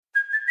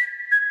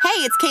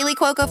Hey, it's Kaylee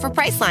Cuoco for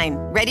Priceline.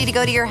 Ready to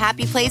go to your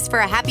happy place for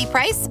a happy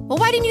price? Well,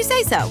 why didn't you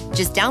say so?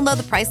 Just download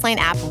the Priceline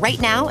app right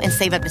now and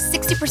save up to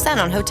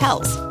 60% on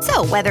hotels.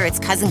 So whether it's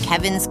Cousin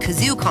Kevin's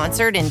Kazoo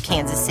Concert in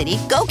Kansas City,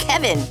 go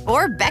Kevin,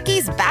 or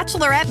Becky's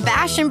Bachelorette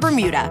Bash in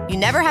Bermuda, you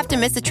never have to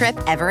miss a trip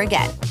ever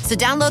again. So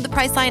download the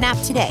Priceline app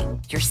today.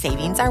 Your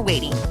savings are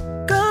waiting.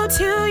 Go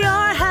to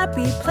your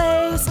happy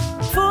place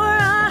for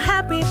a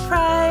happy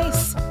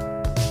price.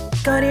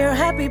 Go to your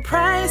happy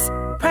price,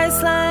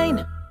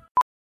 Priceline.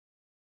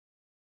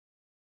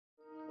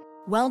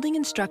 Welding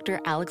instructor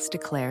Alex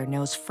DeClaire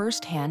knows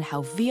firsthand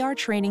how VR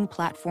training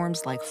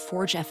platforms like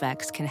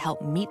ForgeFX can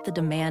help meet the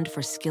demand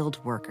for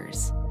skilled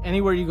workers.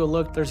 Anywhere you go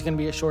look, there's going to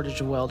be a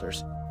shortage of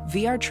welders.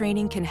 VR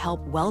training can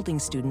help welding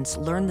students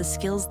learn the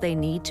skills they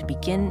need to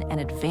begin and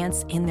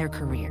advance in their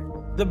career.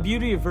 The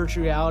beauty of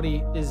virtual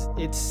reality is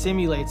it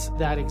simulates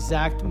that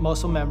exact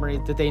muscle memory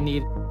that they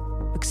need.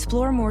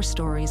 Explore more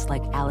stories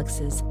like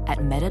Alex's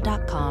at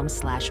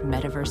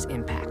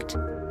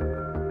meta.com/metaverseimpact.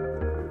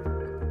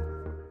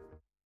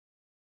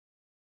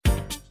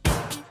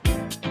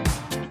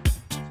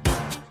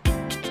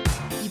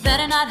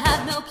 Better not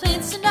have no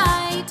plans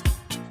tonight.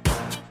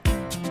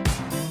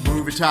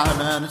 Movie time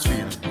and it's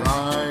feeling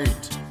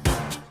right.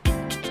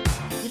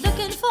 You're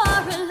looking for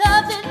a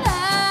love that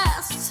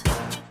lasts.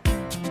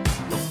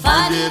 You'll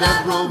find it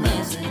at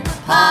Romancing the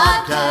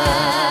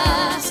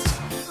Podcast.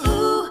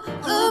 Ooh,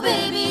 ooh,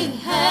 baby,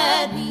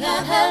 had me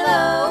at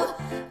hello.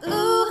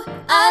 Ooh,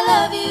 I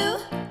love you.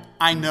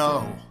 I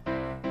know.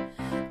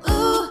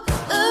 Ooh,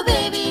 ooh,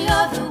 baby,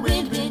 you're the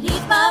wind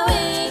beneath my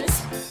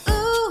wings.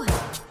 Ooh,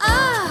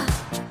 ah,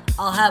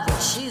 I'll have what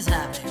she's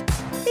having.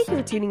 Thank you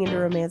for tuning into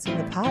Romancing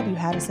the Pod. You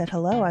had us at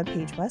hello. I'm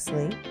Paige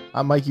Wesley.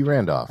 I'm Mikey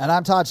Randolph. And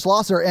I'm Todd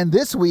Schlosser. And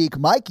this week,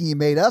 Mikey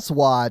made us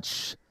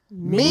watch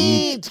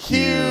Meet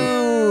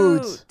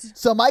Cute.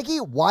 So, Mikey,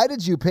 why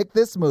did you pick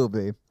this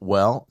movie?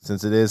 Well,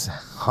 since it is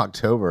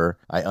October,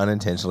 I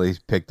unintentionally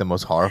picked the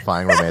most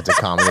horrifying romantic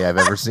comedy I've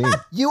ever seen.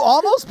 You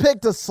almost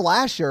picked a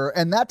slasher,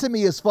 and that to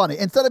me is funny.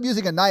 Instead of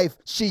using a knife,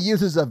 she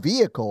uses a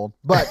vehicle,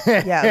 but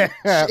Yeah.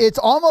 it's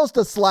almost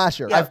a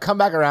slasher. I've come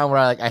back around where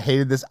I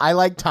hated this. I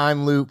like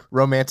time loop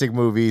romantic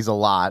movies a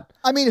lot.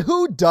 I mean,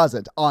 who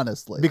doesn't,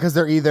 honestly? Because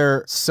they're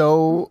either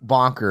so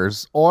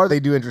bonkers or they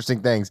do interesting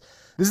things.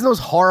 This is the most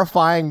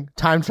horrifying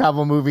time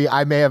travel movie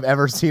I may have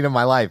ever seen in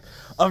my life.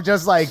 Of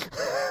just like,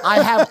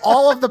 I have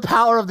all of the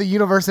power of the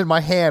universe in my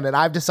hand, and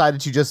I've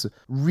decided to just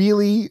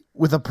really,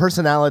 with a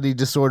personality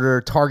disorder,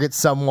 target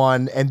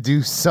someone and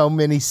do so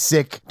many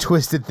sick,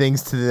 twisted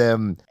things to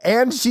them.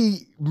 And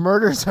she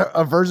murders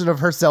a version of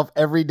herself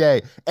every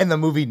day, and the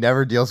movie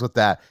never deals with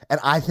that. And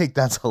I think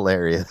that's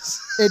hilarious.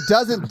 It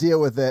doesn't deal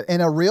with it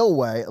in a real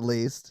way, at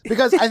least.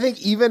 Because I think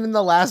even in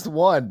the last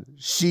one,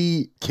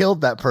 she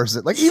killed that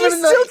person. Like, She even still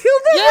in the,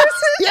 killed that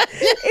person? Yeah.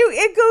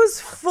 It goes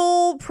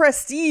full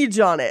prestige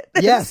on it.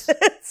 Yes.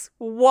 It's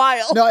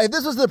wild. No, if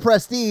this was the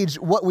Prestige,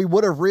 what we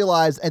would have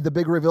realized at the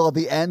big reveal at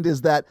the end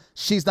is that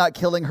she's not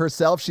killing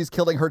herself. She's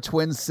killing her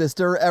twin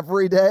sister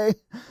every day.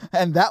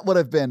 And that would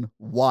have been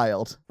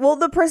wild. Well,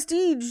 the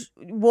Prestige,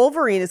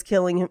 Wolverine is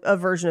killing a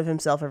version of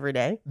himself every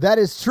day. That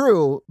is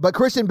true. But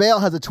Christian Bale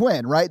has a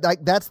twin, right?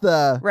 Like, that's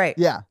the... Right.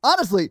 Yeah.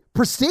 Honestly,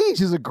 Prestige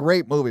is a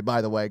great movie,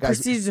 by the way, guys.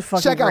 Prestige is a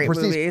fucking check out great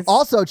Prestige. movie.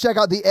 Also, check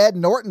out the Ed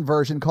Norton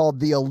version called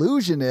The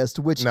Illusionist,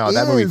 which No,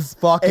 that movie is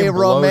fucking a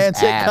blows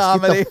romantic ass.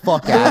 comedy. Get the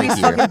fuck out of Movie's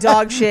here. fucking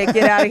dog shit.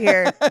 Get out of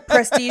here.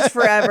 Prestige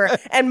forever.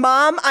 And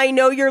Mom, I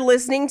know you're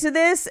listening to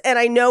this, and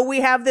I know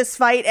we have this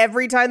fight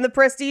every time the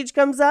Prestige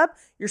comes up.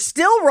 You're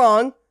still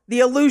wrong. The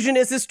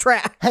Illusionist is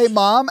trash. Hey,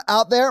 Mom,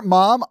 out there,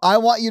 Mom, I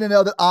want you to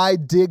know that I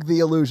dig The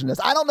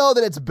Illusionist. I don't know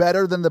that it's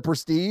better than The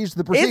Prestige.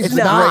 The Prestige It's is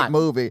a not. great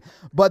movie,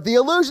 but The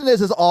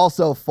Illusionist is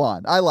also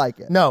fun. I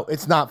like it. No,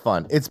 it's not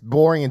fun. It's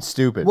boring and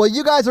stupid. Well,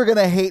 you guys are going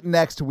to hate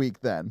next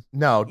week then.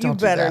 No, don't You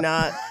do better that.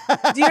 not.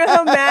 Do you know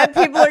how mad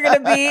people are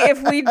going to be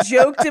if we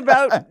joked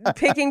about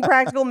picking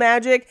Practical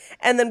Magic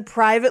and then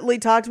privately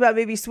talked about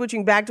maybe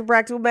switching back to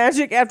Practical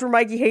Magic after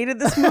Mikey hated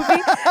this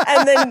movie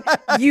and then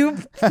you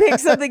pick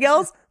something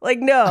else? Like,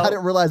 no. I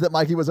didn't realize that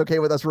Mikey was okay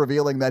with us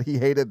revealing that he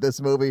hated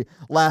this movie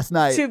last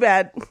night. Too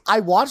bad. I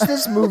watched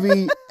this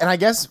movie, and I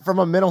guess from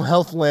a mental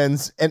health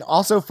lens and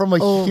also from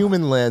a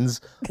human lens,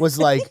 was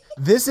like,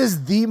 this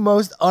is the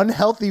most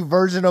unhealthy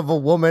version of a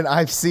woman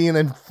I've seen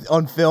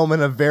on film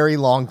in a very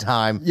long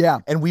time. Yeah.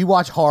 And we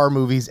watch horror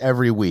movies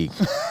every week.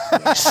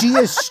 She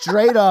is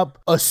straight up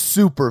a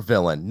super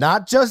villain.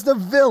 Not just a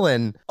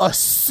villain, a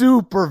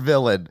super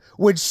villain.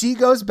 When she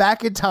goes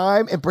back in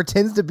time and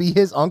pretends to be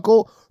his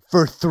uncle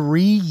for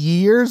 3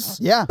 years.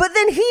 Yeah. But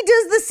then he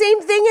does the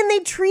same thing and they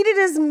treat it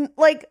as,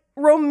 like,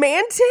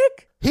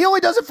 romantic? He only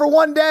does it for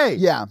 1 day.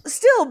 Yeah.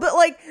 Still, but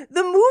like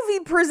the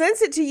movie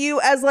presents it to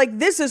you as like,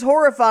 this is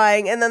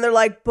horrifying. And then they're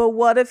like, but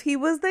what if he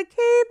was the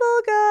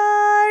cable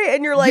guy?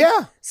 And you're like,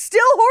 Yeah.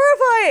 Still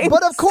horrifying.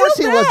 But of course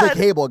Still he was the bad.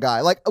 cable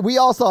guy. Like, we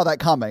all saw that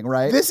coming,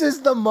 right? This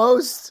is the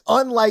most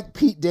unlike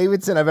Pete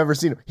Davidson I've ever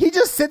seen. He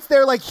just sits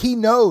there like he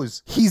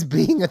knows he's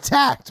being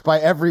attacked by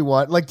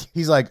everyone. Like,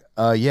 he's like,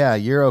 yeah,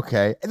 you're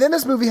okay. And then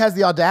this movie has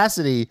the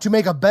audacity to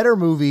make a better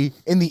movie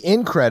in the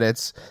end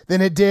credits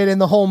than it did in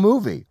the whole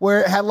movie,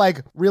 where it had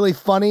like really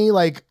funny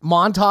like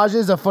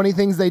montages of funny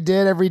things they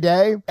did every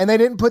day. And they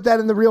didn't put that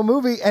in the real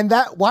movie. And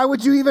that, why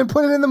would you even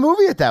put it in the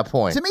movie at that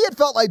point? To me, it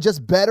felt like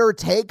just better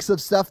takes of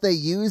stuff they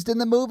used in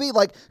the movie.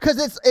 Like, because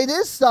it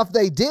is stuff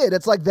they did.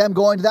 It's like them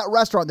going to that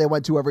restaurant they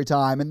went to every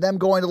time and them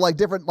going to like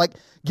different, like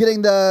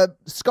getting the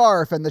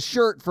scarf and the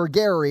shirt for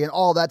Gary and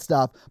all that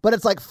stuff. But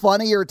it's like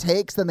funnier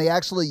takes than they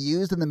actually used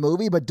in the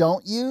movie, but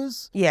don't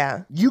use.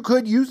 Yeah. You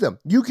could use them.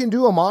 You can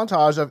do a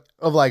montage of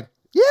like,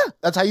 yeah,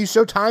 that's how you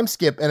show time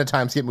skip in a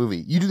time skip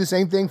movie. You do the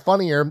same thing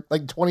funnier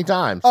like 20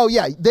 times. Oh,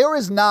 yeah. There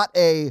is not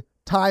a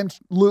time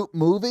loop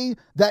movie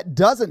that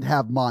doesn't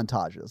have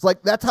montages.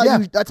 Like, that's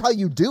how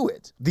you do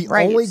it. The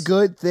Right. only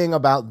good thing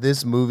about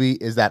this movie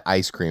is that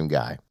ice cream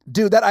guy.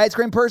 Dude, that ice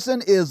cream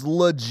person is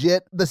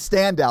legit the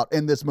standout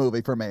in this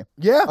movie for me.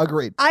 Yeah.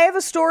 Agreed. I have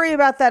a story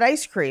about that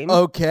ice cream.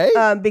 Okay.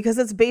 Because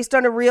it's based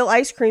on a real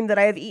ice cream that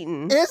I have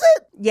eaten. Is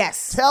it?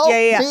 Yes. Tell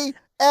Yeah. me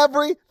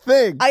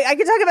everything. I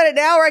can talk about it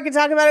now or I can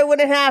talk about it when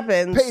it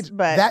happens. Paige,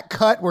 but That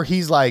cut where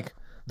he's like,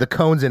 the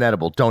cone's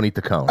inedible. Don't eat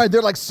the cone.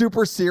 They're like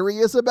super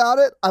serious about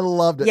it. I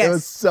loved it. Yes. It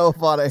was so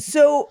funny.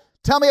 So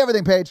Tell me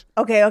everything, Paige.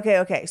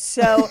 Okay.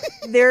 So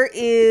there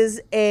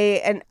is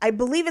and I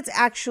believe it's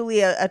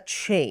actually a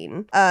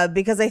chain,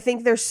 because I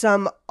think there's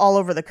some all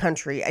over the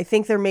country. I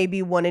think there may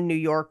be one in New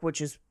York,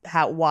 which is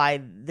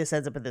why this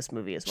ends up in this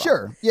movie as well.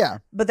 Sure. Yeah.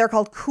 But they're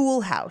called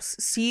Cool House,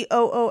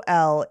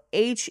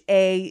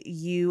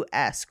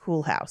 COOLHAUS,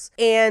 Cool House.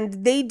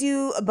 And they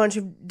do a bunch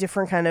of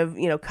different kind of,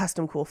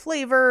 custom cool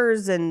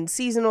flavors and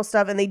seasonal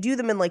stuff. And they do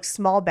them in like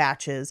small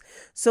batches.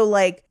 So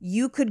like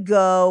you could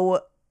go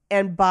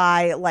and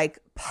buy like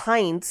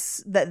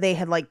pints that they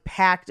had like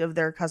packed of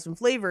their custom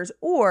flavors,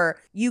 or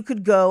you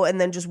could go and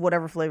then just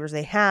whatever flavors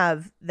they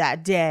have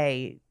that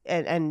day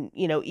and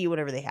eat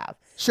whatever they have.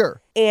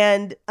 Sure.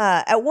 And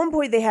at one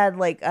point they had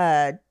like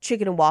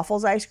chicken and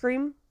waffles ice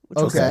cream, which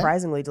was Okay.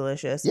 surprisingly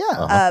delicious.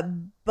 Yeah.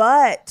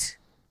 But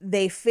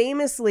they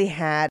famously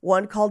had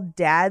one called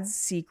Dad's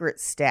Secret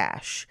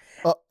Stash.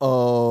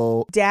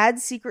 Uh-oh.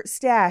 Dad's Secret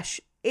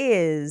Stash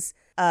is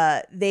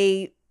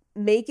they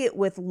make it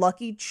with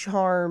Lucky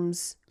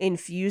Charms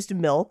infused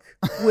milk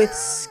with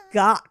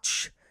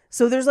scotch.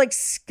 So there's like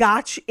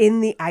scotch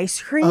in the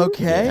ice cream.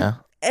 Okay. Yeah.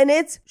 And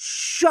it's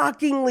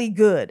shockingly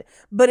good,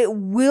 but it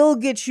will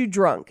get you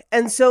drunk.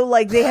 And so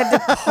like they had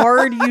to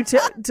card you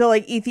to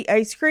like eat the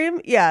ice cream.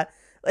 Yeah.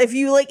 If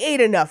you like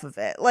ate enough of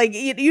it, like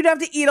you'd have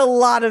to eat a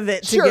lot of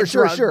it to get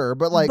drunk. Sure.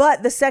 But like,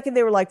 But the second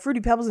they were like Fruity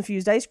Pebbles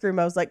infused ice cream,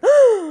 I was like,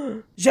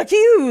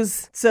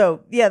 J'accuse. So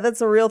yeah, that's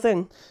a real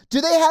thing.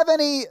 do they have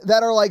any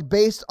that are like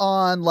based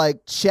on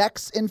like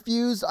Chex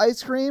infused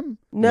ice cream?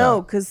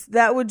 No, because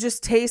that would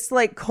just taste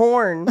like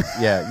corn.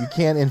 Yeah, you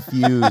can't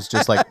infuse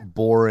just like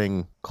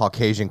boring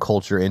Caucasian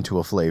culture into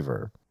a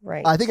flavor.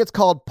 Right. I think it's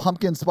called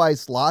pumpkin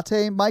spice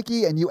latte,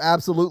 Mikey, and you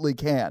absolutely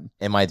can.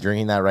 Am I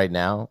drinking that right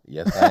now?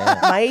 Yes,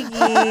 I am.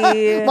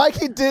 Mikey.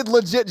 Mikey did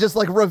legit just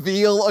like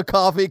reveal a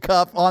coffee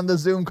cup on the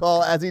Zoom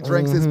call as he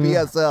drinks his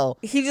PSL.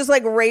 He just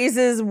like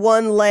raises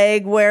one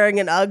leg wearing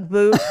an Ugg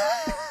boot.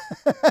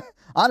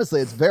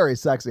 Honestly, it's very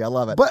sexy. I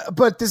love it.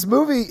 But this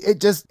movie,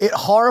 it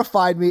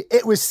horrified me.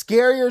 It was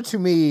scarier to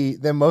me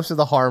than most of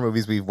the horror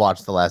movies we've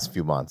watched the last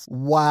few months.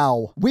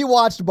 Wow. We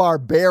watched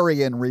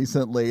Barbarian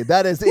recently.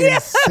 That is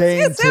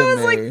insane to I was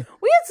me. like,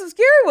 we had some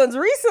scary ones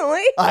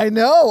recently. I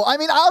know. I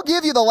mean, I'll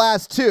give you the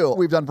last two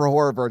we've done for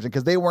Horror Virgin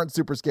because they weren't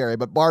super scary,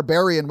 but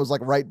Barbarian was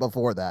like right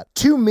before that.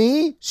 To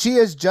me, she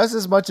is just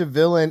as much a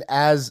villain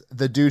as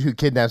the dude who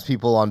kidnaps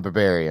people on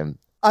Barbarian.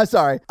 I'm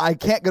sorry. I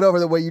can't get over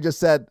the way you just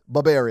said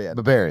Barbarian.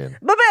 Barbarian.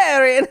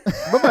 Barbarian.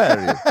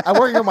 Barbarian. I'm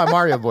working on my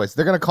Mario voice.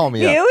 They're going to call me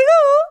Here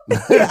up. we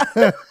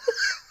go.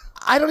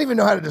 I don't even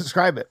know how to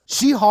describe it.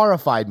 She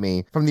horrified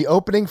me from the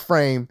opening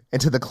frame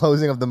into the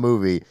closing of the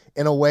movie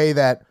in a way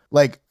that,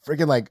 like,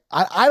 freaking, like,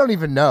 I don't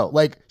even know.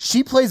 Like,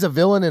 she plays a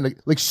villain and,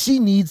 like, she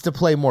needs to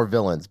play more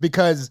villains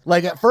because,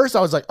 like, at first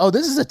I was like, oh,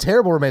 this is a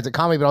terrible romantic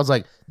comedy, but I was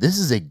like, this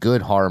is a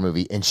good horror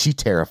movie and she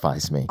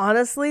terrifies me.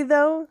 Honestly,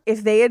 though,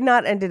 if they had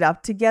not ended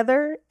up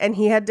together and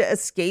he had to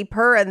escape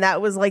her and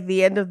that was like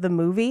the end of the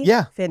movie,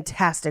 Yeah.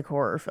 fantastic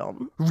horror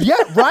film. Yeah,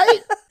 right?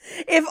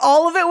 If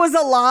all of it was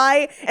a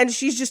lie and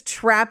she's just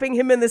trapping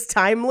him in this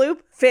time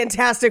loop,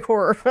 fantastic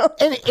horror film.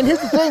 And here's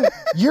the thing,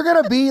 you're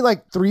going to be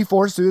like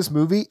 3/4 through this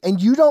movie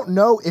and you don't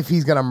know if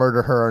he's going to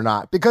murder her or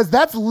not because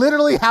that's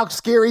literally how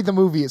scary the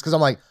movie is because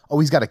I'm like, oh,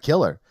 he's got to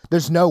kill her.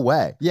 There's no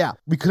way. Yeah.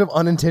 We could have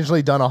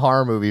unintentionally done a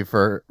horror movie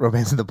for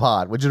Romance in the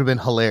Pod, which would have been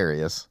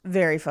hilarious.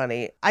 Very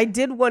funny. I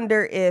did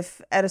wonder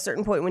if at a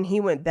certain point when he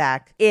went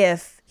back,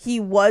 if he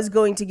was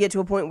going to get to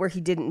a point where he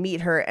didn't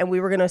meet her and we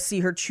were going to see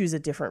her choose a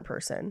different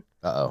person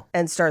Uh-oh.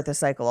 and start the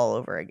cycle all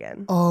over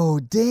again. Oh,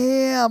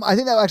 damn. I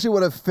think that actually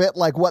would have fit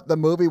like what the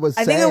movie was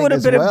saying. I think it would have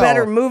as been well. a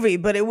better movie,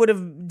 but it would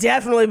have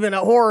definitely been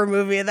a horror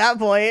movie at that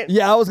point.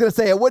 Yeah, I was going to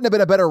say it wouldn't have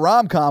been a better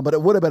rom-com, but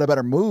it would have been a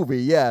better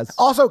movie, yes.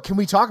 Also, can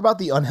we talk about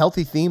the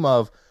unhealthy theme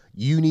of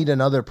you need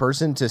another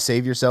person to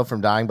save yourself from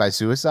dying by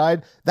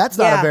suicide? That's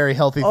not a very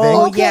healthy thing.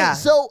 Oh, Okay, yeah.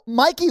 so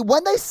Mikey,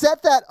 when they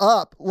set that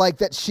up, like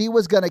that she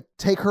was going to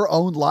take her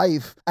own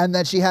life and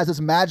then she has this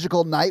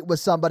magical night with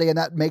somebody and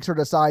that makes her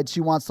decide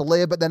she wants to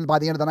live, but then by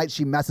the end of the night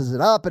she messes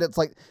it up and it's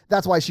like,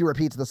 that's why she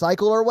repeats the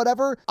cycle or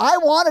whatever. I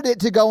wanted it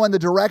to go in the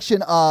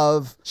direction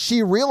of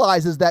she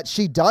realizes that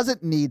she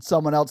doesn't need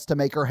someone else to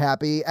make her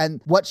happy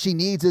and what she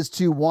needs is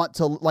to want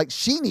to, like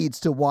she needs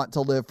to want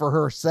to live for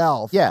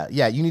herself. Yeah,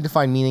 you need to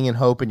find meaning and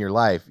hope in your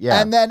life.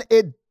 Yeah. And then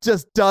it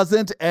just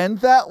doesn't end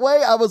that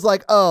way. I was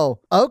like, oh,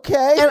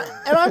 okay.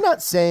 And I'm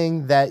not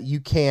saying that you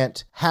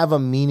can't have a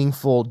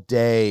meaningful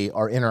day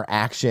or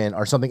interaction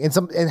or something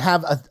and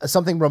have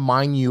something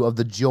remind you of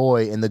the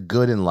joy and the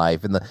good in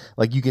life and the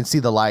like you can see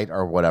the light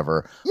or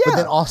whatever. Yeah. But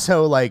then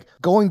also like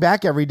going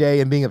back every day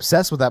and being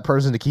obsessed with that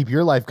person to keep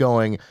your life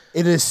going.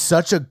 It is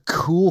such a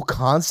cool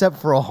concept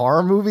for a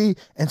horror movie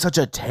and such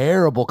a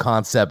terrible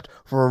concept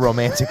for a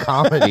romantic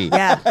comedy.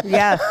 Yeah.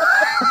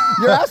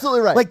 You're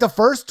absolutely right. Like the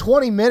first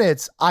 20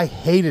 minutes, I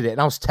hated it.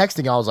 And I was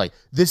texting, I was like,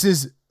 this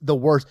is the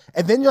worst.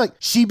 And then you're like,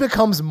 she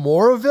becomes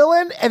more a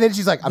villain. And then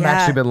she's like, I've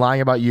actually been lying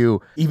about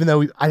you, even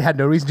though I had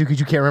no reason to because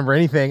you can't remember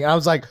anything. And I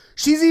was like,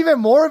 she's even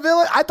more a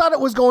villain? I thought it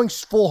was going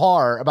full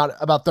horror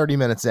about 30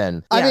 minutes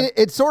in. I mean,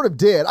 it sort of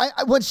did.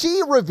 When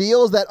she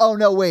reveals that, oh,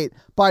 no, wait,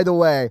 by the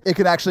way, it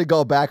could actually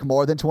go back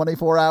more than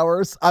 24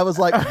 hours. I was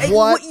like,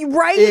 what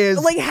right? is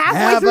like halfway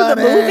happening? through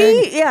the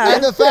movie? Yeah.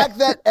 And the fact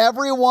that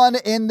everyone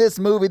in this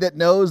movie that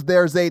knows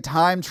there's a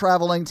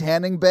time-traveling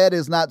tanning bed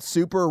is not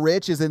super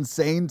rich is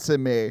insane to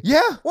me. Yeah.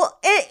 Well,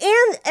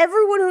 and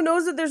everyone who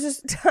knows that there's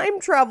this time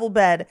travel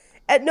bed,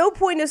 at no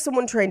point is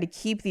someone trying to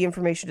keep the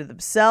information to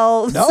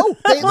themselves. No,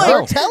 they're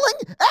telling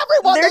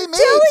everyone They're they meet.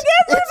 telling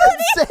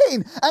everybody. It's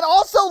insane. And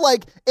also,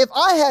 like, if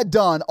I had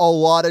done a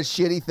lot of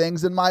shitty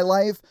things in my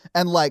life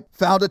and, like,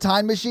 found a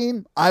time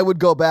machine, I would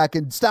go back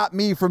and stop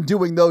me from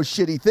doing those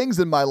shitty things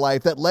in my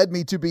life that led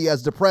me to be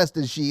as depressed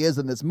as she is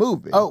in this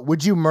movie. Oh,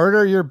 would you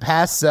murder your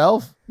past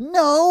self?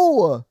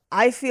 No.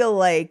 I feel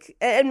like,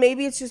 and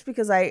maybe it's just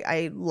because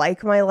I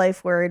like my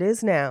life where it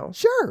is now.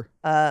 Sure.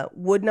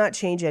 Would not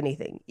change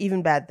anything,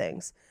 even bad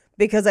things.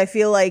 Because I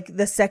feel like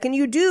the second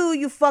you do,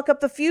 you fuck up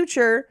the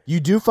future.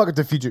 You do fuck up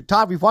the future.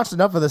 Todd, we've watched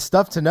enough of this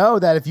stuff to know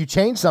that if you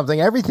change something,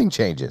 everything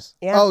changes.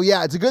 Yeah. Oh,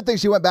 yeah. It's a good thing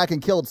she went back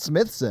and killed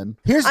Smithson.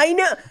 I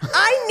know.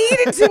 I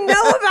needed to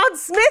know about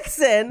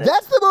Smithson.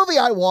 That's the movie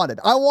I wanted.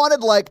 I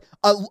wanted, like,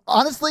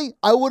 honestly,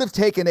 I would have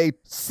taken a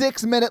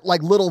 6-minute,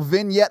 like, little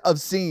vignette of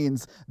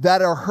scenes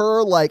that are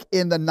her, like,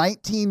 in the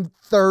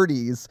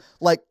 1930s,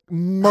 like,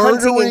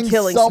 murdering and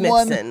killing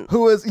someone Smithson.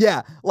 who is,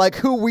 like,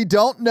 who we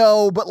don't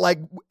know, but, like,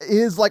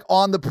 is, like,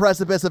 on the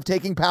precipice of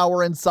taking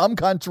power in some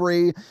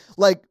country.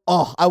 Like,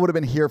 oh, I would have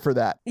been here for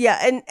that. Yeah,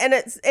 and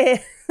it's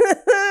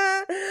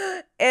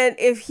and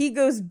if he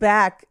goes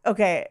back,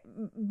 okay,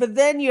 but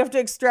then you have to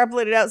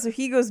extrapolate it out. So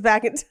he goes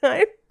back in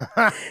time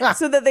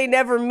so that they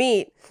never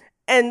meet.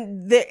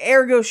 And the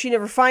ergo, she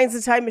never finds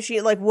the time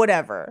machine, like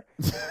whatever.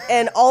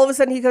 And all of a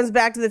sudden he comes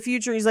back to the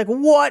future. He's like,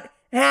 what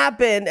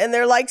happened? And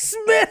they're like,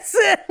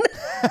 Smithson.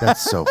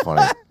 That's so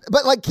funny.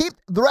 But, like, keep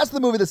the rest of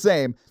the movie the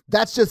same.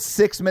 That's just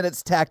 6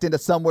 minutes tacked into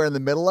somewhere in the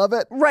middle of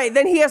it. Right.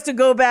 Then he has to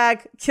go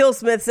back, kill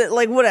Smithson,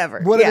 like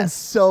whatever. Would have been Yes.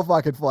 so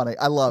fucking funny.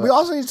 I love it. We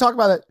also need to talk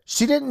about that.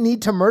 She didn't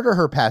need to murder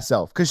her past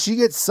self because she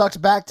gets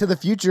sucked back to the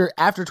future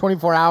after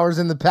 24 hours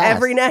in the past.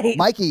 Every night.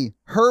 Mikey,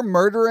 her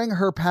murdering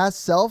her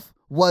past self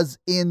was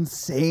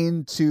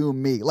insane to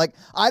me. Like,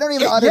 I don't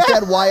even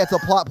understand why it's a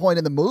plot point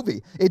in the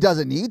movie. It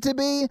doesn't need to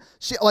be.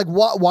 She, like,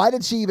 why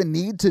did she even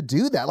need to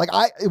do that? Like,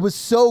 it was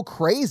so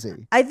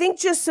crazy. I think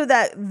just so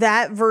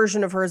that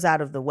version of her is out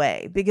of the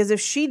way. Because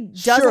if she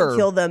doesn't Sure.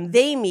 kill them,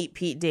 they meet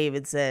Pete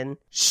Davidson.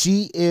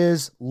 She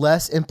is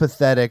less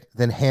empathetic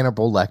than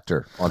Hannibal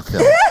Lecter on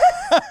film.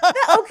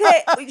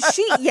 Okay,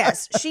 she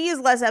is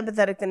less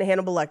empathetic than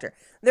Hannibal Lecter.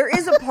 There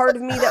is a part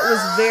of me that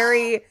was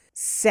very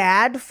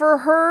sad for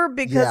her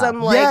because Yeah.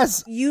 I'm like,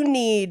 Yes. you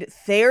need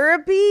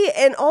therapy,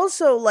 and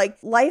also like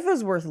life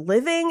is worth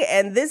living,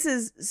 and this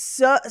is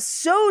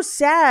so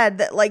sad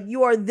that like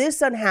you are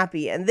this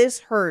unhappy and this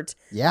hurt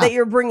that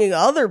you're bringing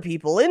other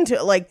people into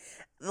it.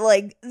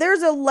 Like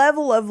there's a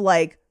level of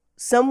like,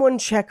 someone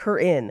check her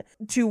in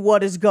to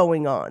what is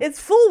going on. It's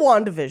full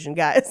WandaVision,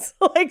 guys.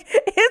 Like,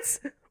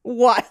 it's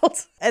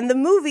wild. And the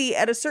movie,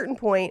 at a certain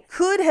point,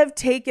 could have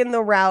taken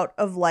the route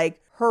of,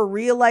 like, her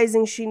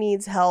realizing she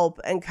needs help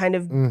and kind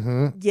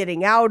of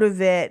getting out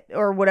of it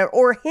or whatever.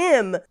 Or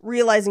him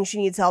realizing she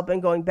needs help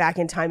and going back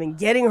in time and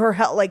getting her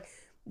help. Like,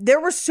 There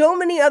were so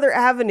many other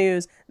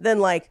avenues than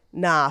like,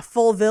 nah,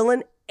 full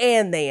villain,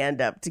 and they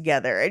end up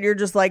together. And you're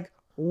just like,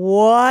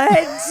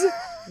 what?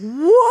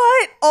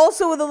 What?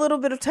 Also with a little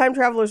bit of Time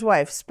Traveler's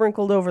Wife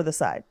sprinkled over the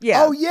side.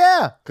 Yeah. Oh,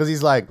 yeah. Because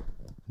he's like,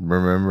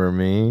 remember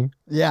me?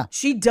 Yeah.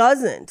 She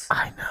doesn't.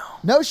 I know.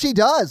 No, she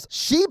does.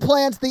 She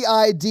plants the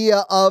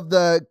idea of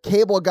the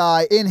cable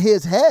guy in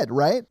his head,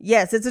 right?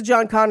 Yes, it's a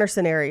John Connor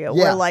scenario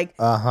Yeah. where like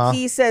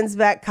he sends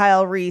back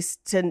Kyle Reese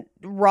to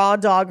raw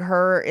dog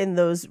her in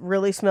those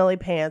really smelly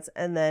pants,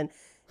 and then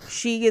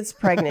she gets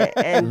pregnant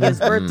and gives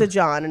birth to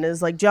John and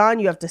is like, John,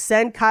 you have to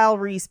send Kyle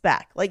Reese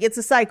back. Like, it's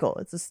a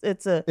cycle.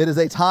 It is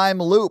a time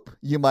loop,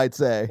 you might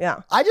say.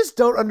 Yeah. I just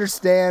don't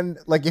understand,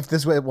 like, if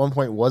this at one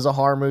point was a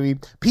horror movie.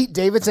 Pete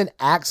Davidson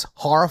acts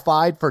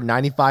horrified for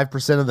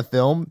 95% of the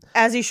film.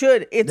 As he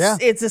should.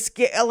 It's a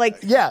scare.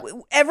 Like,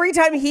 every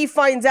time he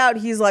finds out,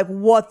 he's like,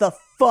 what the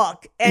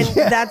fuck? And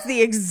that's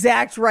the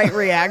exact right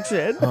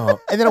reaction. And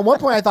then at one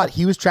point I thought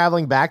he was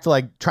traveling back to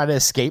like try to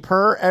escape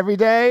her every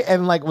day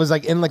and like was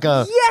like in like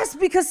a... Yes,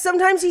 because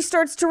sometimes he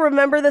starts to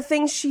remember the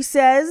things she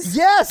says.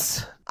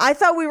 Yes. I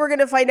thought we were going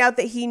to find out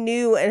that he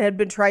knew and had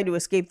been trying to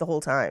escape the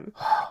whole time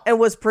and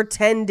was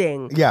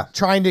pretending. Yeah,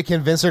 trying to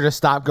convince her to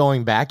stop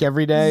going back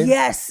every day.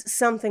 Yes,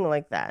 something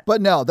like that. But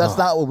no, that's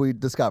not what we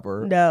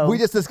discover. No. We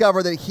just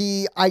discover that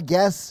he, I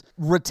guess,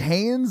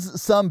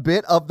 retains some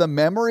bit of the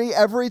memory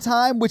every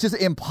time, which is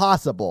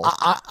impossible.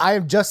 I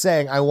am just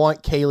saying I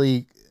want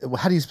Kaylee...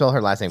 How do you spell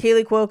her last name?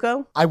 Kaylee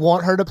Cuoco. I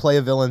want her to play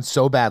a villain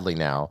so badly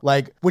now.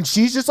 Like when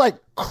she's just like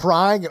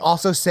crying and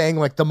also saying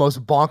like the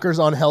most bonkers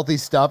unhealthy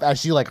stuff as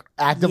she like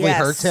actively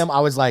hurts him.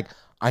 I was like,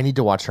 I need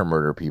to watch her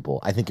murder people.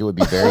 I think it would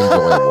be very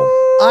enjoyable.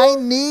 I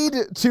need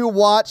to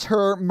watch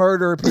her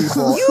murder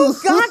people. You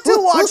got to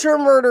watch her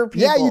murder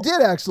people. Yeah, you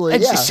did actually.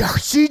 And yeah.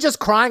 she just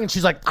crying and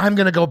she's like, I'm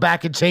going to go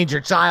back and change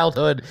your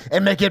childhood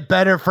and make it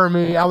better for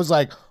me. I was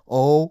like,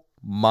 oh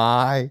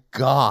my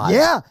God.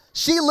 Yeah.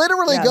 She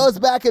literally goes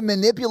back and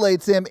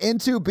manipulates him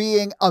into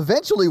being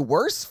eventually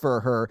worse for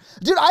her.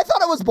 Dude, I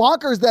thought it was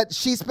bonkers that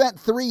she spent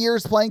 3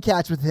 years playing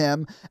catch with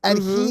him and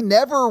he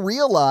never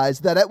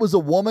realized that it was a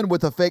woman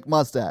with a fake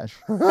mustache.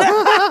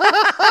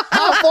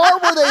 How far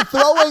were they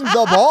throwing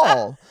the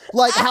ball?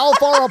 Like, how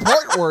far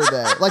apart were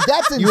they? Like,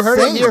 that's insane. You heard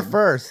it here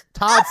first.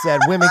 Todd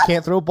said women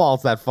can't throw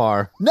balls that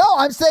far. No,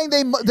 I'm saying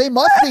they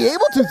must be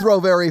able to throw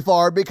very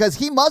far because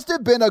he must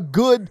have been a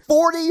good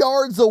 40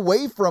 yards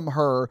away from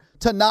her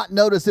to not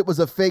notice it was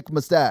a fake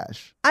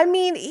mustache. I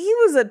mean, he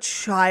was a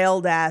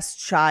child-ass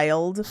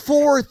child.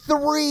 For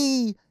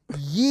 3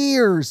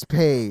 years,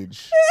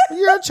 Paige.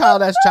 You're a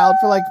child-ass child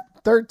for like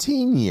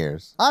 13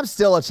 years. I'm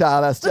still a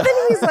child-ass child. But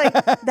then he's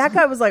like, that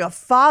guy was like a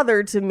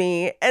father to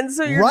me. And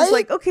so you're just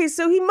like, okay,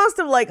 so he must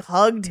have like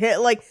hugged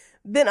him, like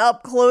been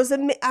up close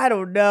and I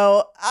don't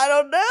know.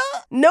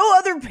 No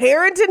other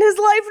parent in his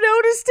life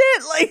noticed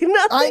it. Like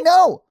nothing. I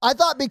know. I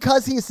thought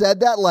because he said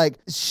that, like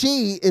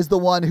she is the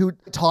one who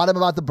taught him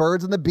about the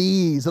birds and the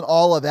bees and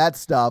all of that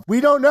stuff. We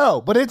don't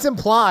know, but it's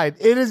implied.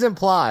 It is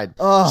implied.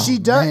 Oh, she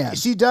does. man.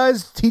 She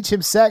does teach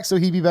him sex so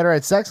he'd be better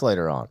at sex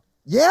later on.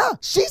 Yeah,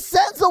 she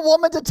sends a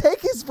woman to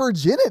take his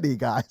virginity,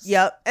 guys.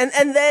 Yep.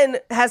 And then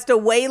has to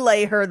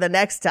waylay her the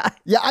next time.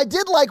 Yeah, I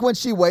did like when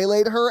she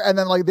waylaid her and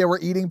then like they were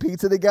eating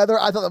pizza together.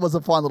 I thought that was a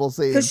fun little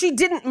scene. Because she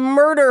didn't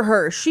murder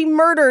her. She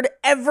murdered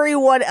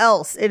everyone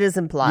else, it is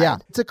implied. Yeah,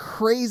 it's a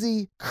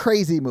crazy,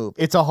 crazy movie.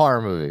 It's a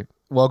horror movie.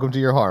 Welcome to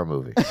your horror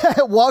movie.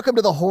 Welcome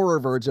to the horror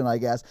virgin, I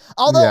guess.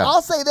 Although Yeah.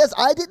 I'll say this,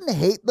 I didn't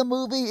hate the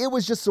movie. It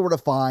was just sort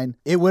of fine.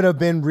 It would have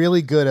been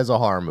really good as a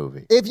horror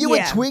movie. If you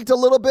had tweaked a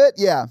little bit,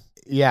 yeah.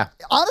 Yeah.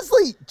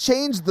 Honestly,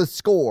 change the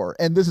score,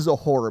 and this is a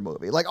horror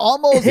movie. Like,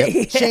 almost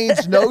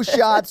change no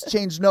shots,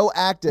 change no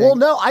acting. Well,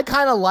 no, I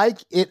kind of like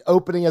it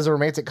opening as a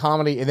romantic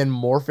comedy and then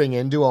morphing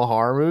into a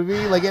horror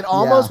movie. Like, it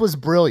almost was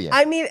brilliant.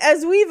 I mean,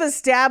 as we've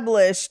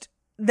established,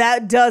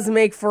 that does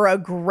make for a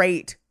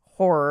great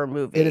horror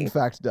movie. It in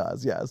fact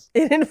does, yes.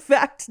 It in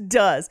fact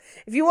does.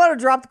 If you want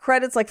to drop the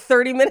credits like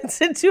 30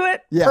 minutes into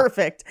it,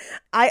 perfect.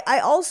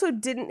 I also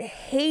didn't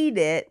hate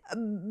it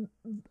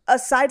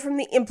aside from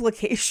the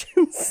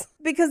implications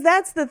because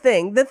that's the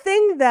thing. The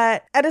thing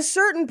that at a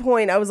certain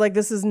point I was like,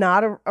 this is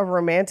not a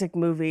romantic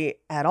movie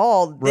at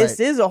all. This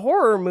is a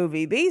horror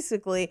movie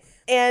basically.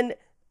 And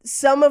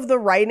some of the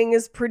writing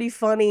is pretty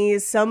funny.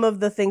 Some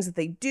of the things that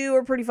they do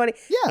are pretty funny.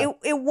 Yeah.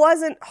 It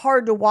wasn't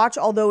hard to watch,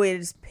 although it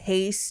is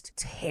paced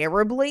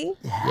terribly.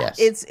 Yes.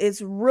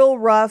 It's real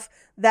rough.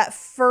 That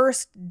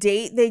first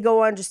date they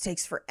go on just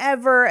takes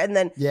forever. And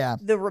then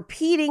the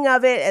repeating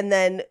of it. And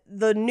then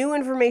the new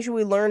information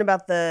we learn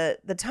about the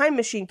time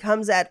machine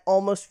comes at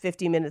almost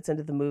 50 minutes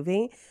into the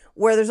movie,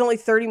 where there's only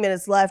 30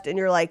 minutes left and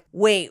you're like,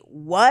 wait,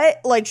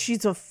 what? Like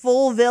she's a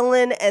full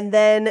villain. And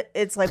then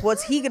it's like,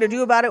 what's he going to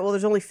do about it? Well,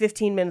 there's only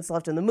 15 minutes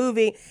left in the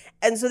movie.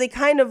 And so they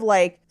kind of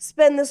like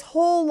spend this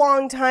whole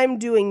long time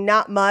doing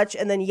not much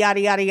and then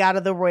yada, yada, yada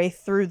the way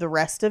through the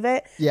rest of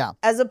it. Yeah.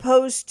 As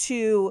opposed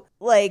to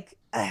like,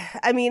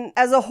 I mean,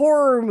 as a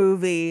horror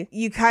movie,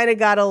 you kind of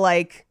got to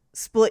like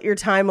split your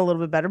time a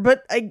little bit better.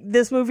 But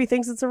this movie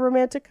thinks it's a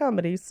romantic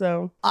comedy,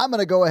 so. I'm going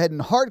to go ahead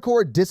and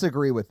hardcore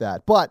disagree with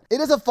that. But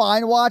it is a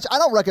fine watch. I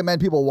don't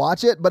recommend people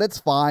watch it, but it's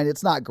fine.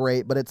 It's not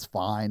great, but it's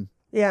fine.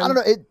 Yeah. I don't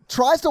know. It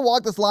tries to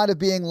walk this line of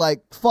being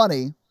like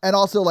funny and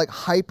also like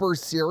hyper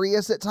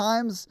serious at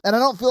times. And I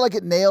don't feel like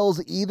it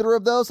nails either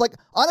of those. Like,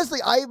 honestly,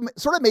 I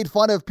sort of made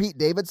fun of Pete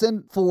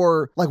Davidson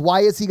for like,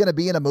 why is he going to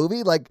be in a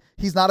movie? Like,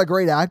 he's not a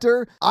great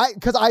actor.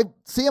 Because I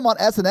see him on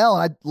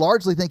SNL and I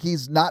largely think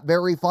he's not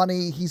very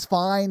funny. He's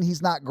fine.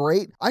 He's not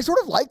great. I sort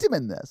of liked him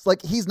in this.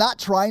 Like, he's not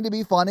trying to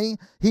be funny.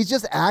 He's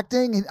just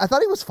acting. I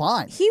thought he was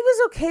fine. He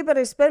was okay, but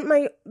I spent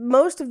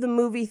most of the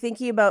movie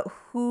thinking about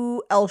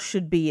who else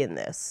should be in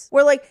this.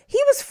 Where like, he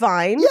was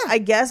fine, I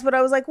guess, but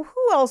I was like, well,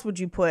 who else would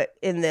you put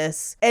in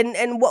this?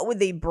 And what would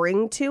they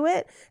bring to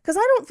it? Because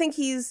I don't think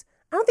he's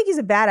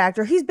a bad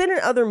actor. He's been in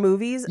other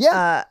movies.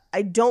 Yeah.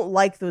 I don't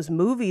like those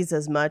movies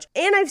as much.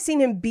 And I've seen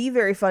him be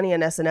very funny on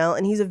SNL,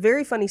 and he's a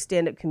very funny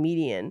stand-up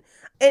comedian.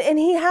 And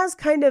he has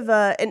kind of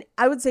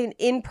I would say an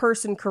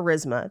in-person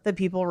charisma that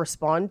people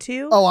respond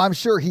to. Oh, I'm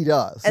sure he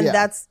does. And yeah.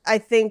 that's, I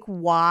think,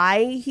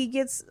 why he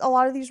gets a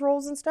lot of these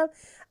roles and stuff.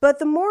 But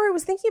the more I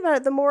was thinking about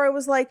it, the more I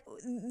was like,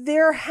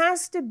 there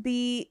has to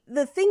be,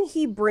 the thing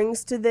he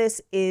brings to this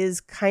is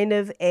kind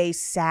of a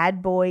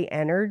sad boy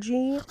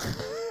energy.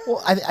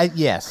 Well,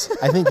 yes,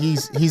 I think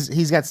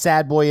he's got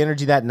sad boy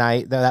energy that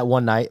night, that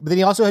one night. But then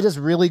he also had just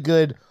really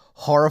good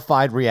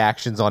horrified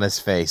reactions on his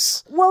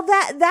face. Well,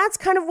 that's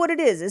kind of what it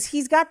is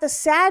he's got the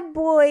sad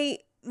boy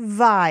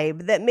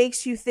vibe that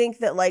makes you think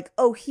that like,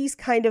 oh, he's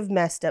kind of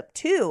messed up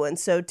too. And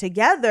so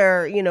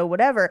together,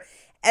 whatever.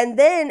 And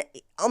then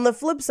on the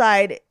flip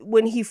side,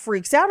 when he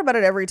freaks out about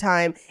it every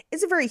time,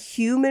 it's a very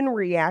human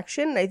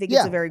reaction. I think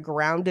it's a very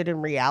grounded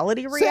in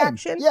reality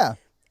reaction. Yeah.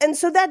 And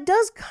so that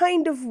does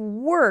kind of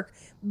work.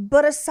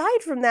 But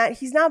aside from that,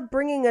 he's not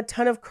bringing a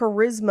ton of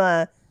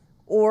charisma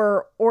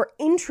or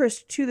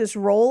interest to this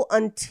role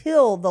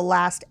until the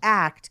last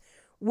act,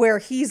 where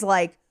he's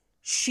like,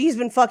 she's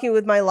been fucking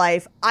with my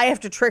life. I have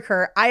to trick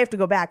her. I have to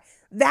go back.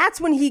 That's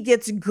when he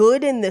gets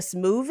good in this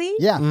movie.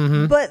 Yeah.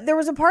 Mm-hmm. But there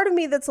was a part of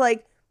me that's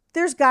like,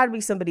 there's got to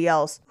be somebody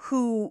else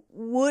who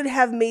would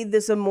have made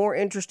this a more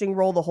interesting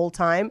role the whole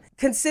time,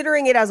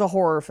 considering it as a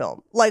horror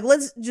film. Like,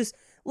 let's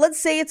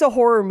say it's a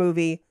horror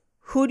movie.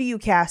 Who do you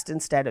cast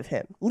instead of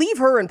him? Leave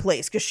her in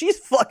place because she's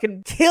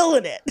fucking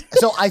killing it.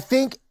 So I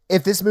think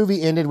if this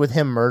movie ended with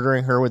him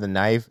murdering her with a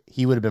knife,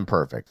 he would have been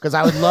perfect. Because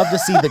I would love to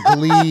see the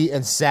glee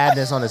and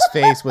sadness on his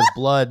face with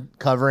blood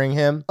covering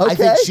him. Okay. I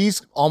think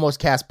she's almost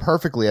cast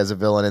perfectly as a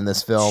villain in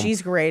this film.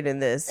 She's great in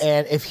this.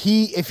 And if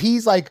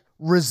he's like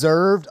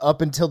reserved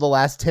up until the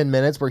last 10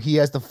 minutes where he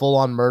has to full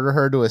on murder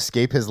her to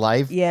escape his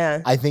life,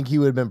 I think he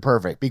would have been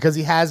perfect because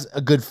he has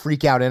a good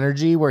freak out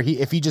energy where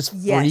if he just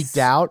freaked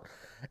out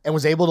and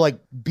was able to like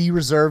be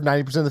reserved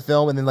 90% of the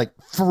film and then like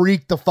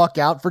freak the fuck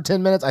out for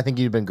 10 minutes, I think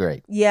he'd have been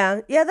great.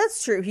 Yeah,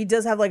 that's true. He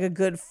does have like a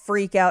good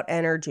freak out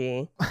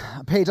energy.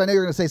 Paige, I know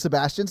you're going to say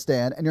Sebastian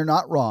Stan, and you're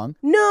not wrong.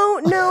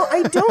 No,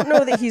 I don't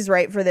know that he's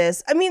right for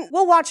this. I mean,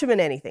 we'll watch him in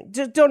anything.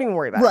 Just don't even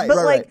worry about it.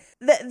 But like,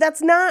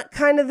 that's not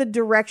kind of the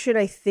direction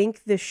I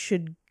think this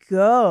should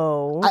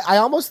go. I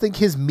almost think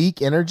his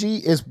meek energy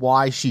is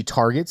why she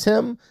targets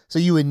him. So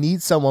you would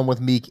need someone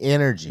with meek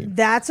energy.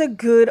 That's a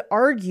good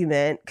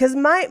argument. Because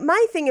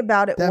my thing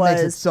about it that makes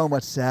it so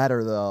much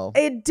sadder, though.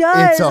 It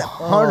does. It's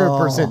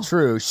 100%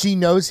 true. She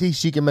knows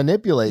she can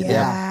manipulate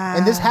him.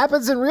 And this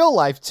happens in real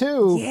life,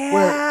 too. Yeah.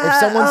 Where if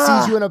someone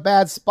sees you in a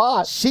bad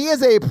spot. She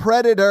is a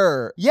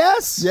predator.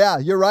 Yes. Yeah,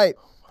 you're right.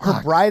 Her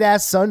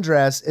bright-ass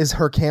sundress is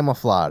her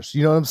camouflage.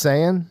 You know what I'm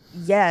saying?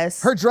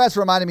 Yes. Her dress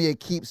reminded me of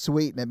Keep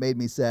Sweet, and it made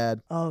me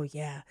sad. Oh,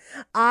 yeah.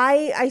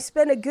 I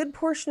spent a good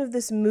portion of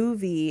this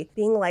movie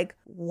being like,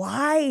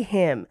 why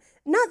him?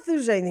 Not that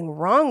there's anything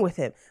wrong with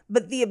him,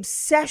 but the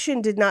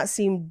obsession did not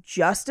seem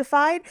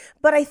justified.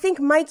 But I think,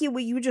 Mikey,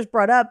 what you just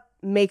brought up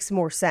makes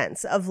more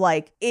sense of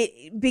like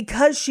it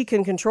because she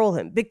can control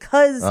him,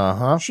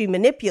 because she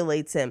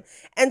manipulates him.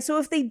 And so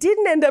if they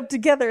didn't end up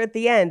together at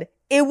the end,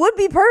 it would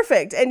be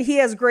perfect. And he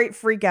has great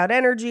freak out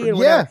energy and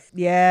whatever.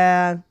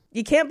 Yeah.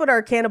 You can't put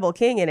our Cannibal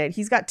King in it.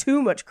 He's got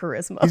too much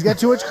charisma. He's got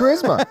too much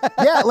charisma.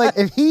 Yeah, like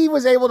if he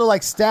was able to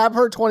like stab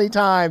her 20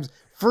 times,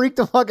 freak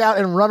the fuck out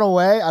and run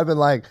away, I'd been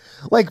like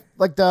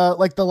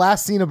the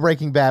last scene of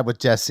Breaking Bad with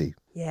Jesse.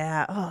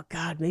 Yeah. Oh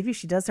God, maybe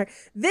she does start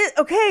this.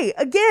 Okay,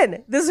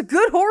 again, this is a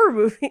good horror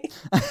movie.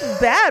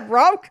 Bad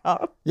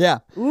rom-com. Yeah.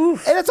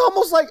 Oof. And it's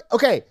almost like,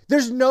 okay,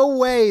 there's no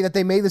way that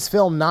they made this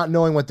film not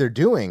knowing what they're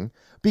doing.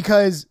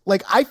 Because,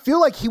 like, I feel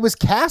like he was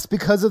cast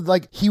because of,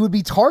 like, he would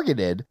be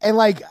targeted. And,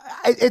 like,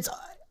 it's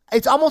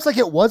almost like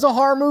it was a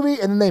horror movie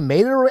and then they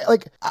made it,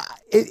 like,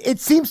 it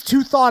seems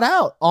too thought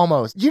out,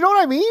 almost. You know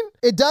what I mean?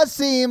 It does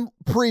seem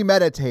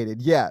premeditated,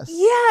 yes.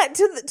 Yeah,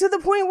 to the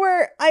point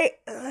where I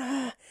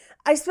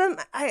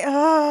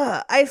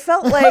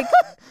felt like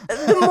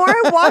the more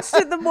I watched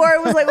it, the more I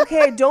was like,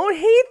 okay, I don't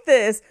hate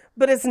this,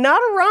 but it's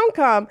not a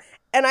rom-com.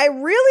 And I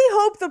really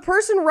hope the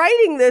person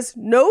writing this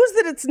knows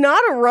that it's not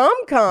a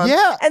rom-com.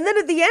 Yeah. And then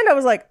at the end, I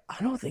was like, I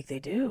don't think they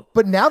do.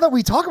 But now that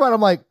we talk about it,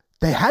 I'm like,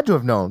 They had to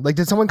have known. Like,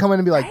 did someone come in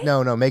and be like,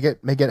 no, make it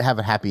have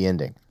a happy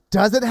ending?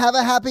 Does it have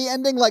a happy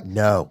ending? Like,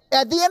 No.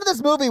 at the end of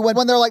this movie,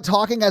 when they're like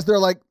talking as they're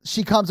like,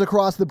 she comes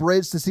across the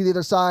bridge to see the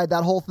other side,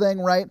 that whole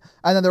thing, right?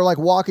 And then they're like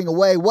walking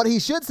away. What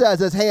he should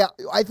says is, hey,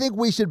 I think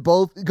we should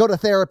both go to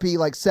therapy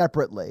like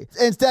separately.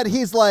 Instead,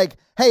 he's like,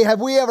 hey, have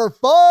we ever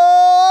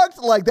fucked?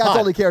 Like, that's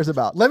all he cares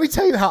about. Let me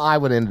tell you how I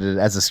would end it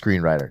as a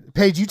screenwriter.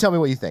 Paige, you tell me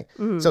what you think.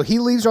 So he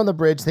leaves her on the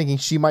bridge thinking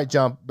she might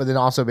jump, but then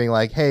also being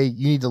like, hey,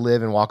 you need to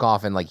live and walk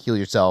off and like heal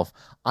yourself.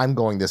 I'm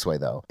going this way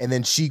though. And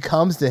then she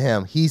comes to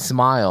him, he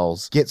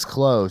smiles, gets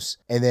close,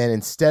 and then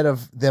instead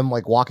of them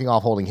like walking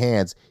off holding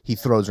hands, he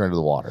throws her into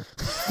the water.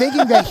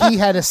 Thinking that he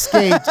had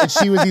escaped and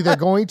she was either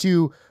going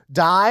to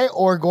die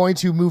or going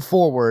to move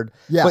forward.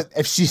 Yeah. But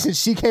if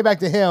she came back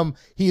to him,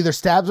 he either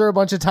stabs her a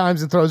bunch of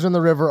times and throws her in the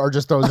river or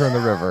just throws her in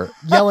the river,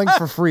 yelling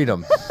for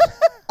freedom.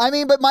 I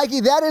mean, but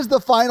Mikey, that is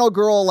the final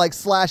girl like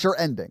slasher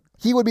ending.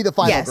 He would be the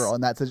final Yes. girl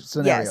in that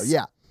scenario. Yes.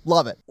 Yeah.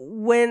 Love it.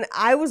 When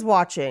I was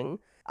watching,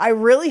 I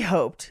really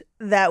hoped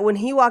that when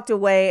he walked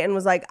away and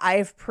was like, I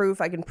have proof,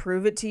 I can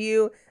prove it to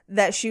you,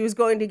 that she was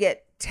going to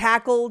get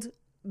tackled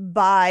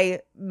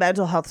by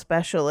mental health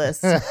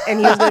specialists. And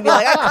he was going to be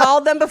like, I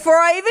called them before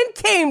I even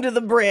came to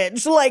the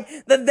bridge. Like,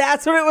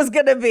 that's what it was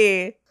going to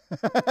be.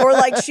 Or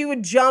like she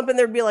would jump and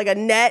there'd be like a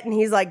net and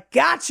he's like,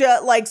 gotcha,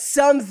 like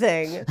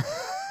something.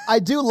 I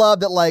do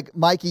love that, like,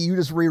 Mikey, you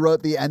just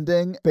rewrote the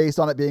ending based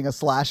on it being a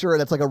slasher,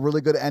 and it's like a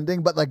really good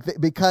ending. But like,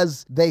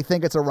 because they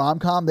think it's a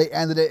rom-com, they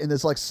ended it in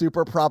this like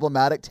super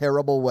problematic,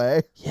 terrible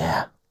way.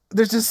 Yeah.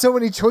 There's just so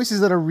many choices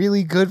that are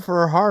really good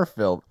for a horror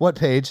film. What,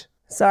 Paige?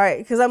 Sorry,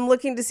 because I'm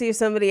looking to see if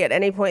somebody at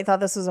any point thought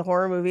this was a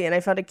horror movie, and I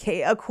found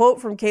a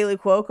quote from Kaylee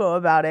Cuoco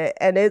about it,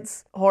 and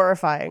it's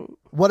horrifying.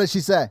 What did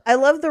she say? I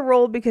love the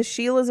role because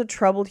Sheila's a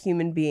troubled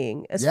human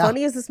being. As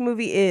funny as this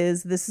movie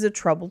is, this is a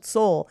troubled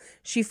soul.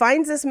 She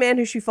finds this man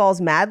who she falls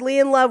madly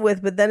in love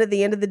with, but then at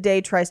the end of the day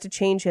tries to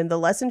change him. The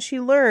lesson she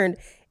learned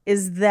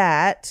is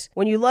that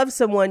when you love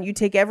someone, you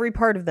take every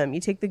part of them. You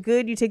take the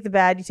good, you take the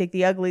bad, you take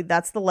the ugly.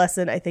 That's the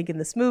lesson, I think, in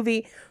this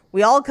movie.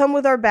 We all come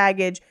with our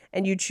baggage,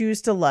 and you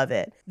choose to love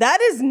it. That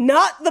is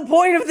not the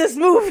point of this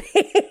movie.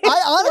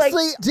 I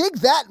honestly dig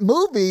that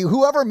movie.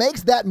 Whoever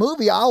makes that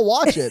movie, I'll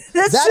watch it.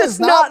 That's That just is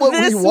not what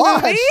this we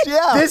watched. movie.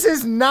 Yeah. This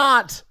is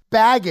not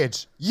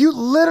baggage. You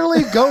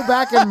literally go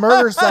back and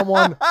murder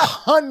someone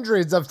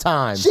hundreds of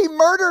times. She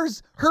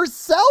murders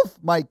herself,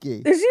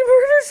 Mikey. She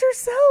murders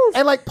herself.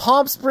 And like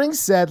Palm Springs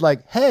said,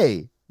 like,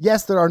 hey,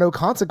 yes, there are no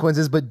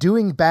consequences, but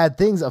doing bad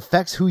things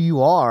affects who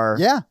you are.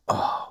 Yeah.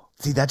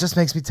 See, that just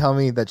makes me tell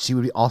me that she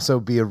would also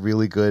be a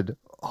really good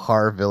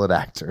horror villain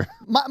actor.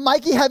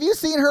 Mikey, have you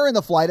seen her in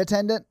The Flight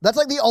Attendant? That's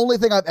like the only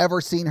thing I've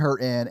ever seen her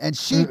in, and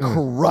she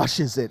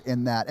crushes it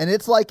in that. And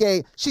it's like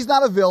she's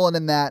not a villain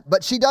in that,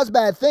 but she does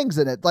bad things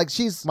in it. Like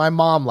My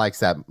mom likes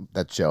that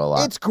show a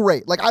lot. It's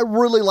great. Like, I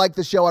really like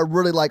the show. I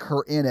really like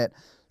her in it.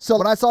 So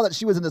when I saw that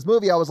she was in this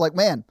movie, I was like,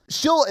 man,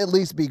 she'll at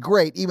least be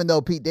great, even though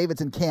Pete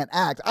Davidson can't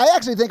act. I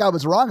actually think I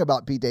was wrong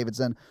about Pete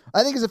Davidson.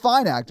 I think he's a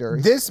fine actor.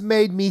 This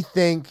made me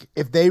think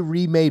if they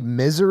remade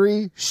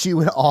Misery, she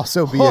would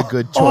also be a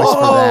good choice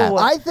for that.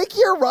 I think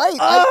you're right.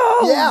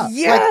 Oh,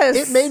 yes.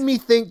 Like, it made me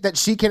think that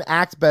she can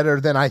act better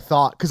than I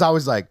thought, because I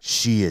was like,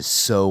 she is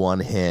so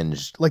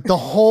unhinged. Like, the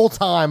whole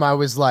time I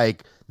was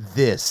like,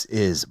 this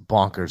is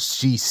bonkers.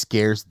 She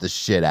scares the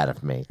shit out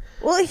of me.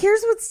 Well,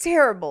 here's what's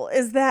terrible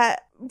is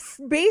that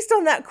based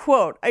on that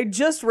quote I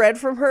just read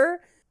from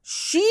her,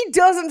 she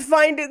doesn't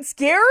find it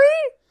scary,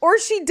 or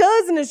she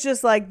does and it's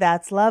just like,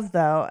 that's love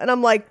though. And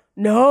I'm like,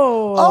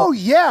 no. Oh,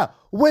 yeah.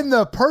 When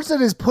the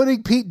person is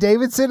putting Pete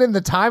Davidson in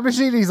the time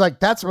machine, he's like,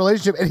 that's a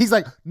relationship. And he's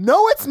like,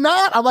 no, it's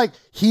not. I'm like,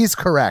 he's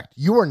correct.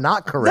 You are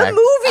not correct. The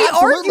movie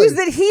Absolutely. argues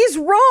that he's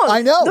wrong.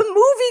 I know. The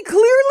movie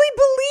clearly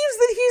believes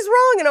that he's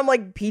wrong. And I'm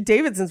like, Pete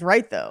Davidson's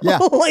right though. Yeah.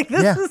 Like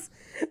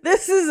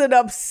this is an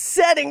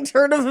upsetting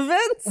turn of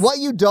events. What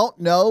you don't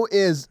know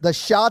is the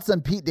shots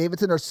on Pete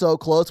Davidson are so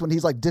close when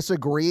he's like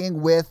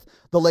disagreeing with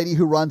the lady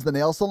who runs the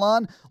nail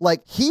salon.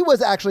 Like, he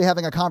was actually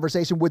having a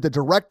conversation with the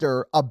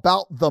director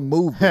about the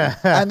movie.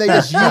 And they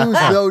just used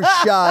those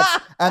shots,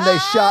 and they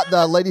shot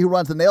the lady who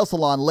runs the nail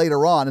salon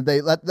later on. And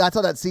that's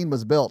how that scene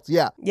was built.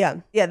 Yeah.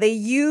 Yeah. They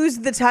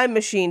used the time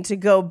machine to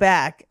go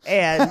back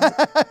and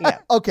yeah.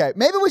 Okay,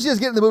 maybe we should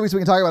just get in the movie so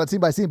we can talk about it scene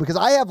by scene, because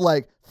I have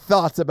like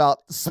thoughts about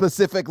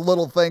specific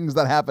little things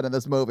that happen in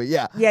this movie.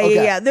 Yeah.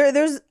 Okay.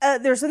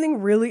 There's something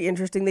really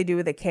interesting they do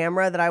with the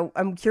camera that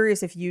I'm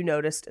curious if you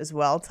noticed as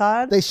well,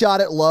 Todd. They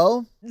shot it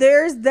low.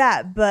 There's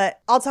that,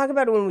 but I'll talk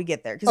about it when we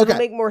get there, because it'll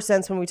make more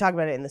sense when we talk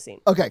about it in the scene.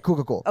 Okay,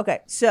 cool. Okay,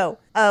 so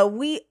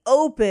we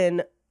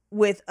open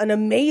with an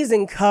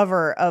amazing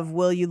cover of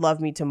Will You Love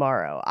Me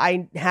Tomorrow.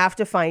 I have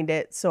to find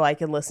it so I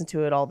can listen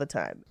to it all the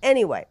time.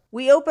 Anyway,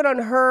 we open on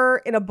her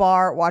in a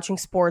bar watching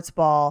sports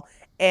ball,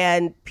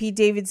 and Pete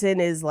Davidson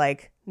is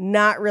like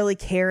not really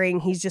caring.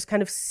 He's just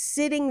kind of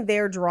sitting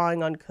there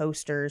drawing on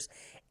coasters.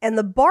 And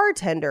the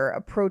bartender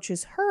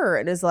approaches her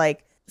and is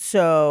like,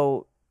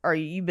 so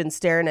you've been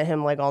staring at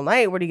him like all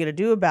night. What are you going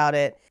to do about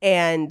it?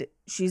 And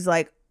she's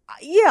like,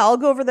 yeah, I'll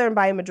go over there and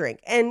buy him a drink.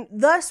 And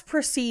thus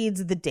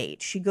proceeds the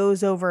date. She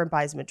goes over and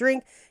buys him a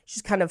drink.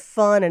 She's kind of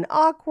fun and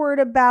awkward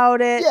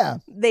about it. Yeah.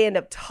 They end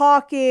up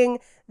talking.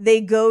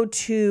 They go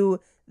to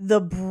the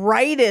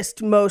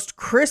brightest, most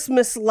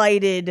Christmas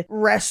lighted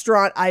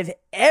restaurant I've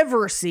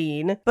ever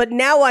seen, but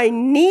now I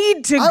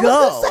need to go. I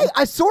was gonna say,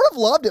 I sort of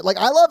loved it. Like,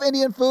 I love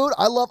Indian food.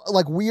 I love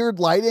like weird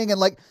lighting, and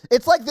like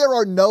it's like there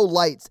are no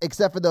lights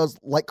except for those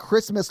like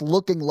Christmas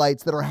looking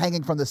lights that are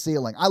hanging from the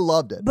ceiling. I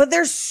loved it. But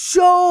there's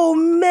so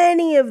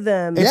many of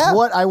them. It's Yeah.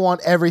 what I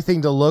want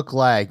everything to look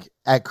like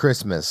at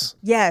Christmas.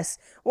 Yes.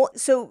 Well,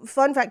 so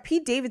fun fact,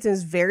 Pete Davidson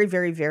is very,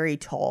 very, very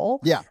tall.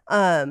 Yeah.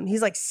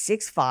 He's like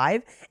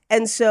 6'5".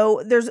 And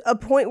so there's a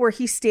point where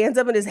he stands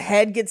up and his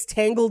head gets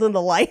tangled in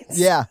the lights.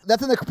 Yeah,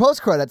 that's in the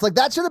post credits. Like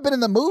that should have been in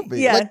the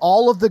movie. Yeah. Like,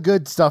 All of the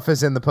good stuff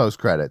is in the post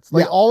credits.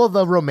 Like Yeah. all of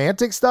the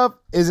romantic stuff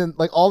isn't,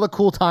 like all the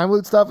cool time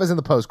loop stuff is in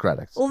the post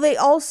credits. Well, they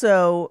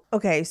also,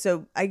 okay,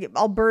 so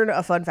I'll burn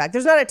a fun fact.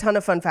 There's not a ton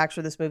of fun facts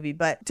for this movie,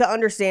 but to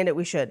understand it,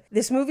 we should.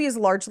 This movie is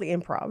largely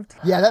improv.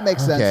 yeah, that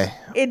makes sense.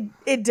 Okay.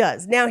 It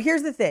does. Now,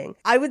 here's the thing.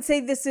 I would say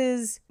this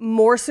is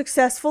more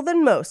successful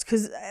than most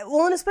because,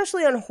 well, and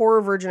especially on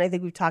Horror Virgin, I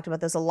think we've talked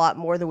about this a lot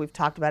more than we've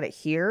talked about it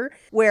here,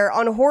 where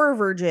on Horror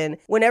Virgin,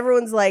 when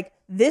everyone's like,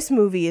 this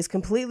movie is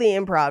completely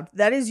improv,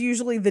 that is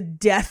usually the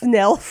death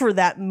knell for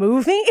that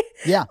movie.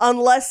 Yeah.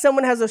 Unless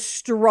someone has a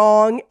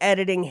strong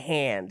editing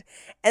hand.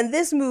 And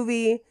this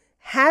movie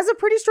has a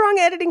pretty strong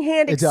editing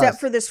hand, It except does.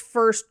 for this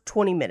first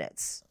 20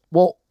 minutes.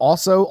 Well,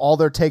 also, all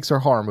their takes are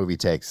horror movie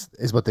takes,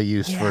 is what they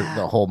use for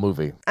the whole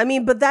movie. I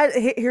mean, but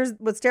here's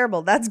what's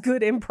terrible. That's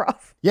good improv.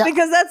 Yeah.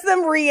 Because that's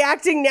them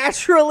reacting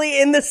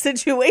naturally in the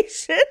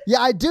situation.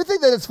 Yeah, I do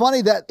think that it's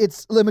funny that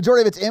it's the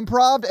majority of it's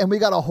improv and we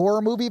got a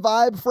horror movie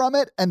vibe from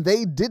it, and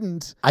they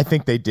didn't. I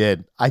think they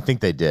did. I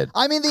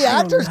mean, The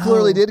actors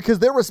clearly did because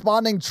they're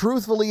responding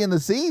truthfully in the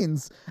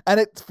scenes, and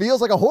it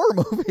feels like a horror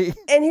movie.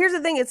 And here's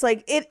the thing. It's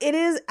like, it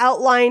is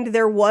outlined.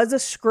 There was a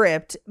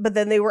script, but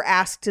then they were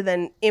asked to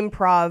then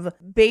improv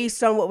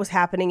based on what was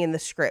happening in the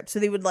script. So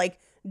they would like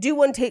do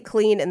one take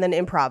clean and then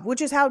improv,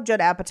 which is how Judd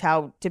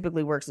Apatow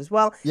typically works as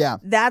well. Yeah.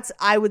 That's,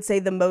 I would say,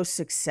 the most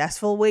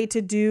successful way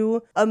to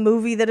do a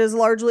movie that is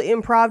largely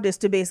improv is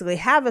to basically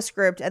have a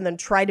script and then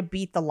try to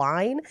beat the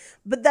line.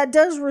 But that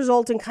does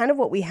result in kind of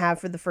what we have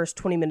for the first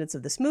 20 minutes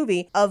of this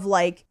movie of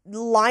like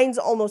lines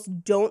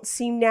almost don't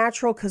seem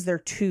natural because they're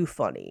too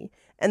funny.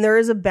 And there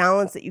is a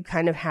balance that you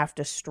kind of have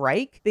to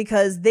strike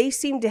because they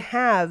seem to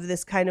have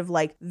this kind of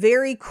like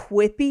very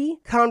quippy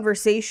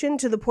conversation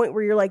to the point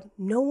where you're like,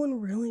 no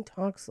one really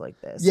talks like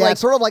this. Yeah, Like,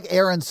 it's sort of like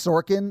Aaron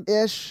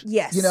Sorkin-ish.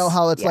 Yes. You know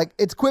how it's Yeah. like,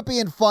 it's quippy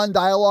and fun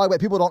dialogue,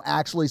 but people don't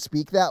actually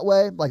speak that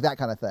way. Like that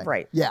kind of thing.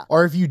 Right. Yeah.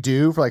 or if you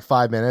do for like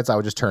 5 minutes, I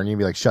would just turn to you and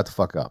be like, shut the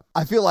fuck up.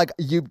 I feel like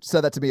you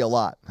said that to me a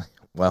lot.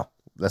 Well,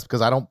 that's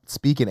because I don't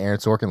speak in Aaron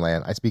Sorkin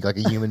land. I speak like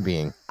a human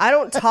being. I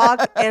don't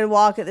talk and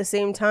walk at the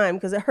same time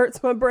because it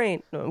hurts my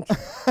brain. No, I'm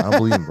kidding. I don't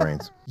believe in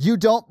brains. You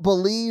don't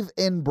believe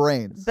in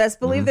brains. Best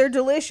believe they're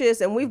delicious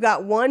and we've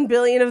got 1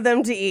 billion of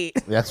them to eat.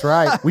 That's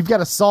right. We've got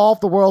to solve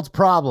the world's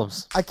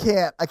problems. I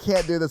can't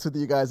do this with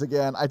you guys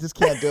again. I just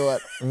can't do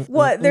it.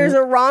 What? There's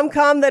a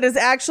rom-com that is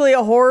actually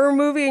a horror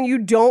movie and you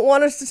don't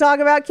want us to talk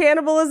about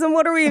cannibalism?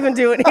 What are we even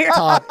doing here?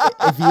 Todd,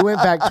 if you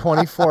went back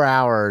 24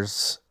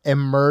 hours and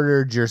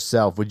murdered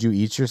yourself, would you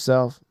eat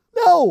yourself?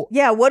 No.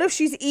 Yeah, what if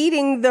she's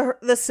eating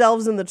the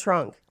selves in the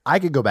trunk? I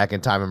could go back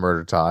in time and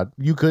murder Todd.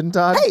 You couldn't,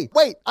 Todd? Hey,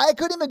 wait, I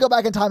couldn't even go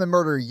back in time and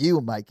murder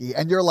you, Mikey.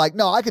 And you're like,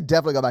 no, I could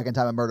definitely go back in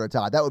time and murder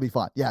Todd. That would be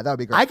fun. Yeah, that would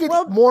be great. I could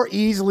more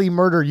easily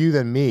murder you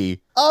than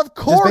me. Of Just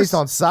course. based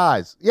on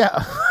size.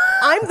 Yeah.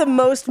 I'm the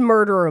most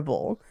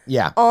murderable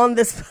Yeah. on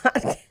this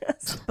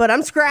podcast, but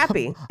I'm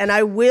scrappy and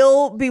I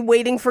will be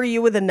waiting for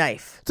you with a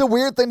knife. It's a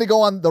weird thing to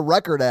go on the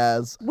record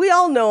as. We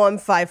all know I'm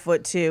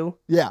 5'2".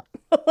 Yeah.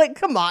 Like,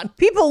 come on.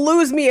 People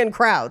lose me in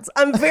crowds.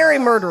 I'm very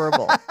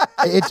murderable.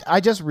 I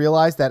just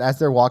realized that as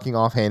they're walking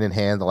off hand in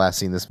hand, the last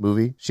scene in this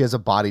movie, she has a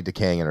body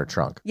decaying in her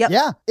trunk. Yep.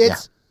 Yeah.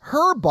 It's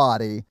her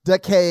body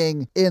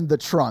decaying in the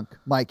trunk,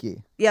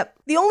 Mikey. Yep.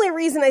 The only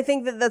reason I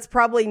think that that's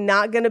probably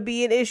not going to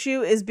be an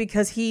issue is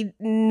because he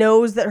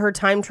knows that her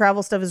time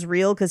travel stuff is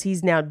real because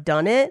he's now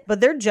done it.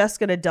 But they're just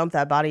going to dump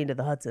that body into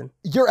the Hudson.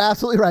 You're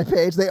absolutely right,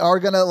 Paige. They are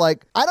going to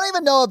like, I don't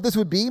even know if this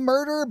would be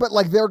murder, but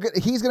like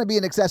he's going to be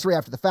an accessory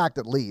after the fact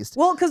at least.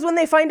 Well, because when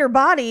they find her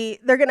body,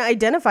 they're going to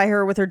identify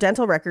her with her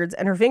dental records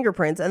and her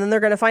fingerprints. And then they're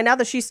going to find out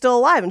that she's still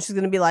alive. And she's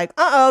going to be like,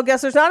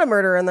 guess there's not a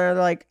murder. And they're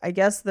like, I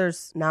guess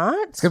there's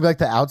not. It's going to be like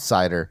The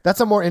Outsider. That's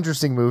a more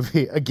interesting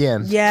movie,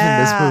 again,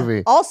 Yeah. than this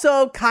movie.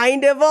 Also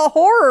kind of a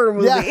horror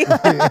movie.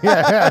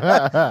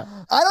 Yeah.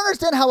 I don't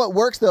understand how it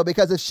works though,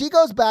 because if she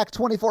goes back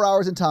 24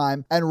 hours in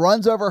time and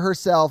runs over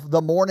herself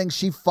the morning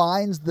she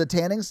finds the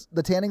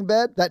tanning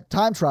bed that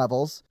time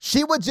travels,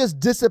 she would just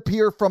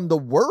disappear from the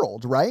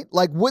world, right?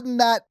 Like, wouldn't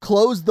that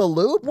close the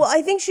loop? Well,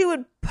 I think she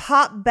would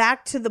pop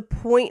back to the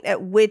point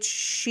at which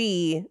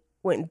she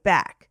went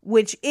back,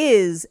 which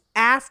is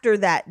after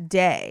that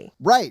day.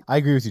 Right. I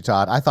agree with you,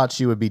 Todd. I thought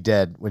she would be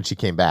dead when she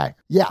came back.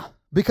 Yeah.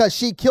 because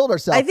she killed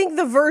herself. I think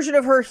the version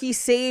of her he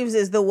saves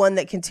is the one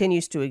that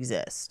continues to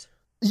exist.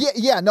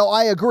 Yeah, no,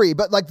 I agree.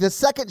 But like the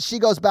second she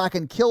goes back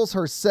and kills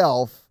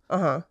herself,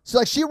 so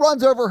like she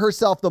runs over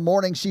herself the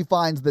morning she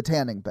finds the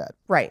tanning bed.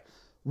 Right.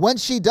 When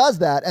she does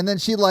that, and then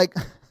she like,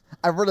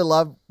 I really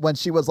love when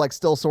she was like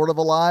still sort of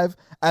alive,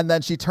 and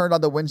then she turned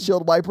on the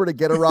windshield wiper to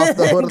get her off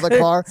the hood of the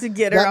car. To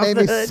get her that off made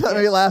the me hood. That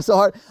made me laugh so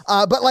hard.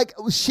 But like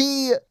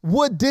she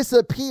would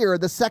disappear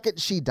the second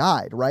she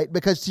died, right?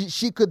 Because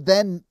she could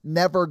then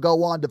never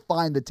go on to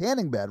find the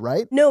tanning bed,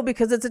 right? No,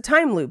 because it's a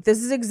time loop.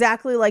 This is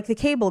exactly like the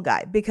Cable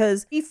Guy,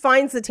 because he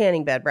finds the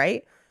tanning bed,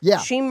 right? Yeah.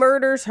 She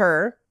murders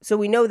her, so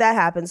we know that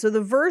happens. So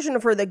the version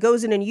of her that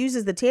goes in and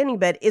uses the tanning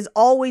bed is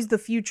always the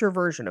future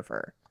version of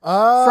her.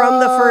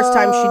 From the first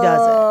time she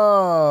does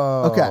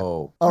it. Okay.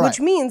 All right. Which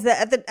means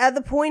that at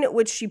the point at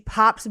which she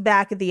pops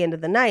back at the end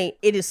of the night,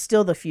 it is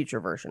still the future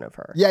version of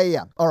her.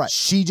 Yeah. All right.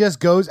 She just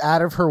goes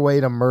out of her way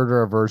to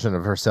murder a version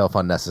of herself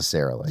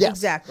unnecessarily. Yes.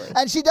 Exactly.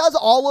 And she does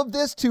all of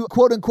this to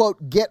quote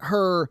unquote get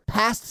her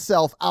past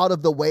self out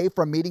of the way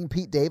from meeting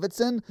Pete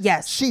Davidson.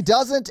 Yes. She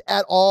doesn't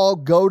at all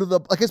go to the,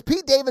 because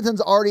Pete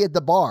Davidson's already at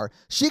the bar.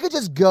 She could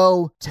just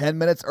go 10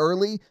 minutes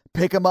early,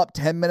 pick him up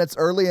 10 minutes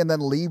early, and then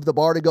leave the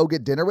bar to go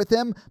get dinner with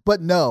him.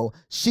 But no,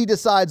 she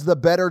decides the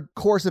better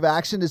course of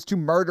action is to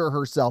murder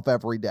herself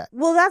every day.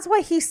 Well, that's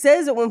why he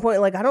says at one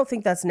point, like, I don't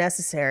think that's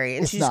necessary.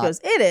 And It's she just not. goes,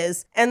 it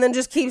is. And then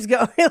just keeps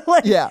going.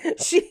 Like, Yeah.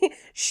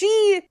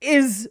 She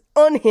is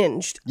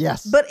unhinged.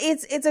 Yes. But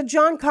it's a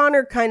John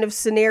Connor kind of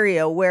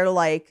scenario where,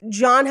 like,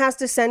 John has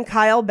to send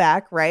Kyle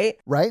back, right?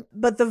 Right?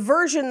 But the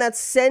version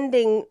that's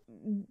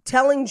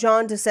telling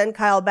John to send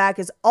Kyle back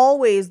is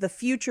always the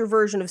future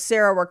version of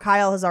Sarah where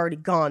Kyle has already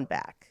gone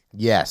back.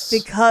 Yes.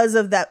 Because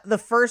of that, the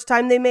first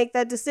time they make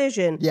that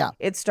decision, Yeah.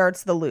 it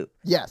starts the loop.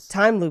 Yes.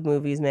 Time loop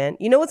movies, man.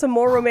 You know what's a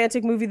more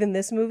romantic movie than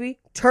this movie?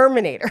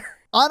 Terminator.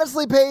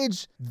 Honestly,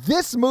 Paige,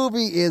 this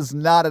movie is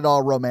not at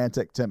all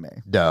romantic to me.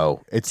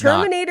 No, it's not.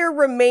 Terminator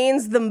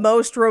remains the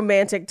most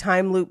romantic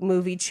time loop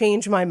movie.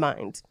 Change my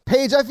mind.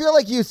 Paige, I feel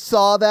like you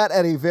saw that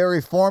at a very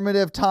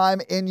formative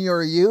time in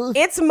your youth.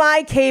 It's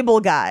my Cable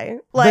Guy.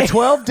 Like, The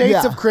 12 Dates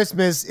Yeah. of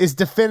Christmas is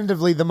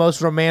definitively the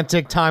most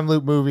romantic time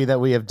loop movie that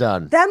we have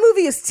done. that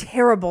movie is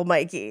terrible,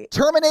 Mikey.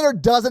 Terminator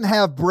doesn't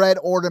have bread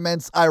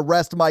ornaments. I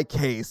rest my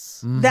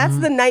case. That's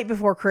The Night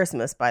Before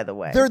Christmas, by the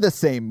way. They're the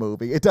same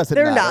movie. It doesn't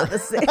They're matter. not the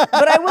same.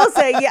 But I will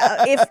say,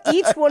 yeah, if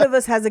each one of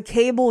us has a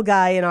Cable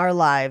Guy in our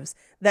lives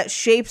that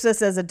shapes us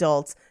as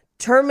adults,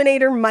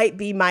 Terminator might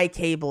be my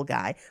Cable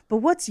Guy. But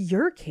what's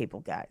your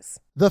Cable Guys?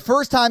 The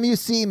first time you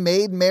see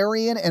Maid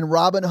Marian and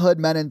Robin Hood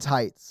Men in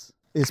Tights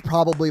is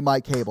probably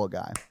my Cable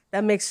Guy.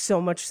 That makes so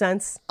much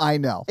sense. I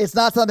know. It's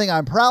not something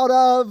I'm proud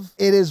of.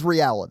 It is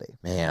reality.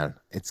 Man,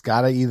 it's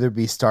got to either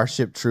be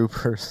Starship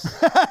Troopers.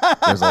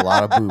 There's a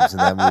lot of boobs in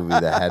that movie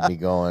that had me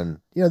going,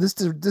 you know, this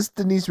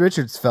Denise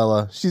Richards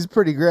fella, she's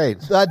pretty great.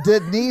 Denise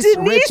Denise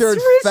Richards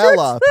Richards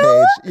fella,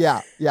 fella?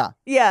 Paige. Yeah.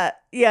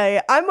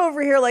 Yeah. I'm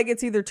over here like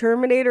it's either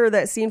Terminator or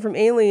that scene from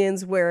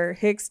Aliens where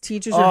Hicks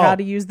teaches her how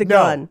to use the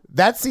gun.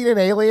 That scene in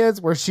Aliens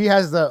where she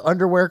has the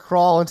underwear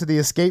crawl into the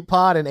escape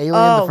pod in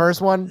Alien, the first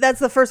one. That's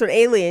the first one,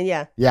 Alien,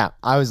 yeah. Yeah,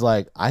 I was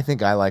like, I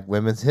think I like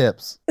women's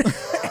hips.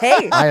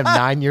 Hey. I am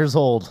 9 years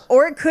old.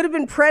 Or it could have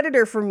been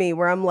Predator for me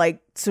where I'm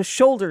like, so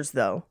shoulders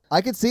though.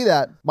 I could see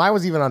that. Mine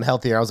was even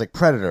unhealthier. I was like,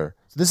 Predator.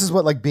 So this is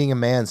what like being a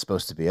man's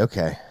supposed to be.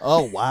 Okay.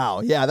 Oh, wow.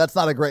 Yeah, that's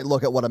not a great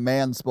look at what a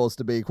man's supposed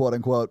to be, quote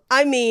unquote.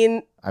 I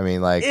mean,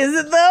 like, is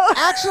it though?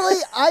 Actually,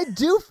 I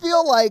do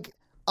feel like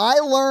I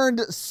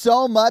learned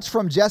so much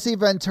from Jesse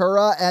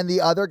Ventura and the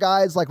other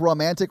guys' like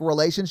romantic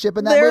relationship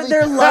in that movie.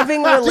 Their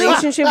loving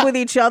relationship with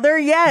each other,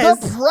 yes.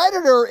 The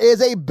Predator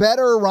is a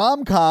better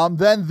rom-com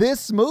than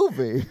this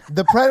movie.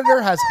 The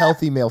Predator has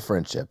healthy male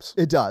friendships.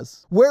 It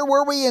does. Where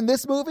were we in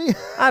this movie?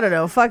 I don't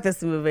know. Fuck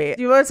this movie.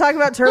 Do you want to talk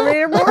about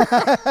Terminator more?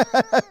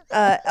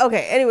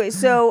 Okay. Anyway,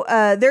 so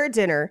they're at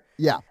dinner.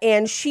 Yeah.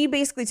 And she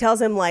basically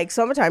tells him like,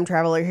 so I'm a time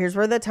traveler. Here's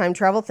where the time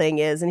travel thing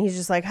is. And he's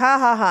just like, ha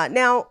ha ha.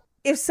 Now,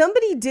 if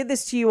somebody did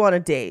this to you on a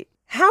date,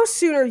 how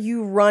soon are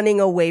you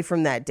running away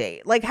from that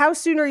date? Like, how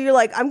soon are you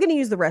like, I'm going to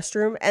use the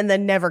restroom and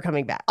then never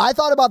coming back? I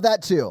thought about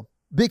that too.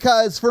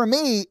 Because for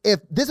me, if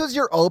this was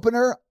your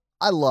opener,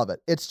 I love it.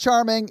 It's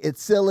charming,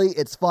 it's silly,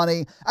 it's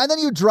funny, and then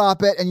you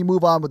drop it and you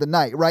move on with the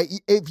night, right?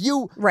 If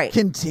you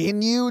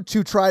continue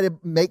to try to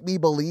make me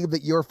believe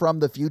that you're from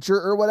the future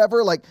or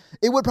whatever, like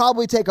it would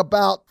probably take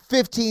about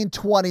 15,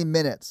 20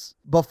 minutes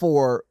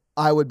before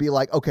I would be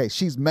like, okay,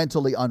 she's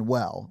mentally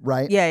unwell,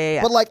 right?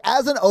 Yeah. But like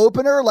as an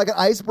opener, like an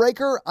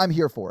icebreaker, I'm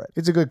here for it.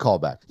 It's a good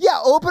callback. Yeah,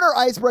 opener,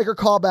 icebreaker,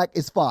 callback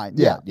is fine.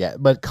 Yeah.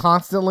 But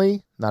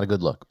constantly, not a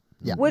good look.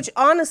 Yeah. Which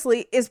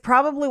honestly is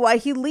probably why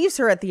he leaves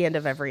her at the end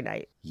of every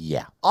night.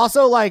 Yeah.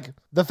 Also, like,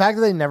 the fact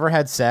that they never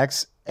had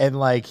sex and,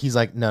 like, he's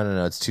like,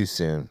 no, it's too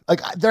soon.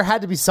 Like, there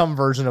had to be some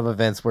version of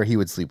events where he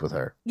would sleep with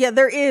her. Yeah,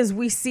 there is.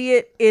 We see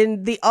it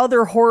in the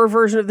other horror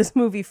version of this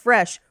movie,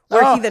 Fresh,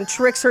 where he then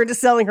tricks her into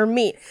selling her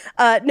meat.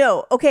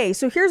 No, okay,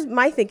 so here's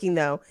my thinking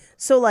though.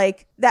 So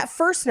like that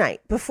first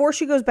night before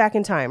she goes back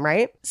in time,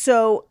 right?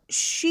 So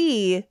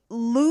she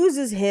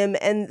loses him,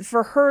 and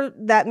for her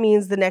that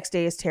means the next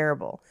day is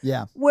terrible.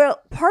 Yeah.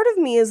 Well, part of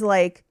me is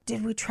like,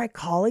 did we try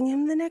calling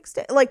him the next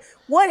day? Like,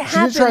 what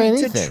happened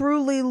to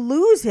truly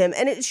lose him?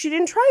 And she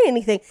didn't try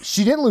anything.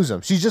 She didn't lose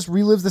him. She just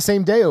relives the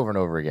same day over and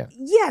over again.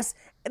 Yes.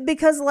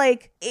 Because,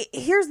 like,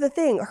 here's the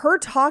thing. Her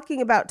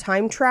talking about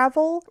time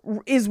travel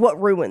is what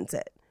ruins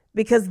it.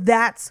 Because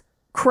that's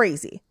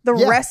crazy. The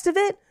rest of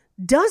it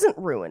doesn't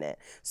ruin it.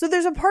 So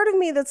there's a part of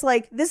me that's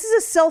like, this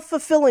is a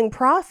self-fulfilling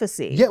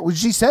prophecy. Yeah, well,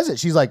 she says it.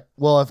 She's like,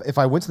 well, if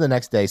I went to the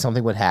next day,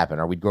 something would happen,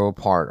 or we'd grow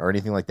apart, or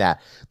anything like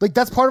that. Like,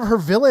 that's part of her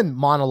villain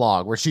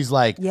monologue, where she's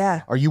like,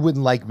 or you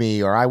wouldn't like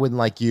me, or I wouldn't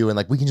like you, and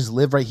like, we can just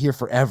live right here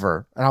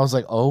forever. And I was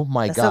like, oh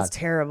my God. That sounds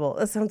terrible.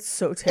 That sounds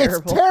so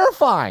terrible. It's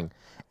terrifying.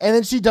 And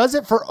then she does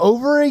it for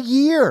over a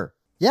year.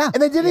 Yeah.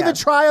 And they didn't even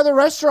try other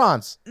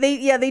restaurants.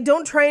 They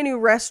don't try a new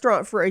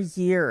restaurant for a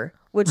year,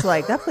 which,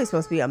 like, that place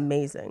must be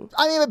amazing.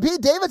 I mean, but Pete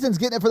Davidson's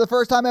getting it for the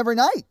first time every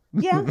night.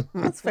 Yeah,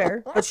 that's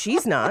fair. But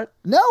she's not.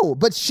 No,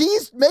 but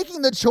she's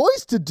making the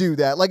choice to do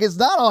that. Like, it's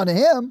not on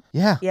him.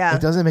 Yeah.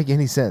 It doesn't make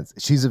any sense.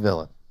 She's a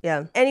villain.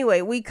 Yeah.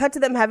 Anyway, we cut to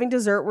them having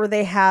dessert where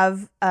they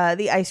have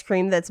the ice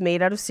cream that's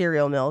made out of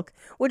cereal milk,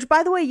 which,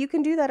 by the way, you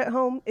can do that at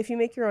home. If you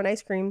make your own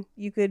ice cream,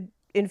 you could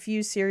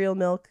infuse cereal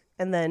milk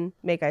and then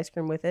make ice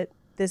cream with it.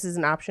 This is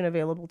an option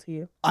available to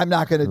you. I'm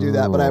not going to do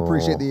that, but I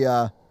appreciate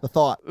the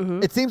thought.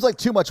 Mm-hmm. It seems like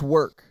too much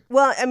work.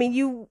 Well, I mean,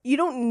 you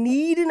don't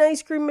need an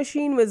ice cream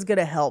machine, but it's going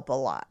to help a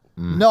lot.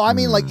 No, I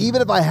mean, like,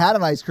 even if I had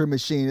an ice cream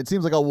machine, it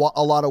seems like a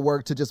lot of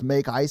work to just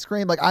make ice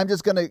cream. Like, I'm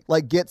just going to,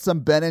 like, get some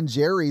Ben &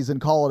 Jerry's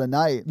and call it a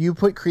night. You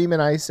put cream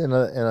and ice in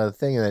a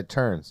thing and it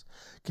turns.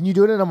 Can you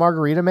do it in a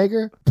margarita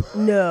maker?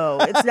 No,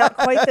 it's not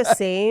quite the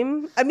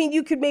same. I mean,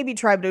 you could maybe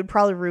try, but it would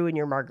probably ruin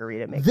your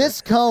margarita maker.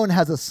 This cone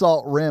has a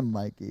salt rim,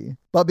 Mikey.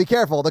 But be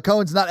careful, the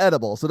cone's not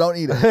edible, so don't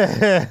eat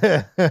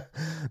it.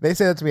 They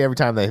say that to me every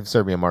time they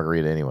serve me a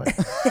margarita anyway.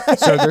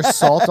 So there's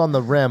salt on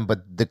the rim,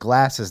 but the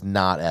glass is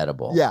not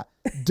edible. Yeah,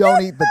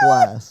 don't eat the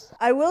glass.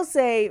 I will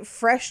say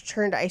fresh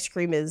churned ice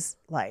cream is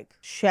like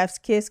chef's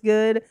kiss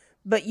good,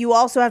 but you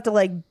also have to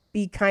like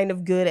be kind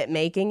of good at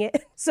making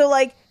it. So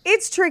like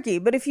it's tricky,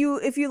 but if you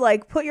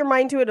like put your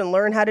mind to it and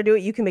learn how to do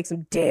it, you can make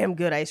some damn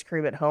good ice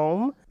cream at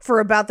home for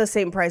about the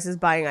same price as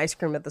buying ice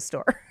cream at the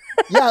store.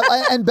 Yeah,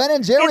 and Ben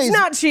 & Jerry's... It's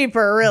not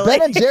cheaper, really.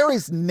 Ben &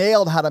 Jerry's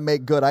nailed how to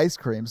make good ice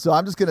cream, so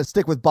I'm just going to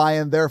stick with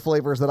buying their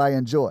flavors that I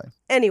enjoy.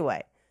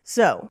 Anyway,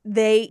 so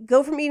they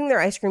go from eating their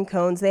ice cream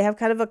cones. They have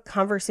kind of a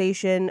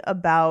conversation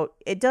about,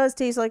 it does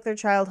taste like their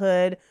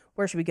childhood.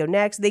 Where should we go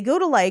next? They go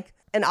to like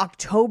an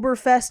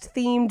Oktoberfest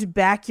themed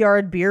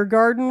backyard beer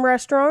garden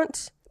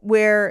restaurant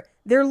where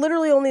they're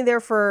literally only there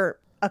for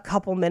a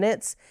couple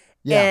minutes.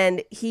 Yeah.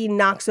 And he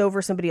knocks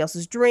over somebody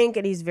else's drink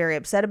and he's very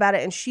upset about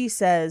it. And she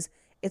says,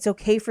 it's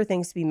okay for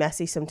things to be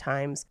messy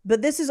sometimes.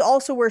 But this is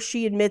also where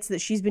she admits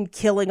that she's been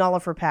killing all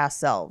of her past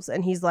selves.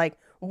 And he's like,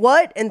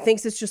 what? And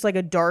thinks it's just like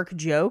a dark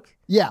joke.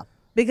 Yeah.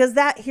 Because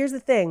here's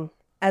the thing.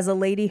 As a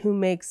lady who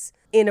makes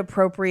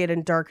inappropriate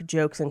and dark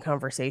jokes in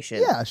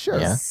conversation. Yeah, sure.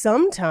 Yeah.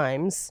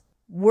 Sometimes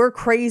we're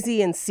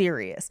crazy and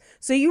serious.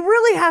 So you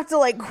really have to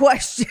like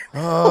question.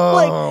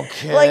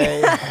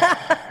 Okay.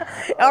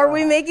 Are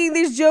we making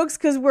these jokes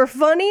because we're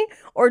funny?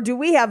 Or do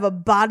we have a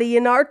body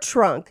in our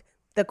trunk?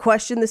 The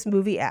question this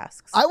movie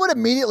asks. I would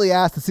immediately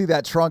ask to see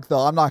that trunk,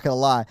 though. I'm not going to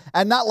lie.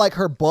 And not like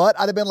her butt.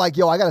 I'd have been like,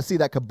 yo, I got to see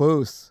that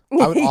caboose.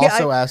 I would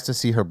also ask to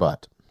see her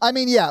butt. I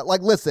mean, yeah,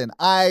 like, listen,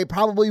 I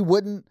probably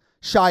wouldn't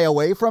shy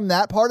away from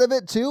that part of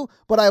it, too.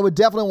 But I would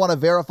definitely want to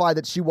verify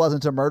that she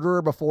wasn't a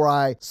murderer before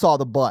I saw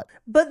the butt.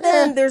 But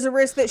then there's a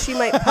risk that she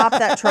might pop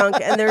that trunk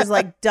and there's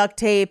like duct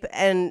tape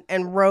and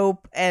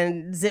rope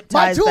and zip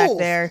ties back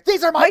there.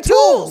 These are my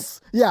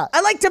tools. Yeah. I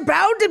like to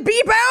bound and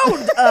be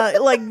bound.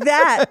 Like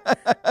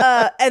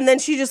that. And then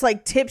she just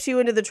like tips you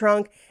into the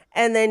trunk.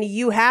 And then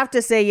you have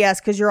to say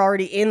yes because you're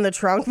already in the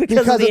trunk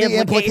because of the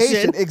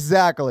implication.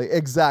 Exactly,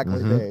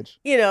 Paige.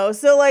 You know,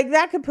 so like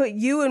that could put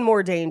you in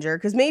more danger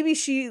because maybe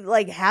she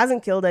like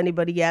hasn't killed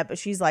anybody yet, but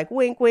she's like,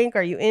 wink, wink,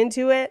 are you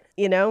into it?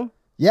 You know?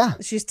 Yeah.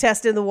 She's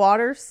testing the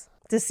waters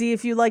to see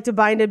if you like to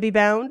bind and be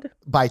bound.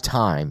 By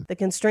time. The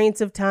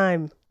constraints of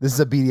time. This is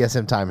a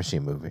BDSM time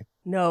machine movie.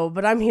 No,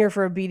 but I'm here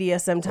for a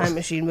BDSM time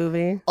machine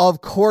movie.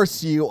 Of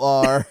course you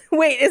are.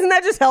 Wait, isn't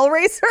that just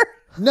Hellraiser?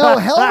 No,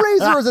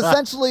 Hellraiser is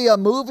essentially a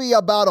movie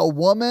about a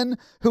woman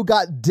who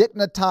got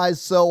dignitized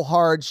so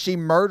hard she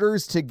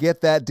murders to get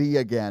that D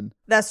again.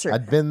 That's true.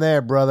 I've been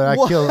there, brother. I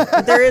killed.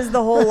 There is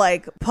the whole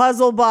like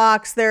puzzle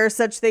box. There are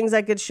such things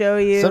I could show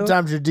you.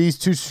 Sometimes your D's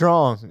too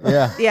strong.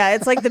 Yeah. Yeah,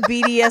 it's like the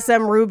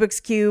BDSM Rubik's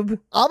Cube.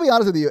 I'll be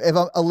honest with you. If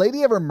a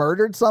lady ever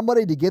murdered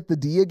somebody to get the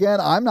D again,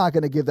 I'm not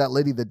going to give that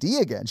lady the D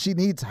again. She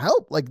needs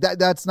help. Like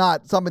that's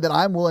not something that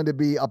I'm willing to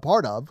be a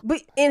part of.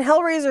 But in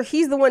Hellraiser,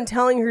 he's the one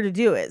telling her to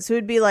do it. So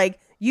it'd be like,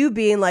 You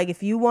being like,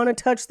 if you want to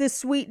touch this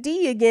sweet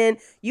D again,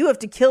 you have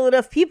to kill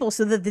enough people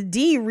so that the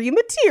D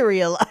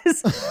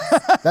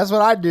rematerializes. That's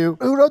what I do.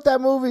 Who wrote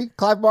that movie?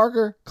 Clive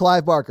Barker?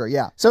 Clive Barker,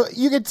 yeah. So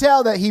you could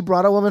tell that he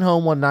brought a woman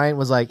home one night and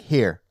was like,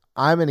 here,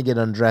 I'm going to get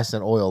undressed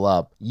and oil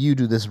up. You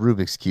do this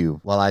Rubik's Cube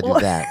while I do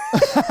that.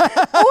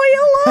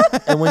 Oil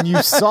up? And when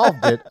you've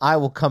solved it, I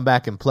will come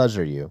back and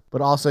pleasure you.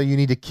 But also, you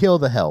need to kill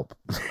the help.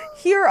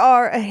 Here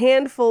are a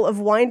handful of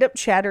wind-up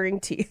chattering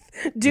teeth.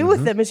 Do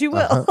with them as you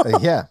will.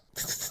 Yeah.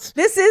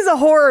 This is a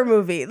horror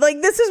movie.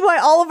 Like, this is why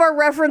all of our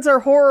references are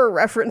horror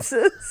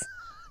references.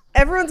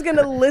 Everyone's going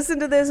to listen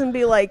to this and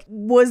be like,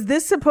 was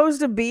this supposed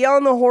to be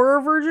on the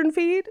Horror Virgin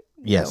feed?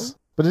 Yes.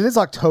 But it is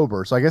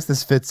October, so I guess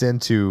this fits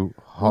into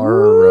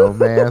horror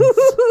romance.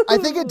 I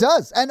think it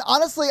does. And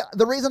honestly,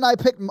 the reason I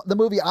picked the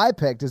movie I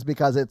picked is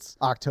because it's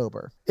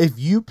October. If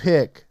you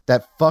pick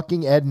that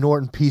fucking Ed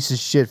Norton piece of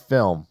shit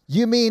film.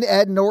 You mean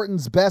Ed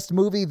Norton's best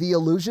movie, The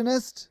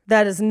Illusionist?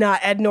 That is not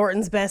Ed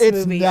Norton's best It's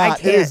movie. not. I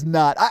can't. It is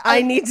not.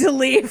 I need to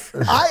leave.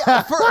 For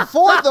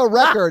the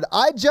record,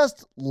 I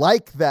just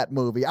like that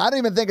movie. I don't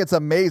even think it's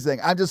amazing.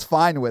 I'm just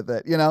fine with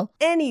it, you know?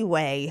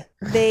 Anyway,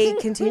 they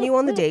continue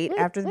on the date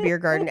after the beer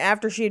garden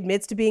after she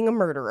admits to being a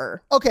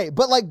murderer. Okay,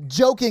 but like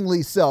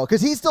jokingly so,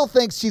 because he still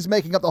thinks she's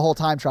making up the whole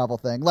time travel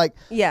thing. Like,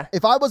 yeah.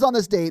 If I was on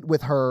this date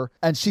with her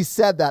and she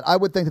said that, I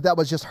would think that that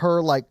was just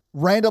her like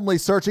randomly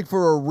searching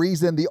for a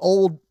reason the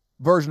old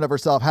version of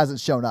herself hasn't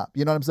shown up.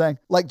 You know what I'm saying?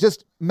 Like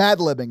just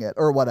mad-libbing it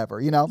or whatever,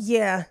 you know?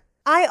 Yeah.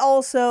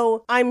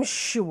 I'm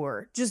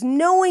sure, just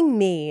knowing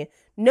me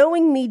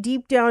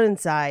deep down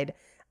inside,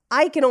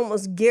 I can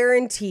almost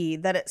guarantee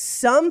that at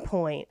some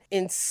point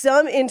in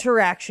some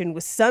interaction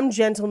with some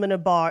gentleman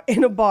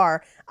in a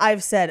bar,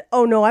 I've said,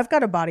 oh no, I've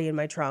got a body in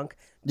my trunk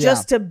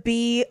just to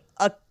be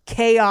a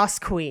chaos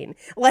queen.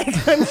 Like,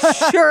 I'm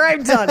sure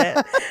I've done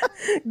it.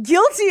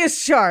 Guilty as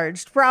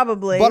charged,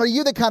 probably. But are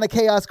you the kind of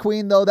chaos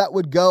queen, though, that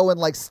would go and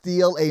like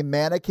steal a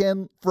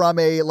mannequin from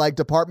a like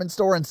department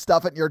store and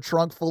stuff it in your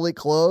trunk fully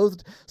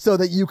clothed so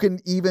that you can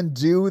even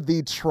do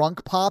the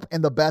trunk pop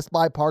in the Best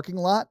Buy parking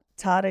lot?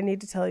 Todd, I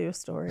need to tell you a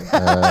story.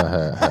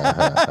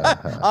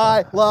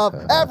 I love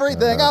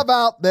everything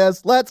about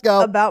this. Let's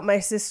go. About my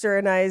sister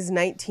and I's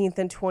 19th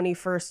and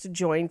 21st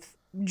joint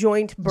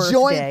birthday.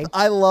 Joint.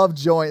 I love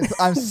joints.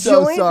 I'm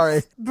so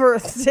sorry.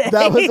 Birthday.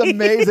 That was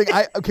amazing.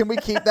 Can we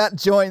keep that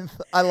joint?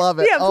 I love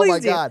it. Yeah, oh my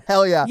God.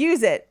 Hell yeah.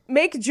 Use it.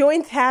 Make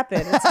joint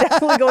happen. It's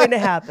definitely going to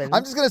happen.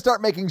 I'm just going to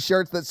start making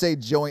shirts that say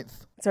joint.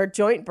 It's our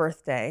joint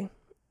birthday.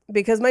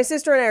 Because my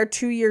sister and I are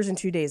 2 years and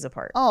 2 days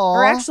apart. Aww.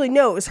 Or actually,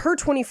 no, it was her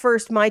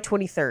 21st, my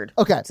 23rd.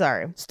 Okay.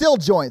 Sorry. Still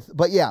joint,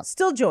 but yeah.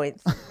 Still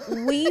joint.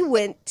 We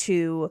went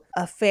to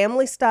a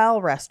family-style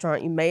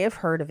restaurant, you may have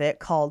heard of it,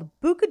 called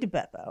Buca di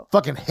Beppo.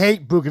 Fucking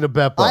hate Buca di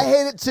Beppo. I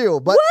hate it too,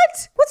 but...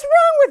 What? What's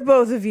wrong with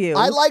both of you?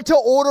 I like to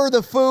order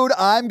the food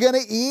I'm going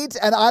to eat,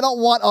 and I don't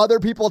want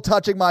other people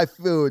touching my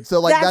food. So,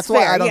 like, that's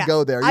why I don't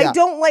go there. Yeah. I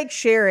don't like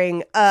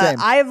sharing. Same.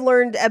 I have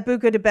learned at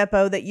Buca di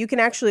Beppo that you can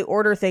actually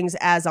order things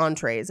as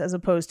entrees as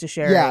opposed to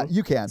sharing. Yeah,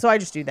 you can. So I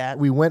just do that.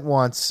 We went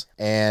once,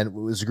 and it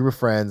was a group of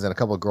friends and a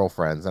couple of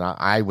girlfriends, and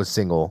I was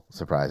single,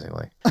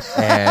 surprisingly.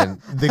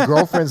 And the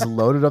girlfriends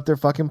loaded up their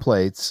fucking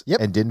plates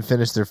and didn't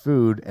finish their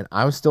food, and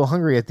I was still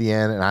hungry at the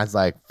end, and I was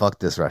like, fuck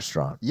this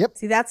restaurant. Yep.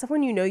 See, that's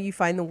when you know you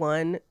find the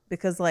one,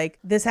 because like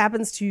this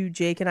happens to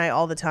Jake and I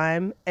all the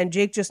time, and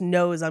Jake just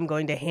knows I'm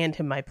going to hand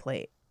him my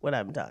plate when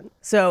I'm done.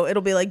 So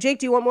it'll be like, Jake,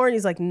 do you want more? And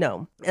he's like,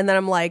 no. And then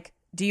I'm like,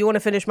 do you want to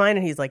finish mine?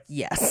 And he's like,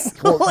 yes.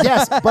 Well,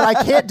 yes, but I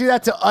can't do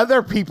that to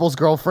other people's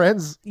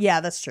girlfriends.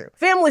 Yeah, that's true.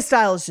 Family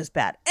style is just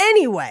bad.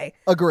 Anyway.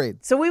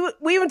 Agreed. So we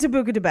went to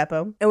Buca di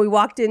Beppo, and we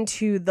walked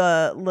into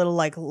the little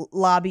like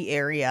lobby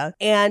area,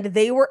 and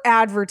they were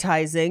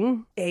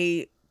advertising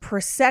a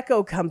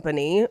Prosecco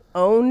company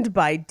owned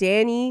by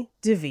Danny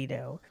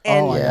DeVito.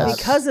 And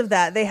because of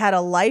that, they had a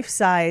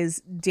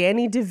life-size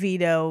Danny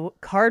DeVito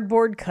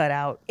cardboard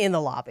cutout in the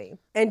lobby.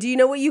 And do you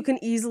know what you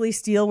can easily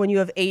steal when you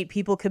have 8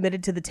 people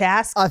committed to the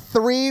task? A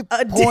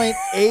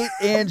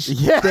 3.8-inch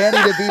Danny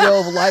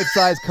DeVito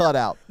life-size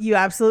cutout. You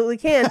absolutely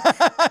can.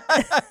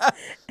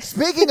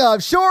 Speaking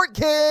of Short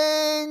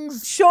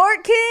Kings!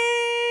 Short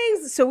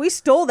Kings! So we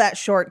stole that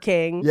Short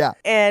King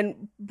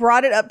and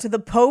brought it up to the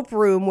Pope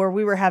room where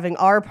we were having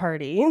our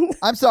party.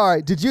 I'm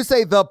sorry, did you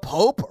say the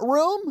Pope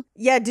room?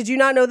 Yeah, did you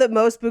not know that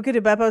most Buca di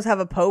Beppos have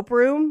a Pope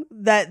room?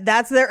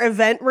 That's their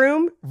event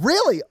room?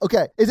 Really?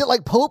 Okay. Is it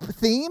like Pope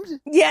themed?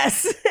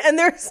 Yes. And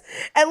there's,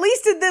 at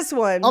least in this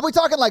one. Are we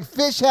talking like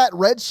fish hat,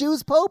 red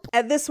shoes Pope?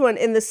 At this one,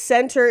 in the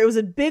center, it was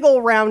a big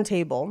old round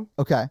table.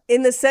 Okay.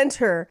 In the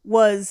center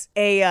was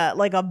a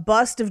like a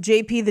bust of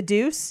JP the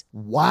Deuce.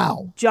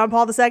 Wow. John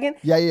Paul II.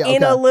 Yeah.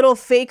 In a little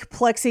fake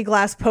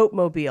plexiglass Pope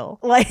mobile.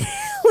 Like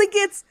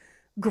it's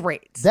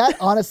great. That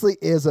honestly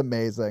is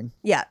amazing.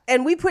 Yeah.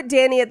 And we put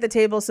Danny at the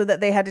table so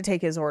that they had to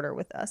take his order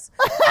with us.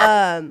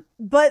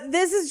 But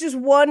this is just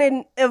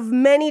one of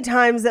many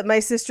times that my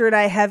sister and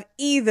I have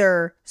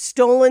either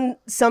stolen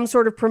some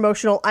sort of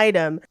promotional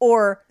item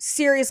or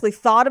seriously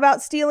thought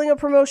about stealing a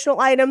promotional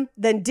item,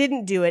 then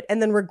didn't do it,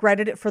 and then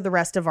regretted it for the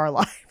rest of our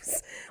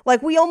lives.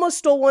 Like, we almost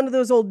stole one of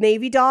those Old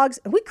Navy dogs,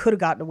 and we could have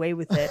gotten away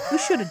with it. We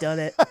should have done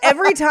it.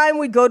 Every time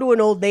we go to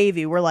an Old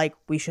Navy, we're like,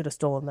 we should have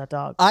stolen that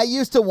dog. I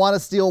used to want to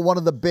steal one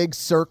of the big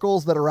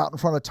circles that are out in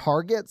front of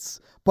Targets,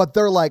 but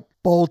they're like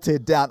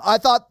bolted down. I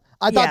thought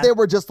they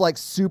were just like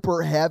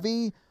super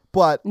heavy,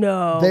 but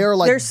no,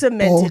 they're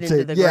cemented bolted into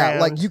the ground. ground.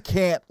 Like you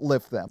can't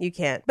lift them. You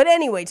can't. But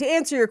anyway, to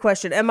answer your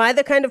question, am I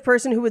the kind of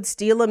person who would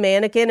steal a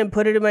mannequin and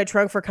put it in my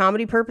trunk for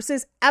comedy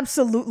purposes?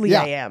 Absolutely,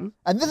 I am.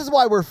 And this is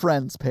why we're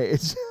friends,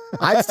 Paige.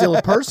 I'd steal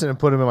a person and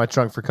put him in my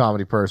trunk for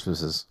comedy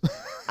purposes.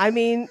 I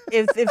mean,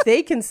 if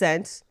they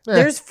consent.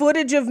 There's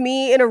footage of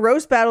me in a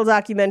roast battle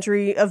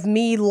documentary of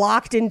me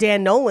locked in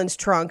Dan Nolan's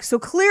trunk. So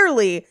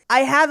clearly,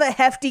 I have a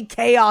hefty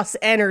chaos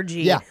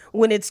energy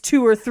when it's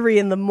 2 or 3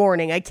 in the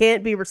morning. I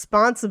can't be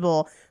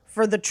responsible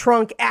for the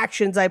trunk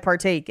actions I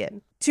partake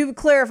in. To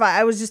clarify,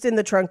 I was just in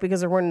the trunk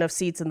because there weren't enough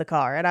seats in the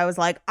car. And I was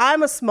like,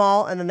 I'm a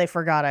small, and then they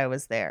forgot I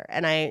was there.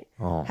 And I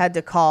had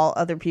to call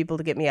other people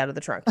to get me out of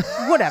the trunk.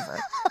 Whatever.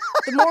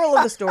 The moral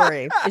of the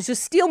story is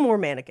just steal more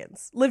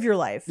mannequins. Live your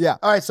life. Yeah.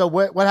 All right, so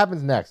what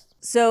happens next?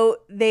 So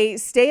they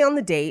stay on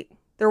the date.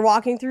 They're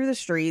walking through the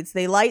streets.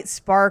 They light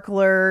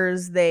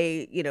sparklers.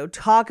 They,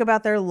 talk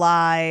about their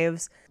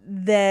lives.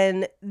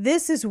 Then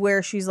this is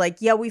where she's like,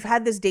 yeah, we've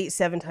had this date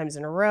 7 times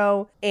in a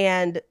row.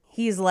 And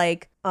he's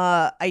like,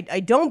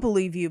 I don't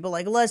believe you, but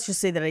like, let's just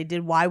say that I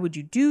did. Why would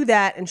you do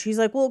that? And she's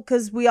like, well,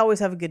 because we always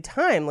have a good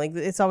time. Like,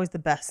 it's always the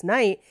best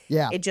night.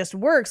 Yeah. It just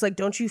works. Like,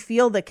 don't you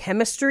feel the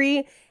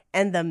chemistry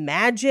and the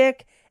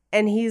magic?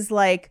 And he's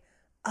like,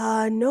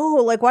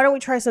 no, like, why don't we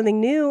try something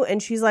new?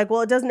 And she's like,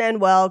 well, it doesn't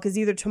end well because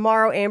either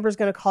tomorrow Amber's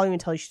going to call you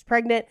and tell you she's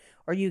pregnant,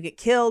 or you get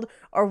killed,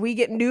 or we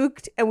get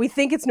nuked and we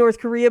think it's North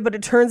Korea, but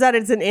it turns out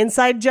it's an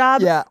inside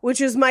job,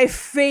 which is my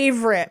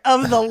favorite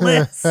of the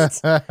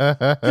list.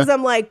 Because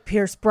I'm like,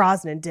 Pierce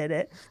Brosnan did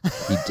it.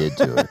 He did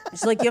do it.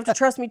 She's like, you have to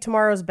trust me,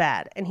 tomorrow's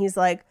bad. And he's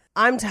like,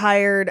 I'm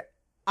tired.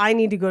 I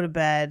need to go to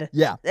bed.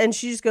 Yeah. And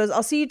she just goes,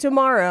 I'll see you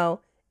tomorrow.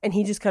 And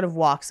he just kind of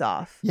walks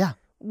off. Yeah.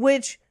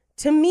 Which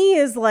to me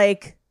is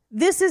like,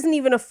 this isn't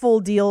even a full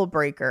deal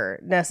breaker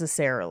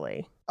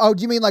necessarily. Oh,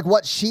 do you mean like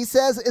what she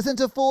says isn't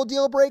a full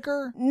deal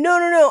breaker?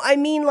 No. I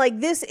mean like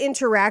this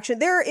interaction.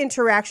 There are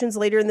interactions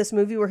later in this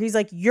movie where he's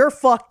like, you're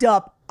fucked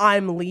up.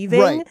 I'm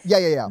leaving. Right.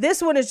 Yeah.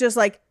 This one is just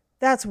like,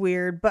 that's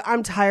weird, but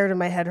I'm tired and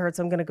my head hurts.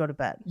 I'm going to go to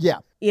bed. Yeah.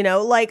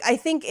 Like I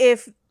think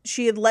if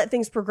she had let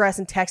things progress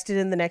and texted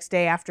him the next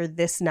day after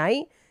this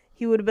night,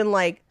 he would have been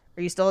like,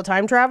 are you still a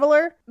time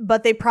traveler?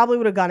 But they probably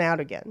would have gone out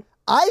again.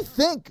 I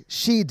think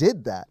she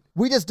did that.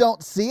 We just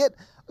don't see it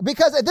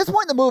because at this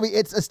point in the movie,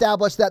 it's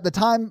established that the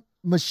time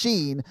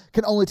machine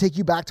can only take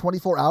you back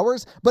 24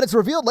 hours, but it's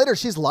revealed later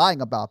she's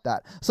lying about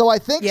that. So I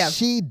think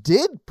she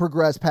did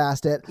progress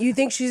past it. You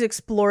think she's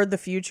explored the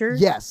future?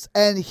 Yes.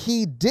 And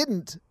he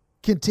didn't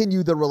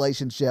continue the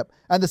relationship.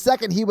 And the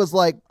second he was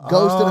like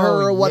ghosted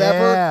her or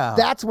whatever,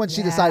 that's when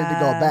she decided to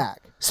go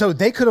back. So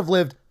they could have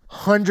lived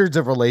hundreds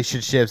of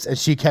relationships and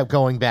she kept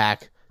going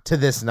back to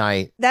this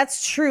night.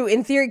 That's true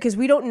in theory, because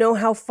we don't know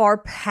how far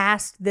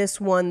past this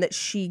one that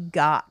she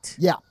got.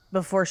 Yeah.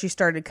 Before she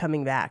started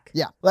coming back.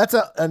 Yeah. That's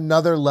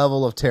another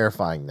level of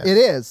terrifyingness. It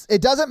is.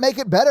 It doesn't make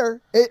it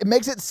better. It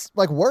makes it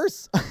like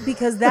worse.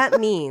 Because that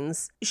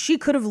means she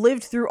could have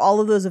lived through all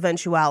of those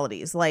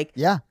eventualities. Like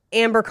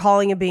Amber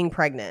calling and being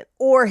pregnant,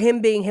 or him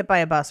being hit by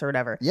a bus or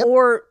whatever. Yep.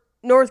 Or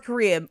North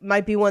Korea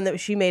might be one that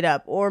she made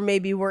up, or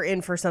maybe we're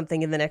in for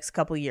something in the next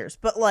couple of years.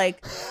 But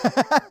like,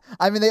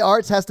 I mean, they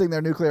are testing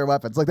their nuclear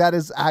weapons. Like that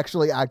is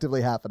actually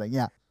actively happening.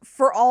 Yeah.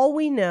 For all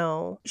we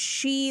know,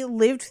 she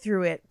lived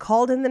through it,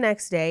 called him the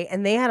next day,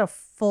 and they had a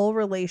full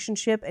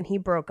relationship, and he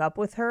broke up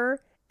with her,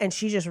 and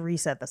she just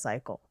reset the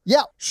cycle.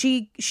 Yeah.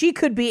 She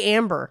could be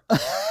Amber,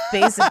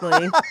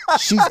 basically.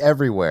 She's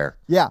everywhere.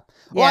 Yeah.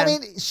 Well, I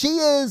mean, she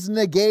is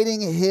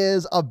negating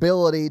his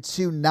ability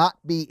to not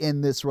be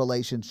in this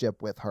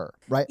relationship with her,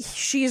 right?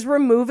 She's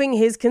removing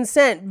his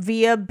consent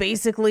via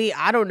basically,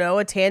 I don't know,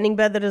 a tanning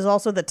bed that is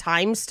also the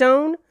time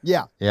stone.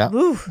 Yeah. Yeah.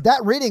 Oof.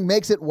 That reading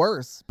makes it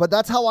worse, but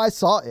that's how I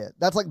saw it.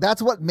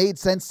 That's what made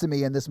sense to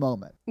me in this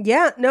moment.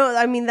 Yeah. No,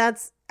 I mean,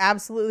 that's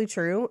absolutely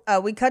true.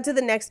 We cut to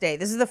the next day.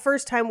 This is the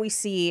first time we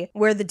see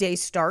where the day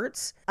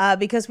starts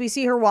because we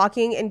see her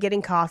walking and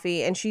getting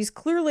coffee, and she's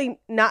clearly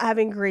not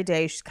having a great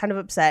day. She's kind of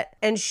upset,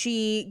 and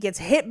she gets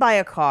hit by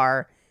a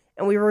car,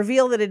 and we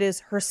reveal that it is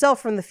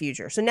herself from the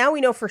future. So now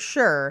we know for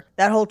sure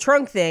that whole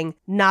trunk thing,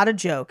 not a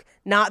joke,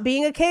 not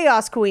being a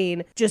chaos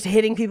queen, just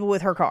hitting people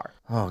with her car.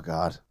 Oh,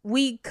 God.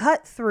 We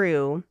cut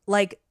through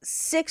like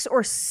 6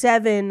 or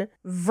 7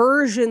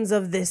 versions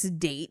of this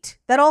date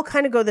that all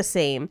kind of go the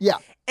same. Yeah.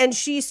 And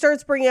she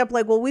starts bringing up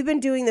like, well, we've been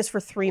doing this for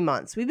 3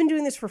 months. We've been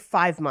doing this for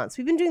 5 months.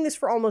 We've been doing this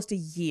for almost a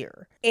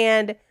year.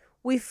 And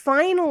we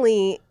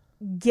finally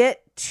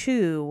get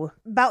to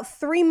about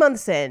 3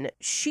 months in.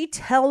 She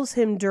tells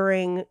him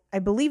during, I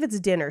believe it's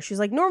dinner. She's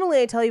like,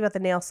 normally I tell you about the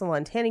nail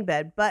salon tanning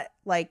bed, but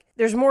like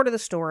there's more to the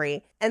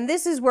story. And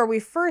this is where we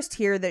first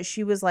hear that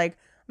she was like,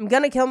 I'm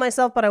going to kill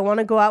myself, but I want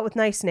to go out with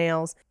nice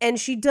nails. And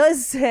she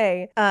does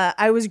say,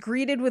 I was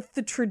greeted with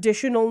the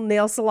traditional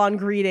nail salon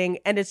greeting,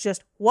 and it's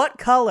just, what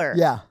color?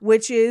 Yeah.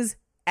 Which is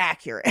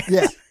accurate.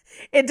 Yeah.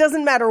 It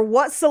doesn't matter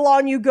what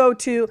salon you go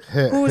to,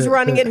 who's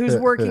running it, who's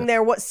working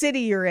there, what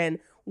city you're in.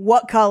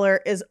 What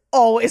color is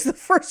always the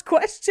first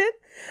question.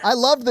 I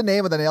loved the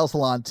name of the nail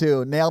salon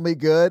too. Nail Me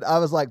Good. I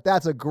was like,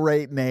 that's a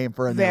great name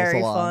for a nail salon.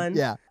 Very fun.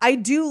 Yeah. I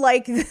do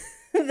like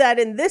that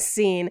in this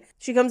scene,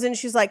 she comes in,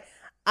 she's like,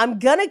 I'm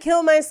gonna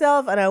kill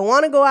myself and I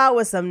want to go out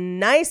with some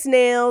nice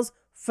nails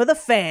for the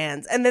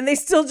fans. And then they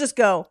still just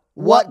go,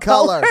 what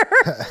color?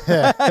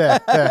 Like,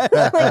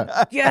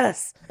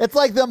 yes. It's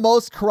like the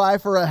most cry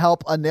for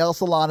help a nail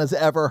salon has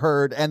ever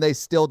heard, and they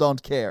still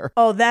don't care.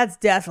 Oh, that's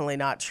definitely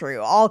not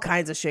true. All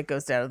kinds of shit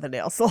goes down at the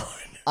nail salon.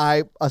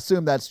 I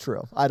assume that's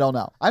true. I don't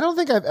know. I don't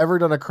think I've ever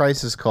done a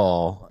crisis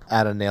call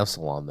at a nail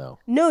salon, though.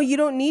 No, you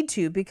don't need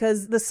to,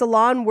 because the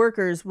salon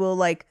workers will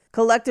like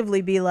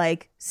collectively be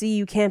like, see,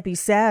 you can't be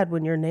sad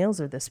when your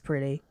nails are this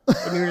pretty.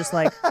 And you're just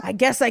like, I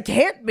guess I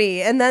can't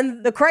be. And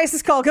then the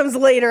crisis call comes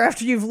later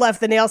after you've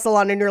left the nail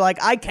salon and you're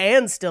like, I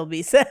can still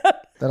be sad.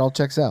 That all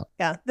checks out.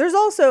 Yeah.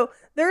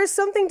 There is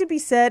something to be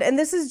said, and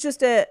this is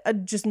just a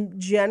just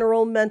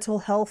general mental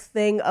health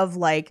thing of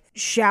like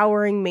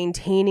showering,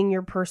 maintaining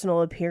your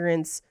personal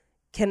appearance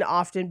can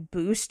often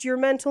boost your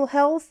mental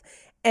health.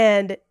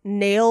 And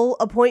nail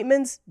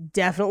appointments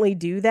definitely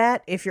do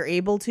that if you're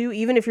able to,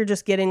 even if you're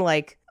just getting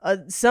like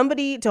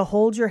somebody to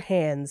hold your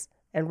hands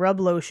and rub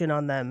lotion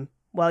on them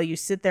while you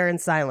sit there in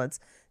silence.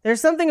 There's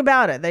something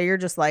about it that you're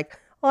just like,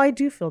 oh, I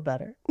do feel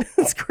better.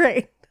 It's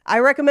great. I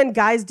recommend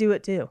guys do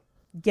it too.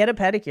 Get a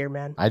pedicure,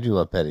 man. I do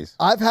love pedis.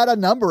 I've had a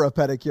number of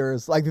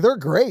pedicures. Like, they're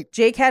great.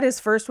 Jake had his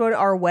first one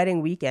our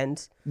wedding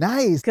weekend.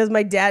 Nice. Because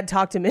my dad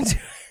talked him into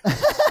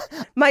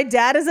it. My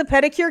dad is a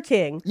pedicure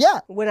king.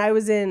 Yeah. When I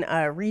was in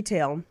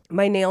retail,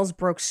 my nails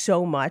broke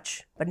so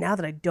much. But now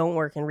that I don't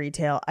work in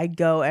retail, I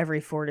go every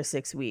 4 to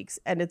 6 weeks.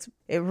 And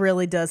it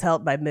really does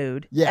help my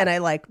mood. Yeah. And I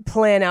like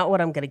plan out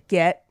what I'm going to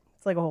get.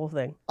 It's like a whole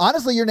thing.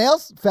 Honestly, your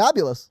nails,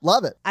 fabulous.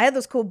 Love it. I had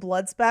those cool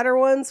blood spatter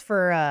ones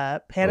for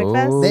Panic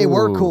Fest. They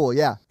were cool,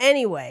 yeah.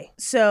 Anyway,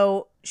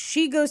 so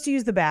she goes to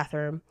use the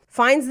bathroom,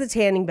 finds the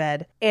tanning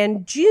bed,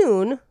 and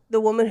June, the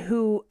woman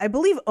who I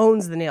believe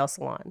owns the nail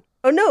salon.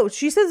 Oh no,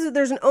 she says that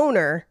there's an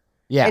owner.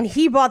 Yeah. And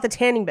he bought the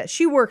tanning bed.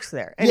 She works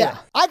there. Anyway. Yeah.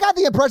 I got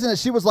the impression that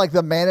she was like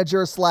the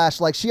manager /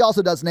 like she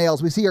also does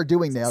nails. We see her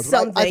doing nails.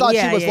 But I thought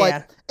she was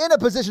in a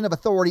position of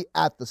authority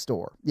at the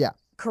store. Yeah.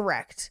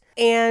 Correct.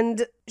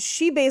 And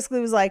she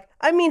basically was like,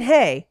 I mean,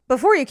 hey,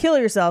 before you kill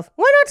yourself,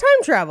 why not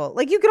time travel?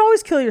 Like, you could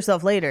always kill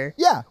yourself later.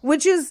 Yeah.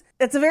 Which is,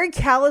 it's a very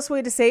callous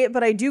way to say it,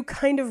 but I do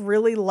kind of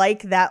really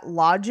like that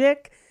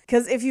logic.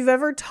 Because if you've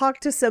ever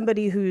talked to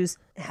somebody who's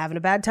having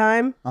a bad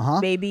time,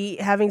 maybe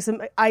having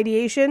some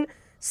ideation,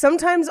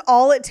 sometimes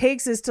all it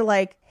takes is to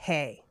like,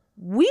 hey,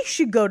 we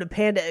should go to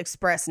Panda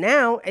Express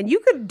now, and you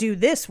could do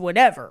this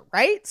whatever,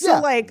 right? So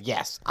like...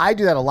 Yes, I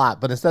do that a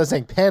lot, but instead of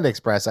saying Panda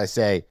Express, I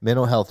say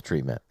mental health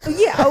treatment.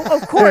 Yeah,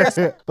 of course.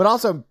 But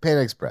also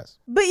Panda Express.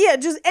 But yeah,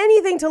 just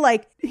anything to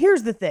like,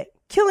 here's the thing.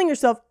 Killing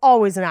yourself,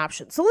 always an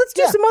option. So let's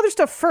do some other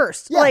stuff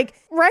first. Yeah. Like,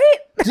 right?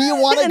 Do you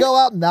want to go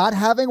out not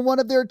having one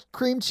of their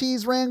cream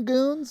cheese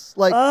rangoons?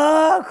 Like,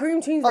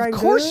 cream cheese rangoons. Of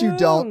course you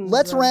don't.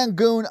 Let's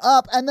rangoon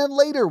up, and then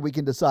later we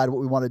can decide what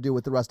we want to do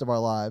with the rest of our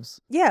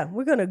lives. Yeah,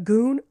 we're going to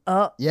goon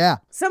up. Yeah.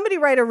 Somebody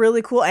write a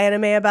really cool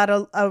anime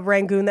about a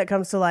rangoon that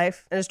comes to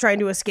life and is trying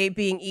to escape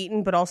being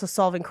eaten, but also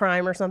solving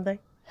crime or something.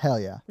 Hell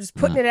yeah. Just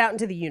putting it out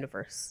into the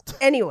universe.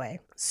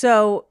 Anyway,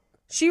 so...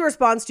 she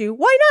responds to,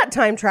 why not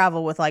time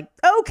travel with like,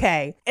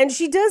 okay. And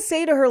she does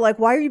say to her, like,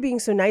 why are you being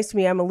so nice to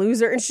me? I'm a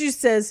loser. And she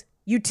just says,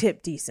 you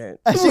tip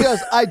decent. And she goes,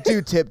 I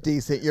do tip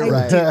decent. You're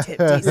right. I do tip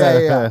decent.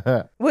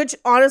 Yeah. Which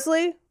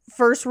honestly,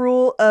 first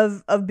rule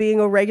of being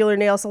a regular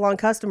nail salon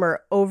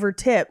customer, over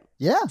tip.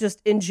 Yeah.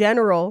 Just in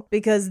general,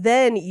 because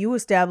then you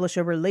establish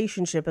a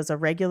relationship as a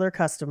regular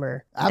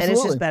customer. Absolutely. And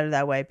it's just better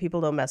that way. People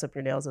don't mess up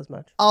your nails as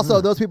much.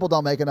 Also, those people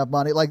don't make enough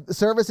money. Like the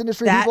service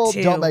industry people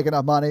don't make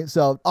enough money.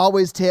 So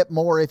always tip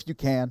more if you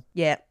can.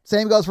 Yeah.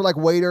 Same goes for like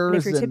waiters. And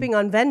if you're tipping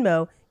on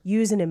Venmo,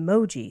 use an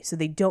emoji so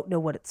they don't know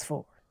what it's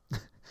for.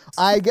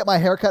 I get my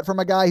haircut from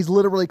a guy. He's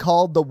literally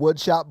called the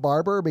Woodshop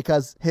Barber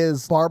because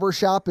his barber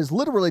shop is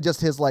literally just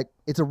his, like,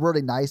 it's a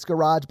really nice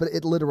garage, but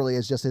it literally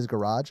is just his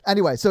garage.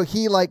 Anyway, so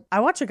he like... I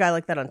watch a guy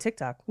like that on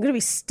TikTok. I'm going to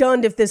be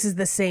stunned if this is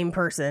the same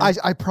person.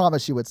 I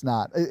promise you it's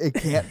not. It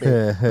can't be.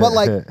 But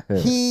like,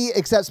 he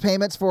accepts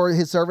payments for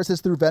his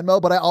services through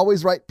Venmo, but I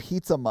always write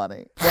pizza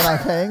money when I'm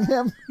paying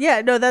him.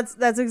 Yeah, no, that's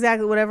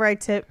exactly, whenever I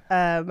tip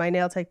my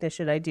nail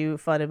technician, I do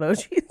fun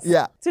emojis.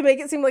 Yeah. To make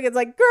it seem like it's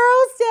like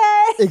Girls'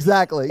 Day.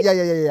 Exactly.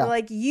 Yeah.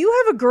 Like, you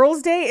have a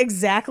Girls' Day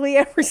exactly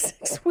every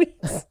 6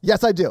 weeks.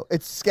 Yes, I do.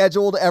 It's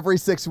scheduled every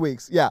 6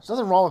 weeks. Yeah. There's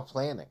nothing wrong with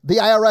planning. The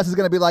IRS is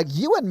going to be like,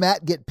 you and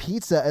Matt get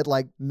pizza at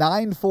like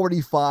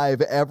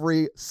 9:45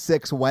 every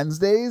 6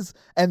 Wednesdays.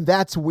 And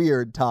that's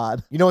weird,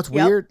 Todd. You know what's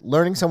weird?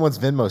 Learning someone's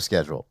Venmo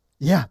schedule.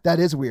 Yeah, that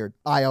is weird.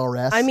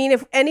 IRS. I mean,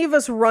 if any of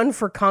us run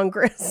for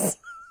Congress,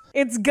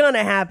 It's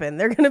gonna happen.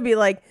 They're gonna be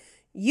like,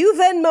 you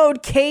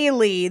Venmo'd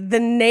Kaylee the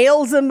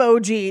nails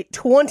emoji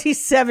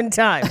 27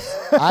 times.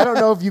 I don't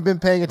know if you've been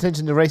paying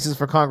attention to races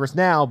for Congress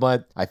now,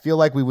 but I feel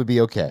like we would be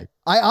okay.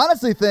 I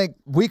honestly think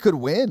we could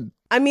win.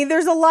 I mean,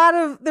 there's a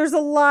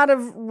lot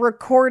of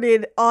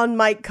recorded on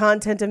mic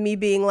content of me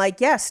being like,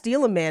 yeah,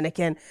 steal a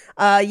mannequin.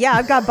 Yeah,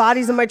 I've got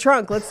bodies in my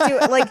trunk. Let's do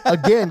it. Like,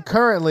 Again,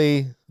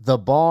 currently, the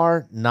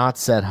bar not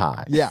set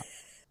high. Yeah.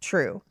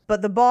 true.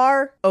 But the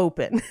bar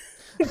open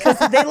because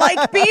they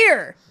like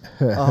beer.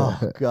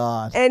 Oh,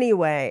 God.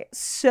 Anyway,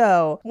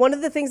 so one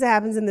of the things that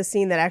happens in the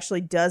scene that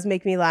actually does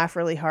make me laugh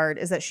really hard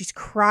is that she's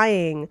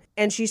crying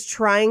and she's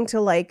trying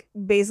to like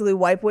basically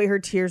wipe away her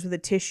tears with a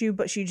tissue,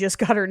 but she just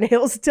got her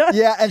nails done.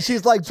 Yeah, and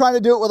she's like trying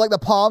to do it with like the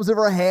palms of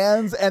her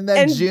hands, and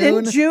then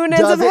June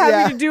ends up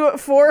having to do it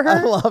for her.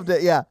 I loved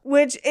it, yeah.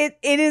 Which it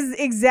is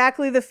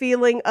exactly the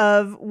feeling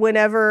of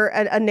whenever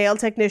a nail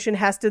technician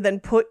has to then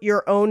put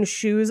your own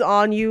shoes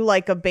on you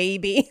like a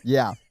baby.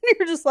 Yeah.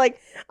 You're just like,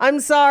 I'm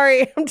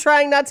sorry. I'm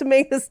trying not to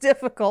make this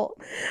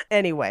difficult.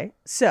 Anyway,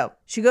 so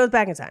she goes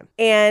back in time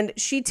and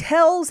she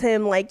tells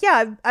him like,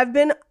 yeah, I've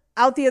been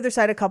out the other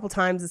side a couple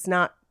times. It's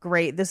not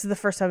great. This is the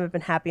first time I've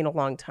been happy in a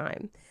long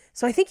time.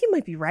 So I think you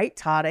might be right,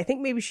 Todd. I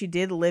think maybe she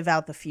did live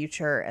out the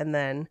future and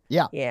then.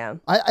 Yeah. Yeah.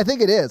 I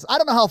think it is. I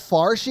don't know how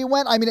far she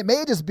went. I mean, it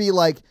may just be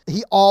like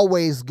he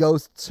always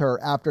ghosts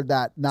her after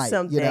that night.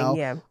 Something, you know?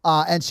 yeah.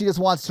 And she just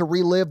wants to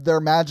relive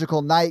their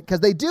magical night because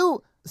they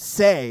do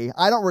say,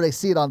 I don't really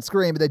see it on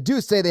screen, but they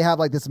do say they have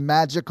like this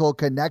magical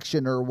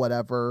connection or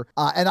whatever.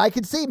 And I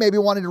could see maybe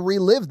wanting to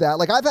relive that.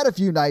 Like I've had a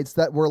few nights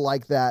that were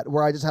like that,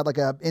 where I just had like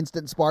an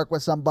instant spark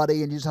with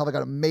somebody and you just have like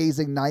an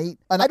amazing night.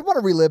 And I'd want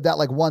to relive that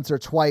like once or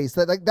twice.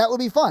 That would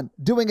be fun.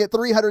 Doing it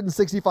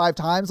 365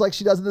 times like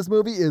she does in this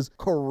movie is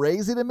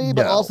crazy to me,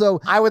 but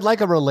also I would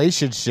like a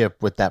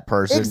relationship with that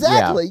person.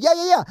 Exactly.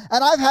 Yeah.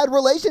 And I've had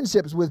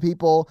relationships with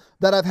people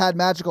that I've had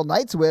magical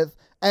nights with,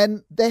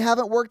 and they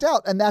haven't worked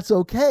out. And that's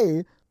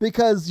okay,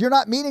 because you're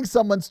not meeting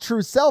someone's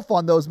true self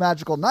on those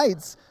magical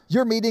nights.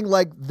 You're meeting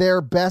like their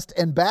best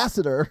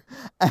ambassador.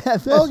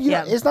 And Well,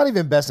 it's not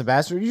even best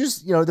ambassador. You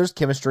just, there's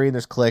chemistry and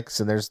there's clicks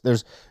and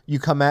there's you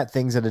come at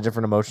things at a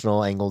different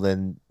emotional angle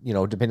than,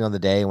 depending on the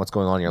day and what's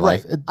going on in your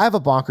life. I have a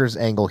bonkers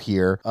angle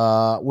here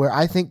where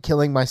I think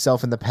killing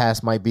myself in the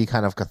past might be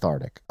kind of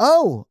cathartic.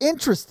 Oh,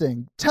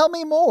 interesting. Tell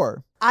me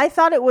more. I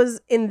thought it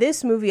was in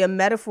this movie a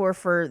metaphor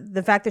for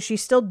the fact that she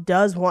still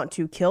does want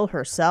to kill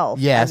herself.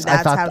 Yes, and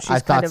that's I how she's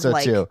thought kind of so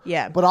like, too.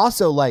 Yeah. But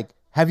also, like,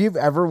 have you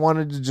ever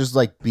wanted to just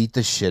like beat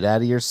the shit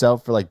out of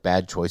yourself for like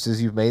bad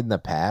choices you've made in the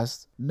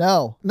past?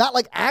 No, not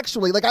like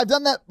actually. Like I've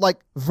done that like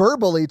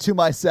verbally to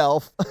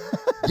myself.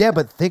 Yeah,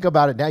 but think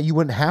about it now. You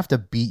wouldn't have to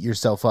beat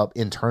yourself up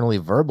internally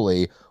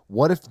verbally.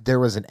 What if there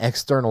was an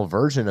external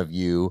version of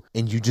you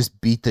and you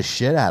just beat the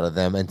shit out of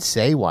them and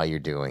say why you're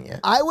doing it?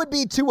 I would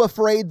be too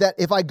afraid that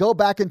if I go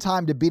back in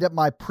time to beat up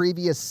my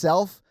previous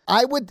self,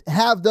 I would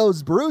have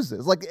those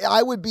bruises. Like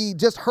I would be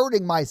just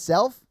hurting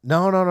myself.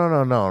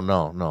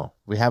 No.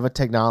 We have a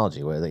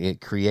technology where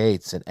it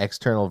creates an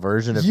external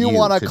version of you. You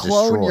want to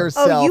clone destroy.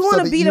 yourself you so want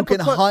that to beat you up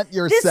can a clone. hunt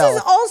yourself. This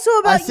is also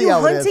about you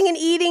how it hunting and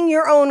eating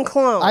your own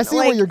clone. I see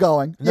where you're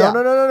going.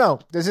 No.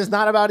 This is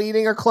not about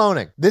eating or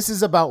cloning. This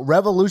is about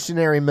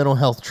revolutionary mental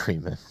health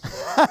treatment.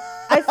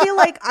 I feel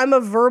like I'm a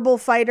verbal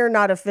fighter,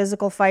 not a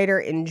physical fighter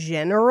in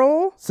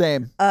general.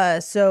 Same.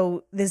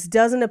 So this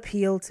doesn't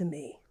appeal to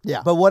me.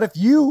 Yeah. But what if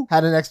you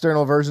had an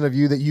external version of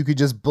you that you could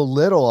just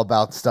belittle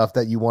about stuff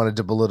that you wanted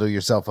to belittle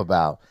yourself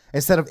about?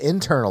 Instead of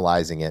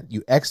internalizing it,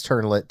 you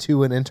external it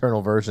to an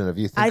internal version of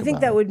you. I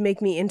think that would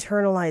make me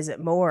internalize it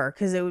more,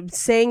 because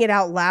saying it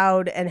out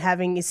loud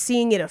and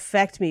seeing it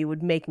affect me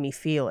would make me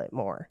feel it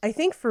more. I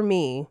think for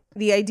me,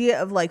 the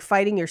idea of like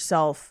fighting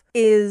yourself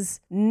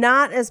is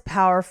not as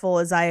powerful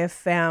as I have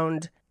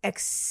found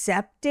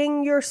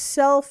accepting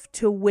yourself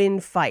to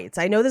win fights.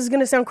 I know this is going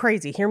to sound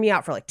crazy. Hear me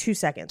out for like 2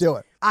 seconds. Do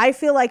it. I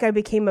feel like I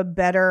became a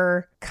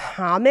better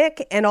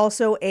comic and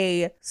also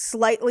a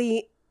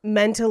slightly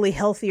mentally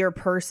healthier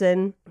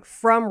person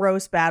from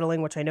roast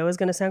battling, which I know is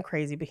going to sound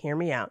crazy, but hear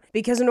me out.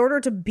 Because in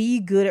order to be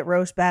good at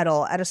roast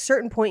battle, at a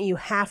certain point, you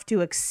have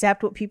to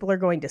accept what people are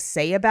going to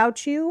say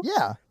about you.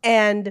 Yeah.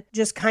 And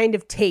just kind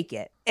of take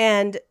it.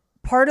 And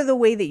part of the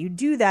way that you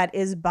do that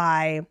is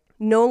by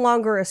no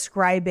longer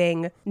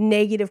ascribing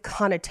negative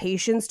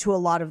connotations to a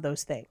lot of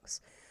those things.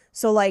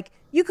 So like,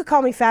 you could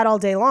call me fat all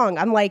day long.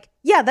 I'm like,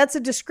 yeah, that's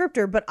a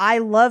descriptor, but I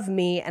love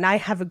me and I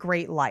have a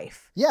great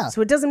life. Yeah.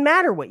 So it doesn't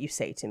matter what you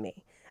say to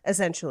me,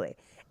 essentially.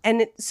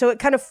 And so it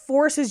kind of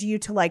forces you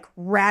to like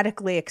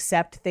radically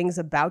accept things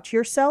about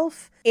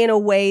yourself in a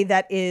way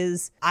that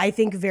is, I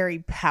think, very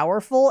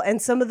powerful. And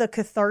some of the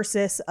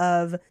catharsis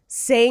of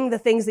saying the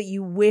things that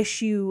you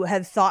wish you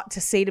had thought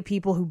to say to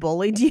people who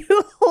bullied you,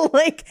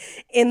 like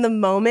in the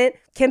moment,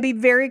 can be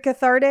very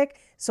cathartic.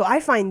 So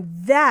I find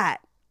that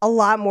a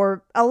lot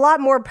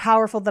more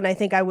powerful than I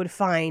think I would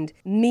find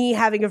me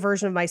having a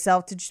version of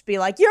myself to just be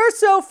like, you're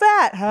so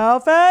fat. How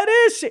fat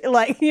is she?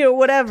 Like,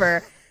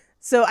 whatever.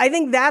 So I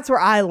think that's where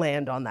I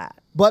land on that.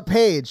 But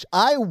Paige,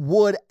 I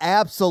would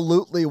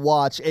absolutely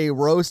watch a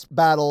roast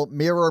battle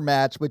mirror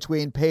match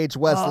between Paige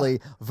Wesley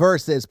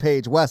versus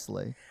Paige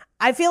Wesley.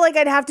 I feel like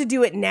I'd have to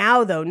do it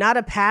now, though, not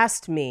a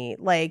past me.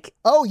 Like,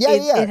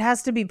 it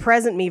has to be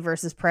present me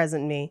versus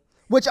present me.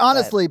 Which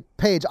honestly,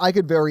 Paige, I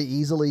could very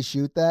easily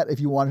shoot that if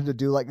you wanted to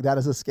do like that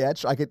as a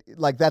sketch. I could,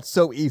 like, that's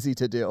so easy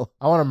to do.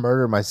 I want to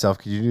murder myself.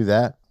 Could you do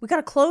that? We got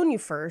to clone you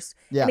first.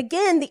 Yeah. And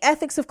again, the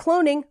ethics of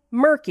cloning,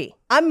 murky.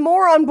 I'm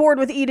more on board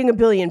with eating 1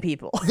 billion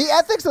people. The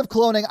ethics of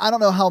cloning, I don't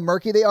know how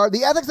murky they are.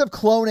 The ethics of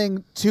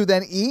cloning to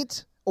then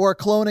eat or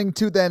cloning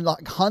to then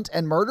like hunt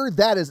and murder,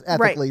 that is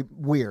ethically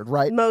weird,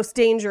 right? Most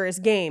dangerous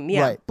game,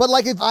 yeah. Right. But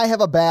like if I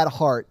have a bad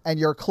heart and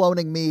you're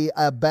cloning me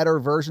a better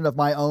version of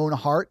my own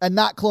heart and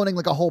not cloning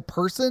like a whole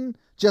person,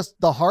 just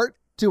the heart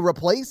to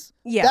replace,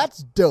 that's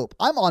dope.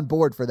 I'm on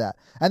board for that.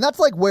 And that's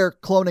like where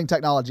cloning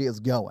technology is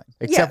going.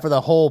 Except for the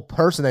whole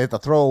person they have to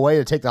throw away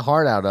to take the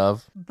heart out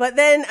of. But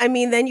then, I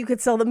mean, then you could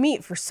sell the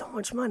meat for so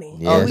much money.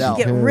 Yeah, we could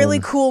get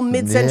really cool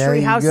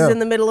mid-century houses in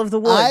the middle of the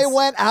woods. I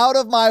went out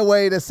of my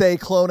way to say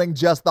cloning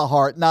just the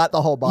heart, not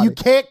the whole body. You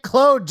can't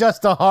clone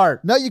just the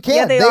heart. No, you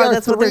can't. Yeah, they are.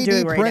 That's 3D what they're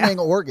doing right printing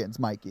now. organs,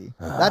 Mikey.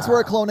 That's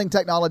where cloning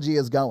technology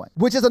is going,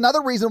 which is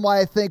another reason why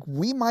I think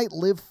we might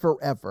live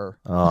forever.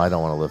 Oh, I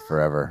don't want to live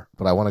forever,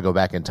 but I want to go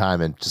back in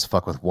time and just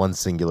fuck with one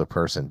singular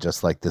person,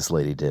 just like this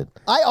lady did.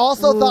 I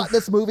also thought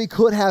this movie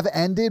could have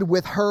ended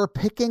with her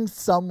picking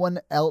someone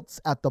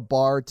else at the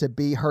bar to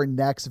be her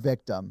next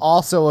victim.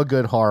 Also a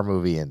good horror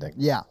movie ending.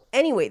 Yeah.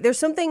 Anyway, there's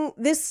something,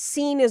 this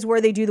scene is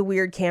where they do the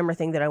weird camera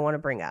thing that I want to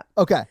bring up.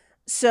 Okay.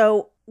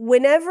 So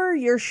whenever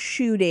you're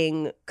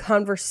shooting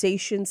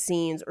conversation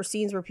scenes or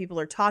scenes where people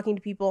are talking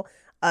to people,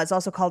 it's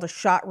also called a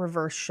shot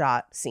reverse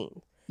shot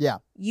scene. Yeah.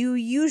 You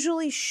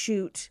usually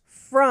shoot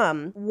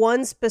from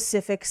one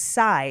specific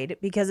side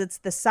because it's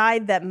the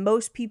side that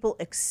most people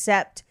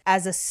accept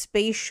as a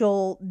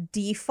spatial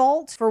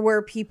default for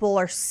where people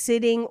are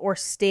sitting or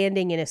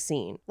standing in a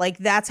scene. Like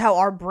that's how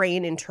our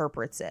brain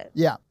interprets it.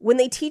 Yeah. When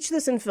they teach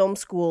this in film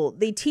school,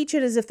 they teach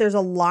it as if there's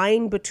a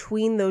line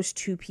between those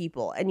two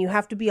people and you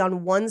have to be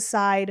on one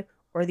side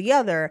or the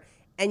other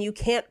and you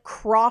can't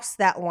cross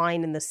that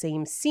line in the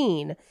same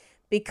scene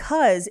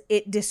because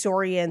it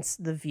disorients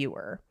the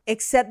viewer.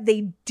 Except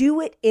they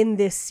do it in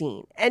this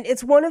scene. And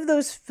it's one of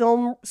those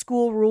film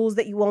school rules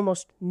that you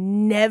almost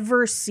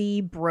never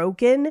see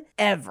broken,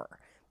 ever.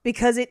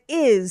 Because it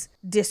is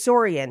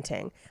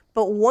disorienting.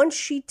 But once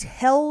she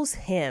tells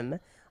him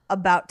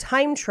about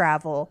time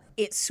travel,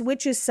 it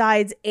switches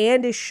sides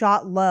and is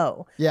shot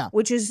low. Yeah.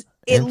 Which is,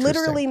 it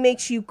literally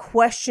makes you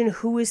question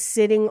who is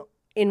sitting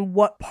in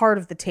what part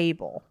of the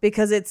table.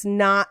 Because it's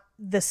not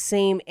the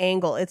same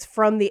angle. It's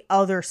from the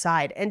other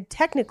side. And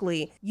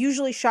technically,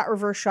 usually shot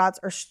reverse shots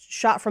are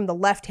shot from the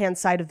left-hand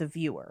side of the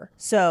viewer.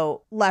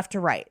 So left to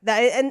right.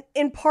 And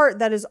in part,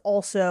 that is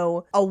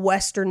also a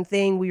Western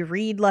thing. We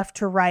read left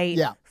to right.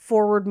 Yeah.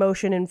 Forward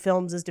motion in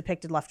films is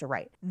depicted left to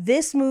right.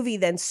 This movie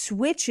then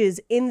switches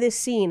in this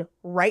scene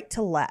right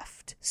to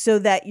left so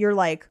that you're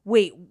like,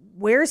 wait,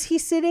 where's he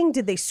sitting?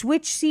 Did they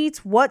switch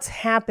seats? What's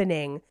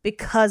happening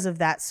because of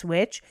that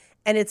switch?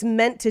 And it's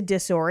meant to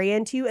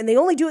disorient you. And they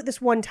only do it this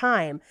one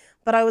time.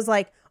 But I was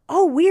like,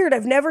 oh, weird.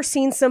 I've never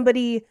seen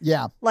somebody.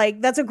 Yeah.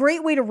 Like, that's a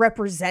great way to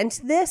represent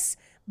this.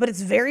 But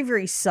it's very,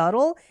 very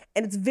subtle.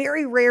 And it's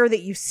very rare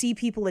that you see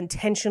people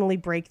intentionally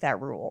break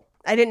that rule.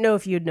 I didn't know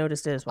if you had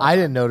noticed it as well. I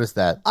didn't notice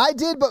that. I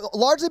did, but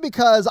largely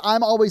because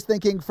I'm always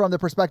thinking from the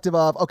perspective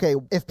of, okay,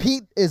 if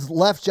Pete is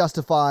left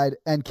justified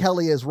and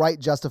Kelly is right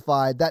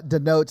justified, that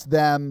denotes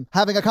them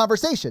having a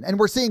conversation. And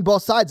we're seeing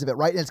both sides of it,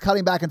 right? And it's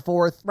cutting back and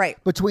forth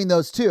between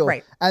those two.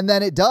 Right. And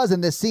then it does in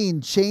this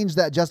scene change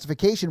that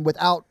justification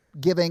without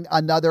giving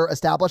another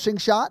establishing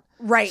shot.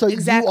 Right, so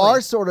exactly. you are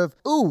sort of,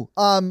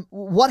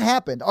 what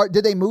happened?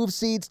 Did they move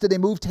seats? Did they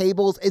move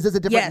tables? Is this a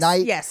different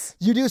night? Yes.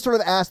 You do sort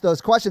of ask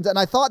those questions. And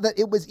I thought that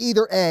it was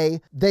either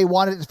A, they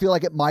wanted it to feel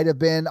like it might have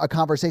been a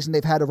conversation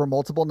they've had over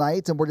multiple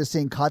nights and we're just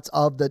seeing cuts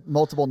of the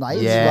multiple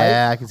nights,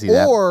 yeah, right? I can see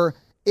that. Or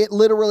it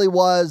literally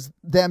was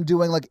them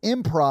doing like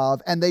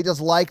improv and they just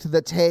liked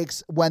the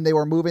takes when they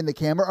were moving the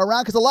camera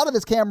around. Because a lot of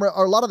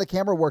the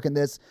camera work in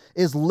this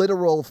is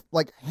literal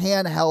like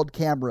handheld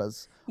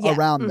cameras.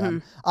 Around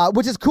them,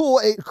 which is cool.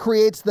 It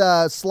creates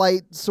the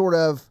slight sort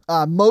of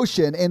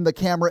motion in the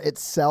camera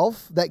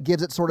itself that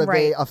gives it sort of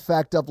a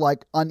effect of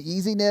like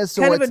uneasiness.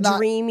 Kind or of it's a not,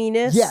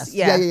 dreaminess. Yes.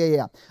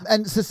 Yeah.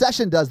 And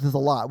Succession does this a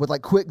lot with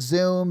like quick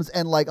zooms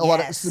and like a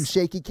lot of some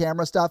shaky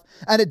camera stuff.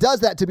 And it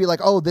does that to be like,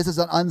 oh, this is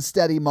an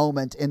unsteady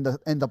moment in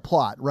the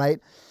plot, right?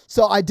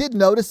 So I did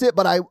notice it,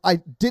 but I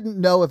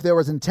didn't know if there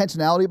was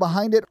intentionality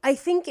behind it. I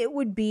think it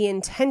would be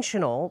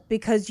intentional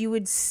because you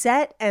would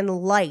set and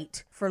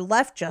light for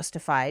left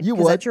justified. You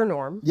because would. that's your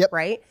norm, Yep.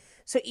 right?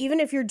 So even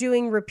if you're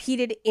doing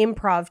repeated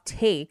improv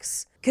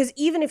takes, Because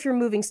even if you're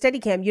moving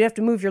Steadicam, you'd have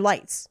to move your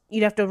lights.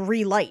 You'd have to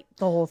relight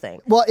the whole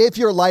thing. Well, if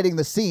you're lighting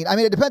the scene, I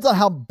mean, it depends on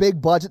how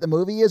big budget the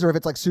movie is, or if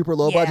it's like super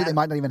low Yeah. budget, they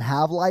might not even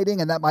have lighting,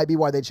 and that might be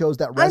why they chose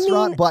that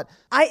restaurant. But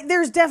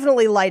there's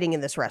definitely lighting in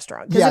this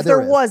restaurant. Because Yeah, if there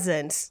there is.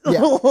 wasn't,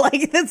 Yeah.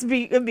 like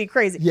it'd be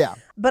crazy. Yeah.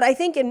 But I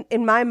think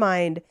in my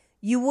mind,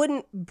 you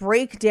wouldn't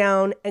break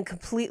down and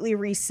completely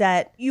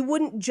reset. You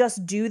wouldn't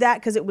just do that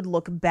because it would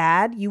look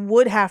bad. You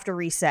would have to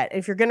reset.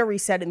 If you're going to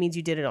reset, it means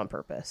you did it on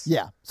purpose.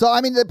 yeah, so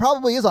I mean, it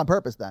probably is on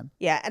purpose then.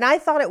 Yeah, and I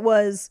thought it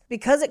was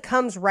because it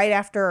comes right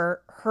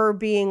after her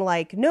being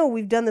like, "No,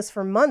 we've done this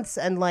for months,"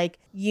 and like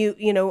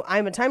you know,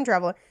 I'm a time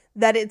traveler.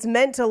 That it's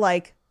meant to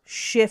like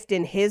shift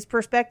in his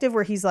perspective,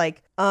 where he's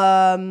like,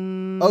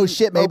 Oh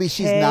shit, maybe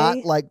she's okay. not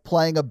like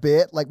playing a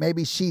bit. Like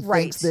maybe she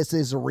Right. thinks this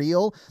is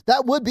real.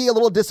 That would be a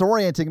little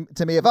disorienting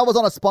to me. If I was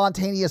on a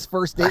spontaneous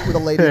first date with a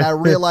lady and I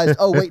realized,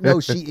 oh wait, no,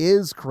 she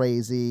is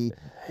crazy.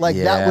 Like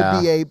that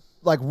would be a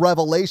like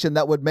revelation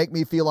that would make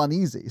me feel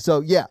uneasy.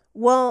 So yeah.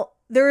 Well,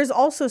 there is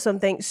also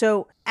something.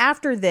 So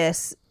after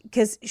this,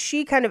 because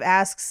she kind of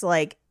asks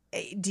like,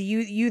 do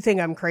you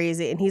think I'm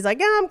crazy? And he's like,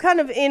 yeah, I'm kind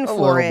of in A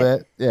for it. little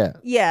bit. Yeah.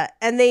 Yeah.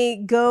 And they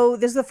go,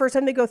 this is the first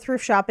time they go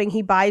thrift shopping.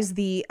 He buys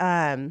the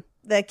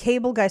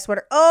cable guy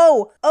sweater.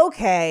 Oh,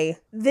 okay.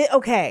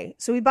 Okay.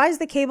 So he buys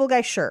the cable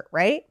guy shirt,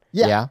 right?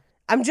 Yeah.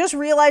 I'm just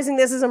realizing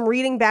this as I'm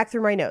reading back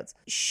through my notes.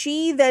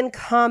 She then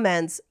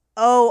comments,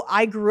 oh,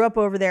 I grew up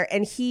over there.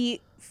 And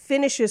he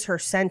finishes her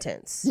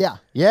sentence. Yeah.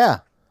 Yeah.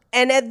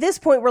 And at this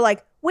point, we're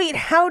like, wait,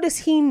 how does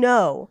he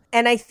know?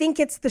 And I think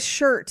it's the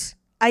shirt.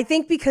 I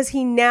think because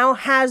he now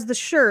has the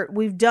shirt,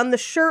 we've done the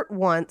shirt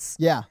once.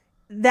 Yeah.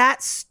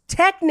 That's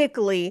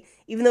technically,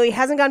 even though he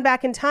hasn't gone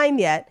back in time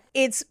yet,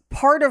 it's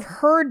part of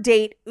her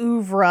date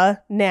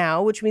oeuvre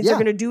now, which means they're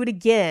going to do it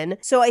again.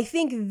 So I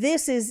think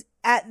this is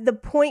at the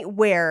point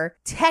where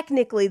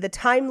technically the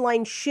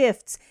timeline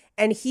shifts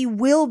and he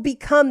will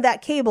become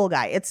that cable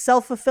guy. It's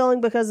self-fulfilling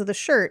because of the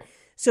shirt.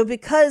 So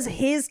because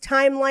his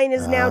timeline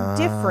is now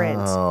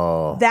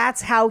different,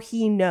 that's how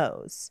he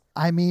knows.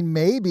 I mean,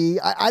 maybe.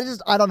 I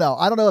don't know.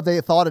 I don't know if they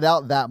thought it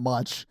out that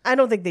much. I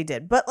don't think they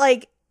did, but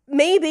like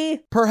maybe.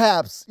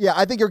 Perhaps. Yeah,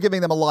 I think you're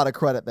giving them a lot of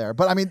credit there.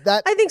 But I mean,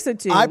 that I think so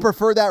too. I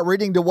prefer that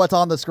reading to what's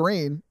on the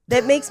screen.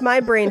 That makes my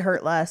brain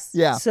hurt less.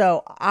 Yeah.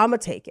 So I'm going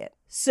to take it.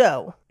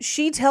 So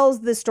she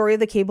tells the story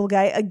of the cable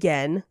guy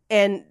again,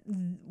 and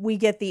we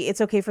get the it's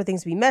okay for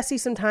things to be messy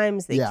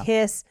sometimes. They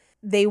kiss.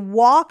 They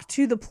walk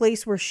to the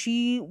place where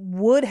she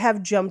would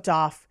have jumped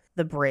off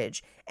the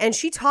bridge. And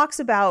she talks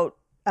about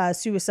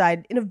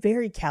suicide in a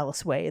very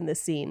callous way in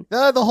this scene.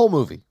 The whole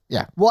movie.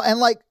 Yeah. Well, and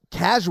like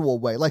casual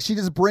way. Like she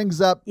just brings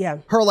up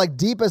her like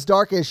deepest,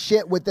 darkest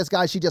shit with this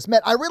guy she just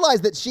met. I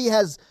realize that she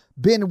has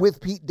been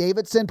with Pete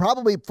Davidson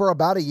probably for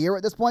about a year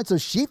at this point. So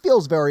she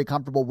feels very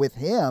comfortable with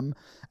him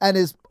and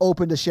is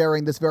open to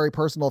sharing this very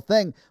personal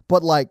thing.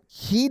 But like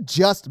he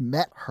just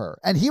met her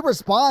and he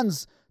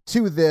responds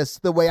to this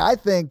the way I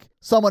think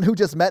someone who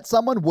just met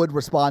someone would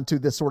respond to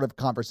this sort of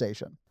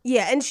conversation.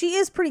 Yeah, and she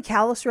is pretty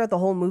callous throughout the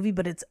whole movie,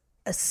 but it's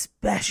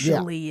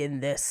especially in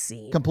this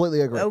scene.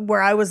 Completely agree.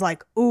 Where I was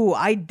like, ooh,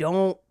 I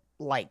don't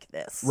like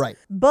this. Right.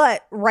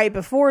 But right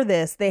before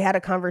this, they had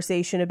a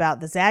conversation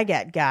about the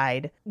Zagat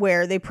guide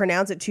where they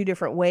pronounce it two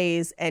different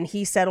ways, and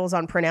he settles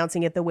on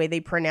pronouncing it the way they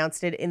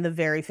pronounced it in the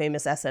very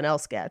famous SNL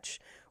sketch,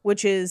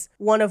 which is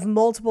one of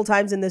multiple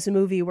times in this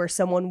movie where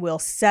someone will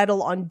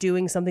settle on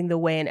doing something the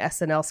way an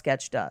SNL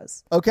sketch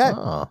does. Okay.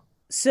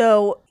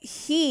 So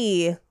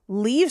he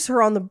leaves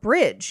her on the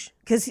bridge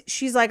because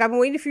she's like, I've been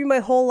waiting for you my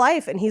whole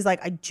life. And he's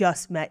like, I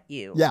just met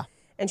you. Yeah.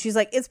 And she's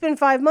like, it's been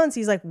 5 months.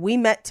 He's like, we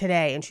met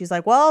today. And she's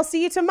like, well, I'll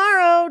see you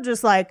tomorrow.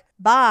 Just like,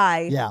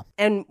 bye. Yeah.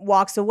 And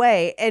walks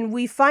away. And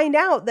we find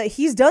out that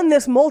he's done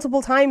this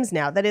multiple times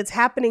now, that it's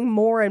happening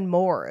more and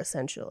more,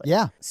 essentially.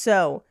 Yeah.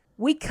 So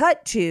we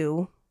cut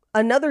to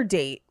another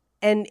date.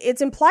 And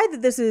it's implied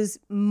that this is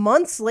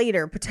months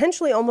later,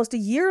 potentially almost a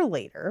year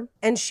later.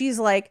 And she's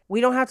like,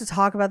 we don't have to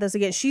talk about this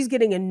again. She's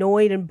getting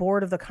annoyed and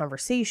bored of the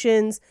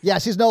conversations. Yeah,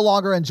 she's no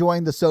longer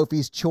enjoying the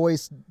Sophie's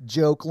Choice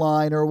joke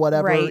line or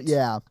whatever. Right.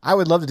 Yeah. I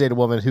would love to date a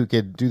woman who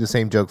could do the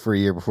same joke for a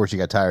year before she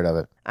got tired of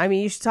it. I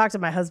mean, you should talk to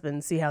my husband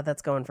and see how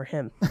that's going for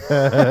him.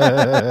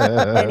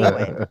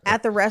 Anyway,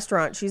 at the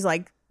restaurant, she's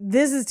like,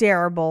 this is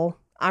terrible.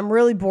 I'm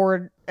really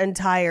bored and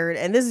tired.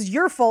 And this is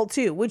your fault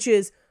too, which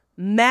is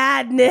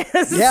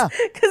madness. Yeah.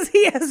 Because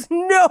he has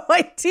no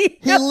idea.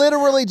 He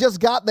literally just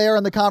got there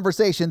in the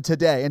conversation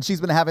today, and she's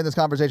been having this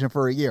conversation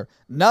for a year.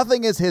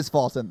 Nothing is his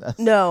fault in this.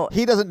 No.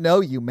 He doesn't know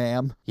you,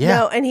 ma'am. Yeah.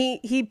 No, and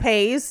he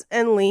pays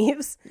and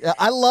leaves. Yeah,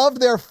 I love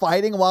their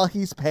fighting while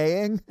he's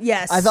paying.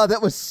 Yes. I thought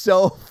that was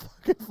so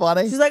fucking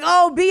funny. She's like,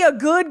 oh, be a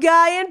good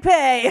guy and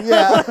pay.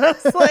 Yeah.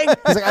 It's like,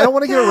 He's like, I don't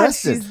want to get God,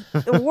 arrested.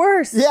 She's the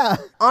worst. Yeah.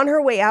 On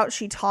her way out,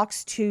 she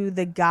talks to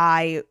the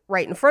guy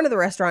right in front of the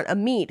restaurant,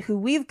 Amit, who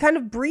we've kind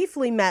of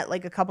briefly met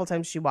like a couple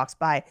times she walks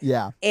by.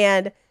 Yeah.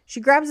 And she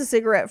grabs a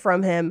cigarette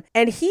from him,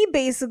 and he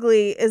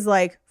basically is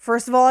like,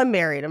 first of all, I'm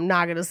married. I'm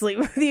not going to sleep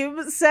with you.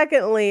 But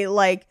secondly,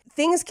 like,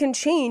 things can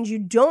change. You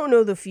don't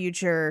know the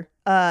future.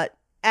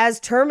 as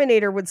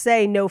Terminator would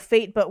say, no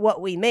fate but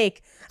what we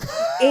make.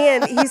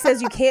 And he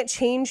says you can't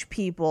change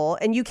people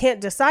and you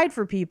can't decide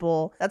for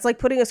people. That's like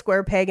putting a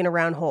square peg in a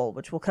round hole,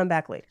 which will come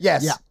back later.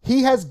 Yes. Yeah.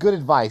 He has good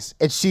advice,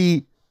 and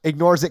she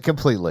ignores it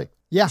completely.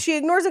 Yeah. She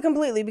ignores it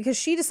completely because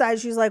she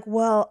decides, she's like,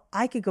 well,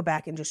 I could go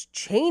back and just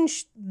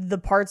change the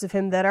parts of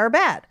him that are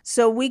bad.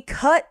 So we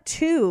cut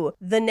to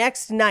the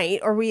next night,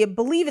 or we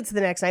believe it's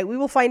the next night. We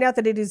will find out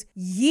that it is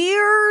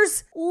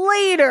years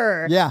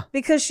later. Yeah.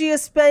 Because she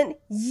has spent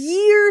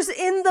years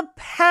in the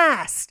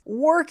past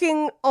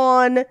working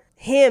on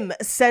him,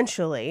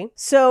 essentially.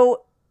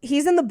 So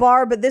he's in the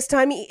bar, but this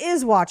time he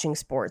is watching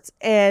sports,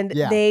 and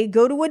they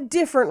go to a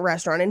different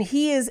restaurant, and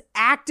he is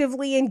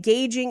actively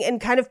engaging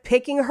and kind of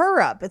picking her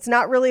up. It's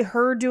not really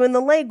her doing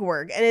the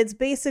legwork, and it's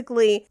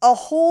basically a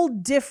whole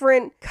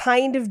different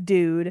kind of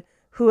dude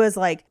who has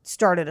like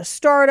started a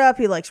startup.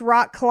 He likes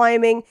rock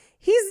climbing.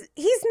 He's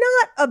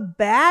not a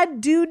bad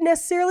dude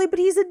necessarily, but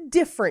he's a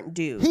different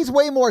dude. He's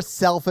way more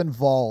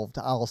self-involved,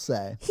 I'll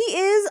say. He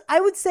is,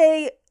 I would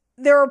say,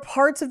 there are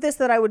parts of this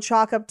that I would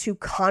chalk up to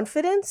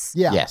confidence.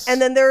 Yeah. Yes.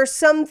 And then there are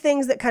some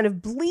things that kind of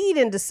bleed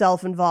into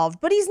self-involved,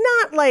 but he's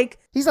not like...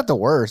 He's not the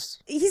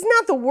worst. He's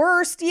not the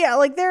worst. Yeah,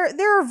 like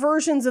there are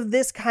versions of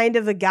this kind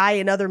of a guy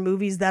in other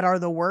movies that are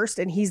the worst,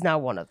 and he's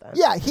not one of them.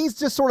 Yeah, he's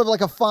just sort of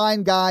like a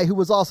fine guy who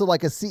was also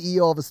like a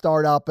CEO of a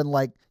startup and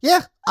like...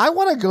 Yeah, I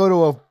want to go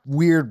to a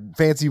weird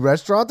fancy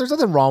restaurant. There's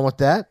nothing wrong with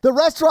that. The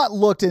restaurant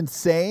looked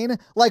insane.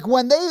 Like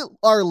when they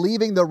are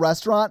leaving the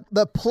restaurant,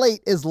 the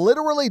plate is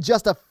literally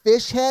just a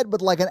fish head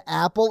with like an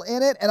apple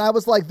in it. And I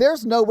was like,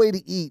 there's no way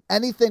to eat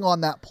anything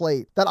on that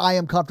plate that I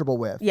am comfortable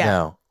with. Yeah.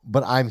 No,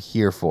 but I'm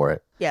here for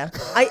it. Yeah.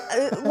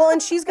 Well,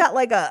 and she's got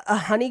like a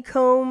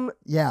honeycomb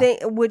thing,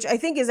 which I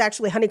think is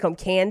actually honeycomb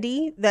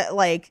candy that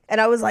like,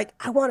 and I was like,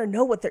 I want to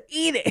know what they're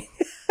eating.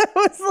 I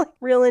was like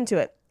real into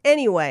it.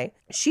 Anyway,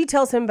 she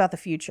tells him about the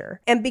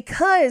future. And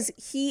because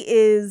he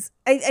is,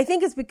 I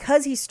think it's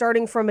because he's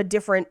starting from a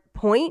different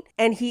point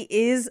and he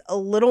is a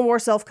little more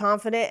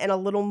self-confident and a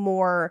little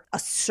more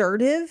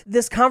assertive,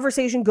 this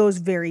conversation goes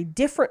very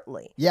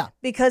differently. Yeah.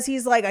 Because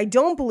he's like, I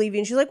don't believe you.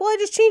 And she's like, well, I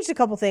just changed a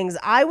couple things.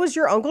 I was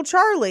your Uncle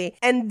Charlie.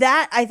 And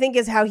that, I think,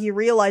 is how he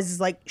realizes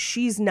like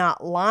she's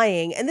not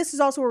lying. And this is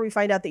also where we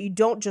find out that you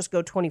don't just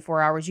go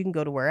 24 hours. You can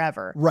go to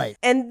wherever. Right.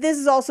 And this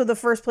is also the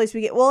first place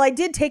we get, well, I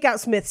did take out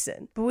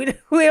Smithson, but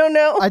we don't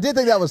know. I did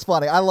think that was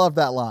funny. I love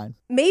that line.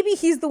 Maybe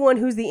he's the one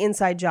who's the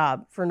inside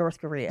job for North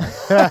Korea.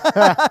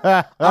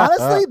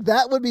 Honestly,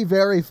 that would be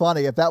very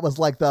funny if that was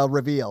like the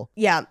reveal.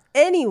 Yeah.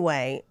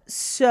 Anyway,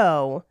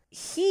 so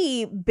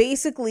he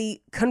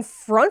basically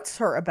confronts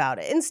her about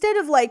it. Instead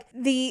of like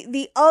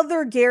the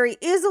other Gary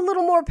is a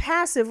little more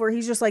passive where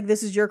he's just like,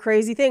 this is your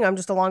crazy thing. I'm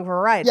just along for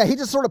a ride. Yeah, he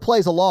just sort of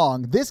plays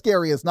along. This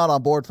Gary is not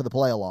on board for the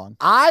play along.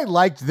 I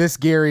liked this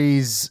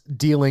Gary's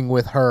dealing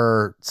with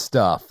her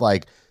stuff.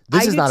 Like,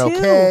 this is not too.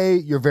 okay.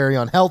 You're very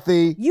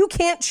unhealthy. You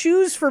can't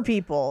choose for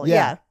people.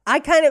 Yeah. I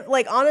kind of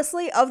like,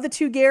 honestly, of the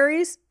two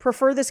Garys,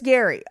 prefer this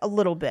Gary a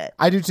little bit.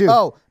 I do too.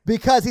 Oh,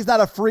 because he's not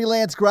a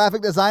freelance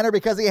graphic designer,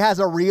 because he has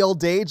a real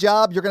day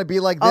job, you're going to be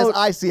like this.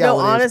 I see how it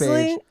is, honestly,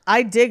 Paige.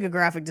 I dig a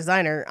graphic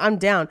designer. I'm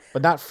down.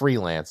 But not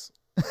freelance.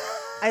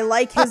 I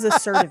like his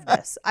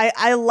assertiveness.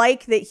 I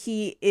like that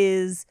he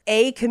is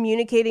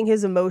communicating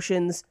his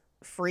emotions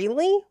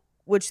freely,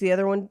 which the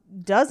other one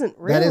doesn't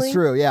really. That is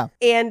true, yeah.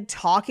 And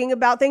talking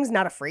about things,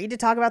 not afraid to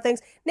talk about things.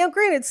 Now,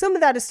 granted, some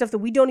of that is stuff that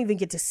we don't even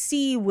get to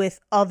see with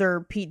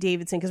other Pete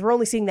Davidson because we're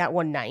only seeing that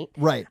one night.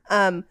 Right.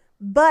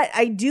 But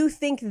I do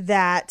think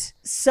that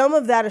some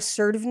of that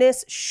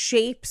assertiveness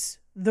shapes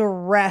the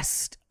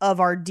rest of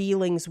our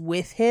dealings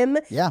with him.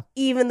 Yeah.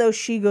 Even though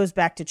she goes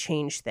back to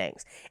change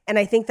things. And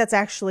I think that's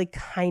actually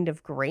kind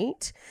of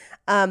great.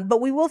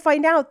 But we will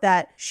find out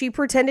that she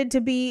pretended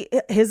to be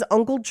his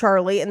Uncle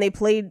Charlie and they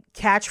played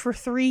catch for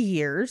 3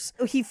 years.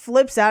 He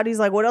flips out. He's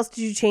like, what else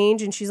did you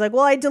change? And she's like,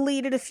 well, I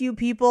deleted a few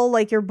people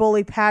like your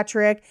bully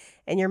Patrick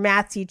and your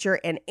math teacher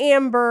and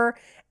Amber.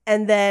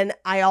 And then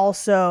I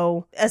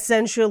also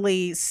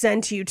essentially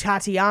sent you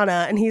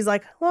Tatiana. And he's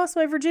like, lost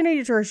my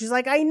virginity to her. She's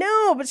like, I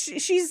know, but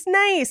she's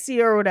nice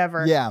or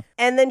whatever. Yeah.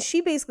 And then she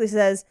basically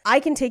says,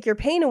 I can take your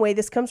pain away.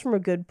 This comes from a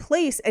good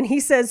place. And he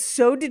says,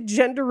 so did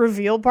gender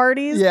reveal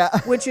parties. Yeah.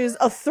 Which is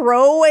a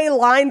throwaway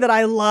line that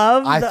I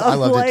love. I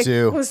loved it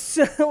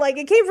too. Like,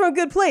 it came from a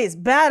good place.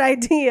 Bad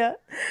idea.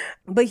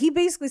 But he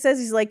basically says,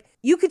 he's like,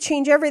 you could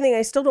change everything.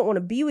 I still don't want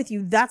to be with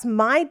you. That's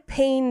my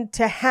pain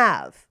to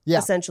have. Yeah.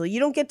 Essentially, you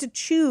don't get to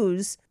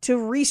choose to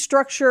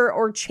restructure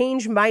or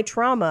change my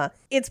trauma.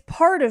 It's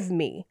part of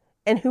me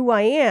and who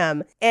I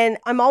am. And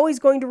I'm always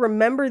going to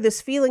remember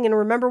this feeling and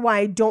remember why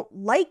I don't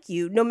like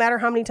you, no matter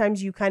how many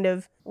times you kind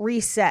of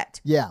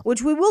reset. Yeah.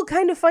 Which we will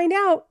kind of find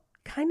out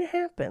kind of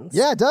happens.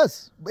 Yeah, it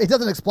does. It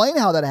doesn't explain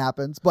how that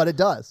happens, but it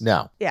does.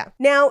 No. Yeah.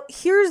 Now,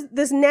 here's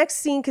this next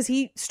scene because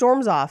he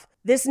storms off.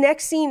 This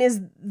next scene is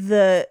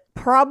the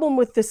problem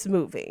with this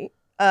movie.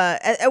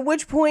 At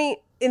which point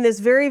in this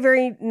very,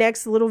 very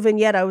next little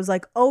vignette, I was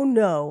like, oh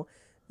no,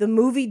 the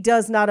movie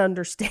does not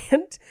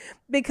understand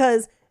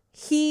because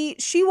She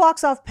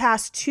walks off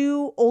past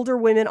two older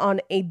women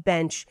on a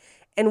bench,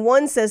 and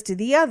one says to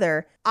the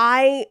other,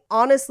 I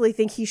honestly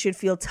think he should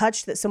feel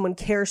touched that someone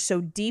cares so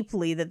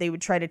deeply that they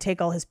would try to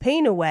take all his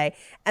pain away.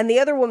 And the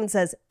other woman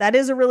says, that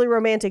is a really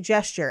romantic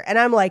gesture. And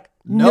I'm like,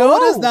 no,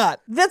 it is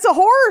not. That's a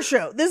horror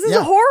show. This is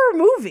a horror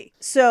movie.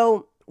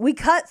 So we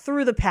cut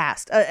through the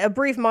past, a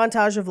brief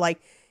montage of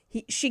like,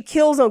 she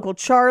kills Uncle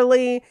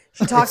Charlie.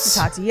 She talks to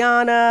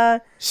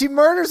Tatiana. She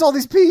murders all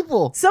these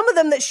people. Some of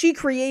them that she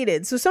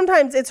created. So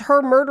sometimes it's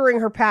her murdering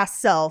her past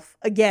self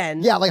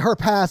again. Yeah, like her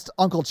past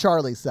Uncle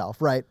Charlie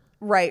self, right?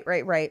 Right.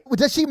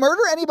 Does she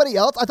murder anybody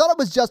else? I thought it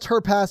was just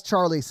her past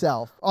Charlie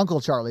self, Uncle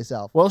Charlie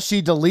self. Well,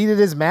 she deleted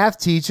his math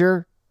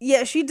teacher.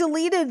 Yeah, she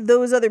deleted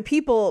those other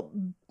people.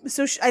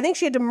 So I think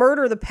she had to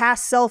murder the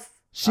past self.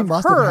 She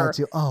must have had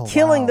to.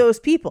 Killing those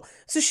people.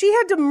 So she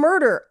had to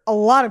murder a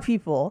lot of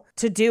people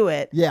to do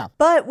it. Yeah.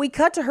 But we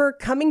cut to her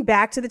coming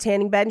back to the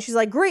tanning bed and she's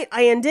like, great,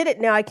 I undid it.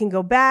 Now I can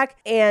go back.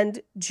 And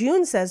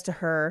June says to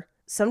her,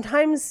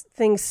 sometimes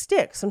things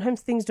stick.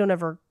 Sometimes things don't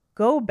ever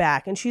go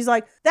back. And she's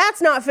like,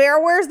 that's not fair.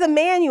 Where's the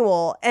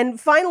manual? And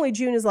finally,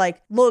 June is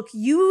like, look,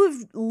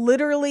 you've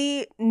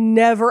literally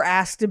never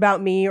asked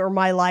about me or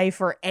my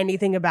life or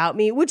anything about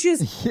me, which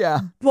is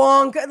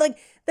bonkers. Like,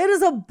 that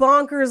is a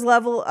bonkers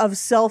level of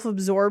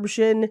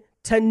self-absorption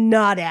to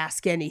not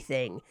ask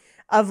anything.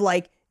 Of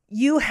like,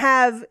 you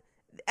have,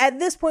 at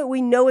this point,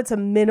 we know it's a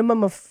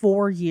minimum of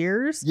 4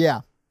 years.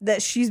 Yeah.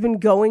 That she's been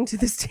going to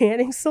this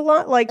tanning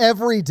salon. Like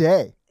every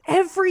day.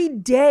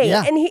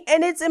 Yeah.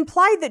 And it's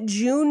implied that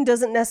June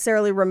doesn't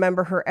necessarily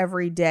remember her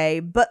every day,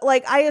 but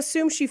like I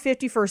assume she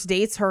 51st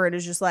dates her and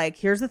is just like,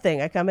 here's the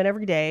thing, I come in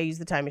every day, I use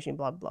the time machine,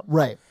 blah, blah, blah.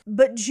 Right.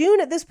 But June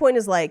at this point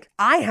is like,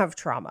 I have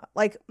trauma.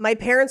 Like my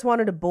parents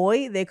wanted a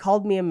boy, they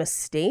called me a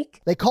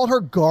mistake. They called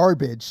her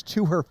garbage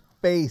to her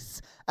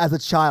face as a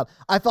child.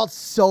 I felt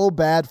so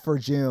bad for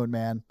June,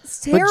 man.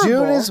 It's terrible. But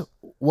June is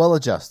well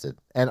adjusted.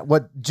 And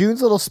what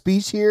June's little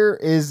speech here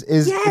is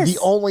the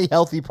only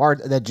healthy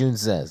part that June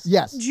says.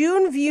 Yes.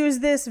 June views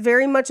this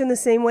very much in the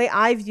same way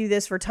I view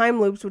this for Time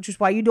Loops, which is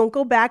why you don't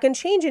go back and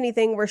change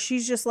anything, where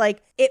she's just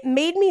like, it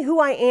made me who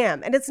I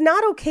am. And it's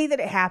not okay that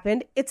it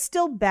happened. It's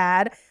still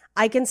bad.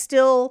 I can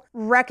still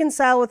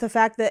reconcile with the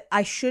fact that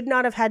I should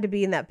not have had to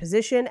be in that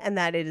position and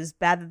that it is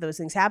bad that those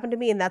things happened to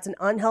me. And that's an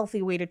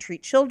unhealthy way to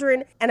treat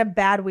children and a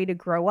bad way to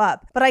grow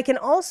up. But I can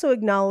also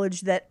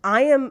acknowledge that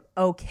I am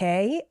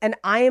okay and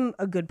I am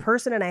a good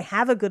person and I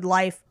have a good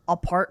life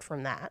apart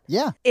from that.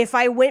 Yeah. If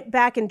I went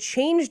back and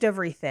changed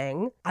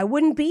everything, I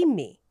wouldn't be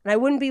me. And I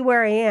wouldn't be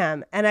where I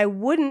am. And I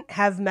wouldn't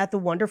have met the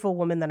wonderful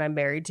woman that I'm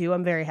married to.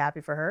 I'm very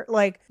happy for her.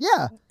 Like,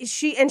 yeah.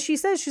 She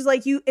says, she's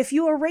like, if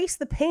you erase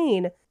the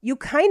pain, you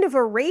kind of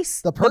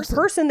erase the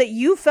person that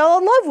you fell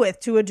in love with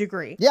to a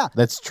degree. Yeah.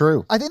 That's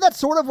true. I think that's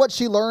sort of what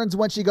she learns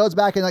when she goes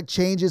back and like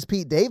changes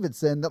Pete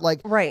Davidson. That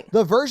like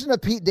the version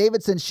of Pete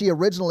Davidson she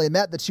originally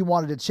met that she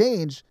wanted to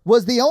change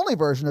was the only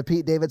version of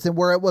Pete Davidson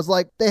where it was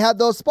like they had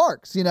those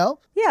sparks, you know?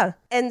 Yeah.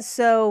 And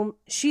so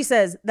she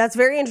says, that's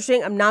very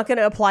interesting. I'm not going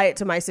to apply it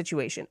to my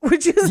situation,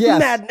 which is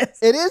madness.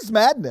 It is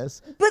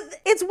madness. But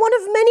it's one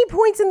of many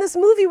points in this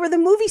movie where the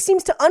movie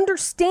seems to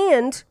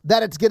understand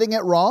that it's getting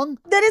it wrong.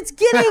 That it's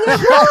getting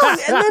it wrong.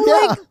 And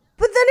then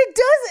but then it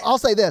doesn't. I'll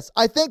say this.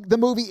 I think the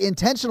movie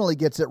intentionally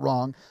gets it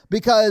wrong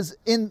because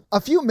in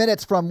a few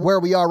minutes from where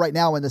we are right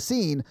now in the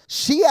scene,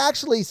 she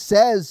actually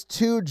says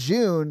to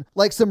June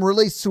like some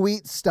really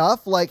sweet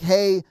stuff like,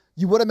 hey,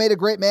 you would have made a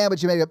great man,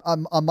 but you made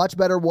a much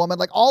better woman.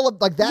 Like all of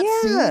like that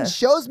scene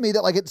shows me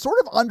that like it sort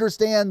of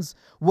understands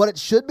what it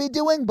should be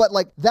doing, but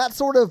like that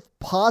sort of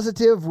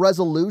positive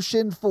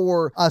resolution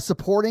for a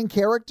supporting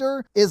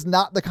character is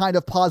not the kind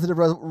of positive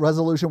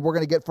resolution we're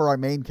going to get for our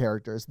main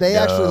characters. They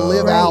actually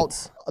live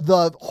out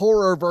the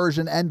horror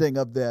version ending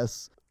of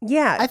this.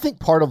 Yeah. I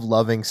think part of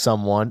loving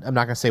someone, I'm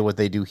not going to say what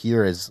they do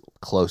here is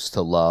close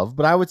to love,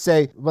 but I would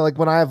say, well, like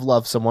when I have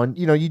loved someone,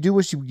 you know, you do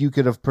wish you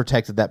could have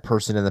protected that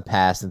person in the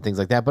past and things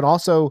like that, but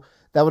also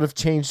that would have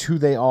changed who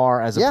they are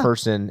as a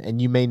person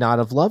and you may not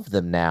have loved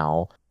them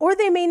now. Or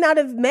they may not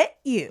have met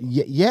you.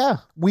 Yeah.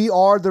 We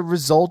are the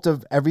result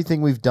of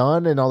everything we've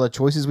done and all the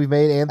choices we've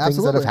made and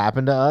things that have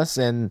happened to us.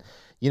 And,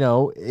 you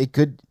know,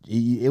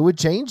 it would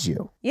change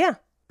you. Yeah.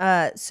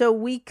 So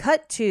we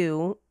cut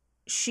to...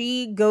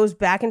 She goes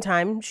back in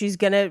time. She's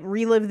going to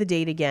relive the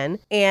date again.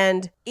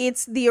 And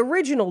it's the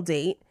original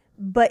date,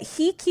 but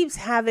he keeps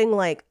having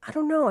like, I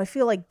don't know, I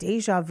feel like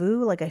deja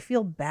vu. Like I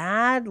feel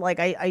bad. Like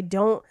I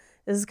don't,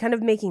 this is kind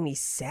of making me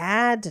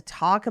sad to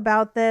talk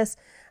about this.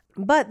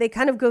 But they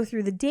kind of go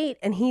through the date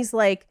and he's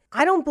like,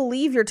 I don't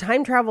believe your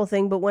time travel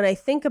thing, but when I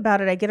think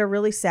about it, I get a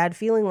really sad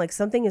feeling like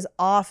something is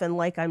off and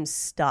like I'm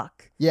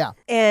stuck. Yeah.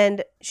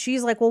 And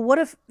she's like, well, what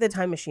if the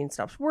time machine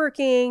stops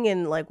working?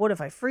 And like, what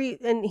if I freeze?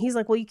 And he's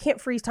like, well, you can't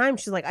freeze time.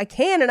 She's like, I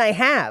can and I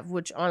have,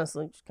 which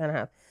honestly, just kind of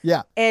have.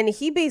 Yeah. And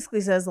he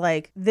basically says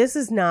like, this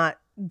is not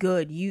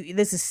good.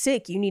 This is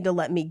sick. You need to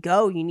let me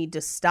go. You need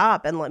to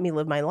stop and let me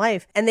live my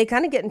life. And they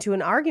kind of get into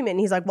an argument and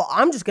he's like, well,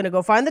 I'm just going to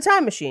go find the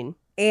time machine.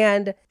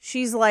 And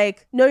she's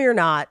like, no, you're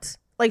not.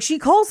 Like, she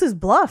calls his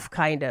bluff,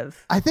 kind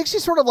of. I think she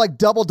sort of like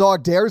double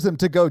dog dares him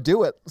to go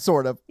do it,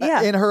 sort of.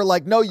 Yeah. In her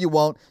like, no, you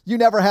won't. You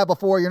never have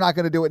before. You're not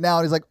going to do it now.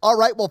 And he's like, all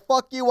right, well,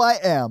 fuck you, I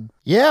am.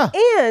 Yeah.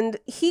 And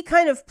he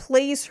kind of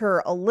plays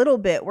her a little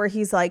bit where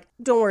he's like,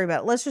 don't worry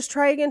about it. Let's just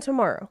try again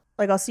tomorrow.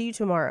 Like, I'll see you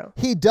tomorrow.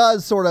 He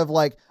does sort of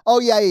like, oh,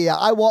 yeah.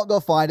 I won't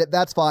go find it.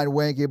 That's fine.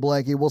 Winky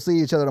blanky. We'll see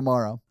each other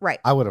tomorrow. Right.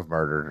 I would have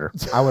murdered her.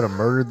 I would have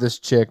murdered this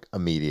chick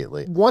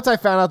immediately. Once I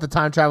found out the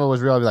time travel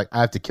was real, I'd be like,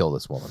 I have to kill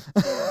this woman.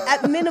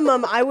 At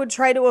minimum, I would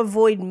try to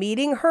avoid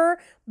meeting her,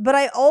 but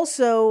I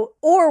also,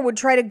 or would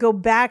try to go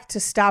back to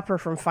stop her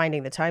from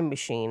finding the time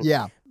machine.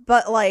 Yeah.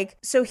 But like,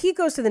 so he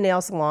goes to the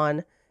nail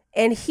salon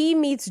and he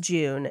meets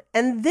June.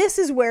 And this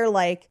is where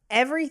like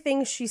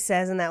everything she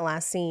says in that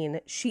last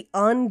scene, she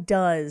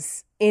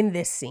undoes in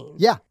this scene.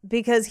 Yeah.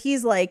 Because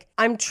he's like,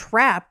 I'm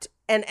trapped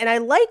and I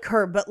like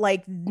her, but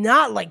like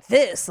not like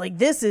this. Like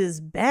this is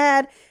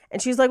bad.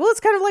 And she's like, well, it's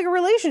kind of like a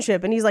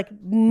relationship. And he's like,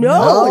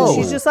 no. And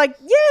she's just like,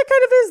 yeah, it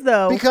kind of is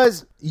though.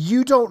 Because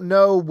you don't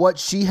know what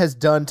she has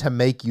done to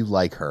make you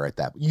like her at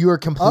that. You are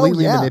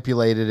completely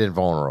manipulated and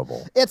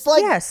vulnerable. It's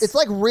like it's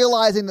like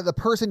realizing that the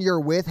person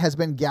you're with has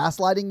been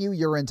gaslighting you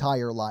your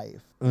entire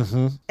life.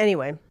 Mm-hmm.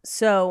 Anyway,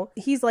 so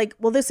he's like,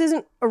 well, this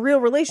isn't a real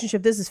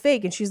relationship. This is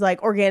fake. And she's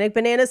like, organic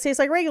bananas taste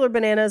like regular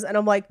bananas. And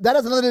I'm like, that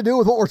has nothing to do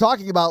with what we're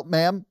talking about,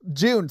 ma'am.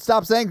 June,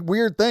 stop saying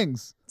weird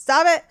things.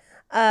 Stop it.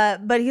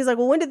 But he's like,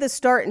 well, when did this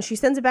start? And she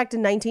sends it back to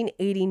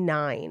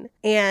 1989.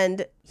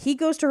 And he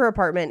goes to her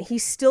apartment.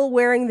 He's still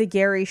wearing the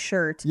Gary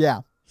shirt.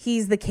 Yeah.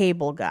 He's the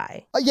cable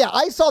guy. Yeah,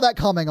 I saw that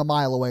coming a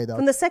mile away, though.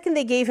 From the second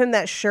they gave him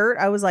that shirt,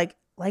 I was like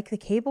the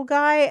cable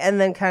guy? And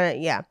then kind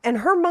of, yeah. And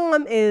her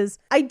mom is,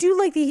 I do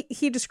like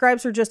he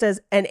describes her just as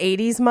an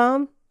 80s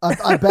mom.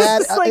 A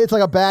bad, it's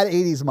like a bad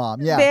 80s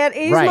mom. Yeah. Bad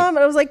 80s mom.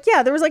 And I was like,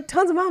 yeah, there was like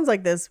tons of moms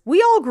like this.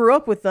 We all grew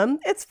up with them.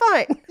 It's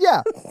fine.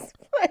 Yeah.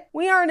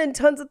 We aren't in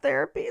tons of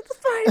therapy. It's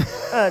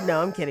fine.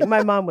 No, I'm kidding.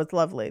 My mom was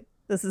lovely.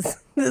 This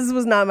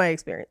was not my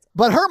experience.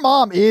 But her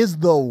mom is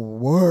the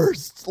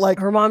worst. Like,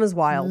 her mom is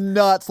wild.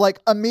 Nuts. Like,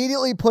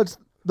 immediately puts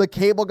the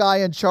cable guy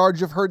in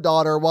charge of her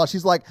daughter while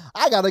she's like,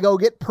 I gotta go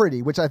get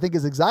pretty, which I think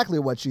is exactly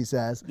what she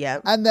says. Yeah.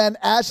 And then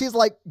as she's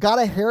like got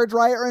a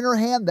hairdryer in her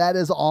hand that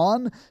is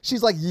on,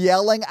 she's like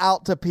yelling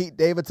out to Pete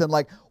Davidson,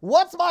 like,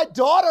 what's my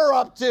daughter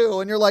up to?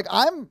 And you're like,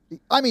 I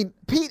mean,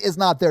 Pete is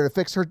not there to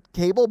fix her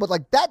cable, but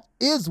like that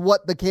is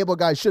what the cable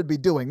guy should be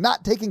doing,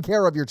 not taking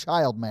care of your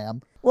child,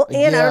 ma'am. Well,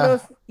 and I don't know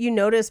if you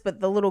noticed, but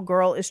the little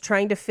girl is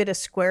trying to fit a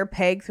square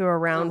peg through a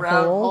round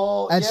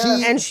hole.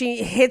 And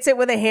she hits it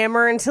with a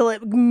hammer until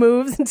it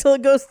moves, until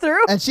it goes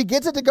through. And she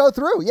gets it to go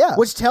through, yeah.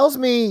 Which tells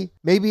me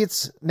maybe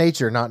it's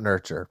nature, not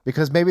nurture.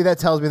 Because maybe that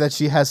tells me that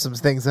she has some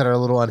things that are a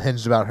little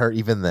unhinged about her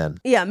even then.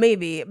 Yeah,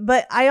 maybe.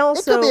 But I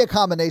also... It could be a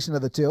combination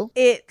of the two.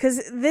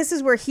 Because this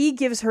is where he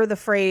gives her the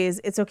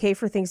phrase, it's okay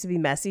for things to be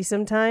messy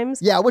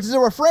sometimes. Yeah, which is a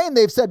refrain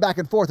they've said back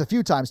and forth a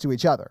few times to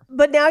each other.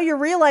 But now you're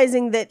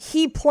realizing that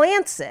he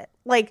plants it.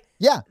 Like,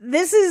 yeah,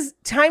 this is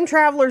Time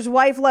Traveler's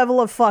wife level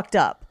of fucked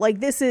up. Like,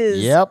 this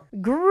is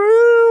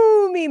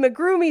Groomy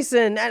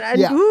McGroomyson.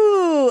 And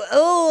ooh,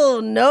 oh,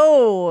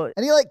 no.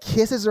 And he, like,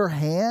 kisses her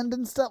hand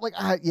and stuff. Like,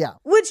 yeah.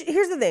 Which,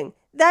 here's the thing.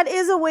 That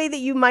is a way that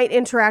you might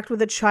interact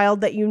with a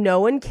child that you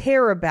know and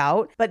care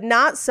about, but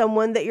not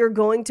someone that you're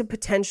going to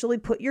potentially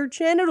put your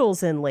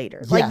genitals in later.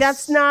 Yes. Like,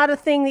 that's not a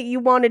thing that you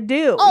want to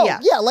do. Oh,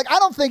 yeah. Like, I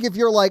don't think if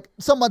you're, like,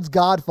 someone's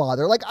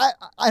godfather, like,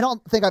 I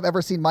don't think I've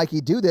ever seen Mikey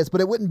do this, but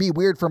it wouldn't be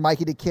weird for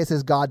Mikey to kiss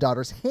his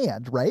goddaughter's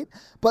hand, right?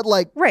 But,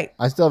 like... Right.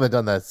 I still haven't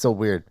done that. It's so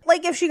weird.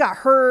 Like, if she got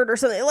hurt or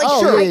something. Like,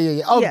 oh, sure.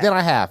 Yeah. Oh, then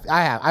I have.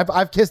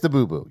 I've kissed a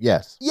boo-boo.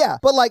 Yes. Yeah.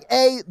 But, like,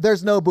 A,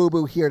 there's no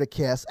boo-boo here to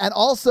kiss. And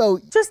also...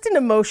 Just an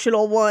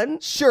emotional one.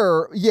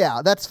 Sure,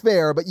 yeah, that's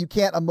fair, but you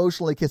can't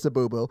emotionally kiss a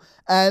boo-boo.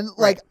 And,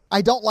 like,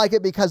 I don't like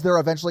it because they're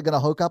eventually going to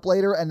hook up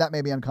later, and that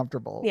made me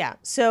uncomfortable. Yeah,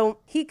 so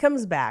he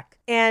comes back,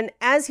 and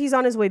as he's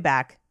on his way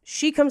back,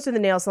 she comes to the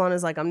nail salon and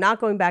is like, I'm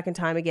not going back in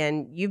time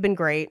again. You've been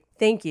great.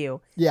 Thank you.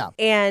 Yeah.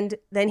 And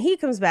then he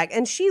comes back,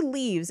 and she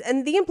leaves,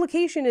 and the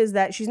implication is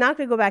that she's not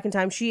going to go back in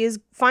time. She is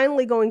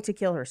finally going to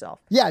kill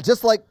herself. Yeah,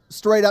 just like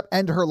straight up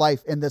end her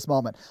life in this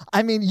moment.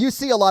 I mean, you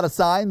see a lot of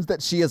signs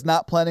that she is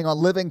not planning on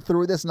living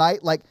through this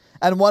night, like,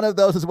 and one of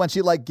those is when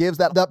she like gives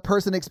that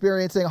person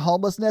experiencing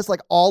homelessness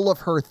like all of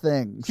her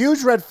things.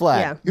 Huge red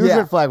flag. Yeah. Huge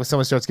red flag when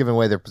someone starts giving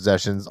away their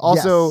possessions.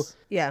 Also,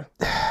 yeah,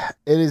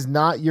 it is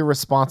not your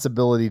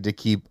responsibility to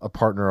keep a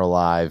partner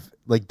alive.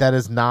 Like, that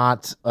is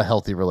not a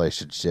healthy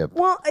relationship.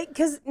 Well,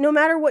 because no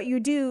matter what you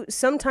do,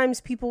 sometimes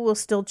people will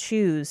still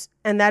choose,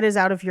 and that is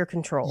out of your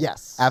control.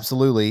 Yes.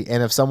 Absolutely.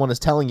 And if someone is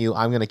telling you,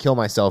 I'm going to kill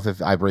myself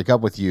if I break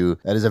up with you,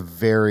 that is a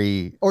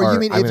very... Or you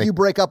mean if you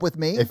break up with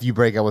me? If you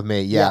break up with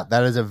me, yeah.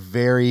 That is a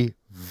very,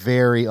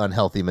 very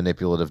unhealthy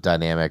manipulative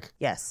dynamic.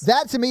 Yes.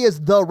 That to me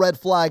is the red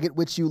flag at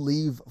which you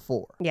leave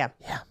for. Yeah.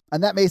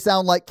 And that may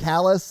sound like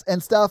callous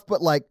and stuff,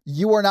 but like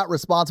you are not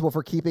responsible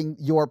for keeping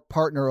your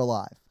partner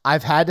alive.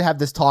 I've had to have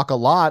this talk a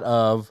lot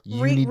of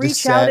you need to Reach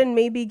set, out and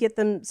maybe get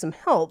them some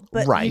help,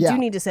 but Right. you Yeah. do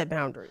need to set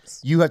boundaries.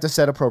 you have to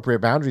set appropriate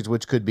boundaries,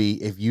 which could be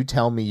if you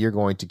tell me you're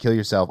going to kill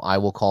yourself, I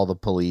will call the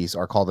police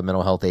or call the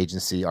mental health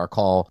agency or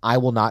I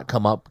will not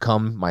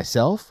come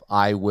myself.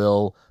 I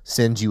will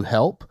send you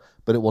help,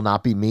 but it will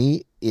not be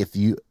me. If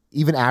you,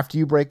 even after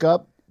you break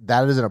up,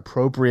 that is an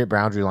appropriate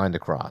boundary line to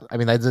cross. I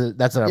mean, that's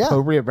an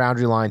appropriate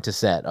boundary line to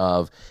set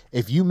of,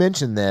 if you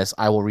mention this,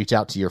 I will reach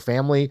out to your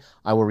family.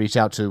 I will reach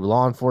out to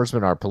law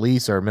enforcement or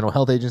police or mental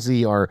health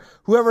agency or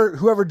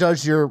whoever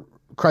does your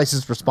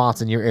crisis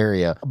response in your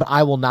area, but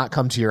I will not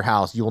come to your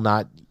house. You will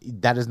not,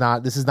 this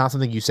is not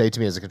something you say to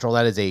me as a control.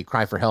 That is a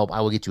cry for help. I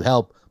will get you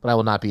help, but I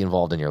will not be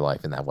involved in your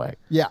life in that way.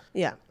 Yeah.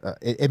 Yeah.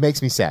 It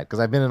makes me sad because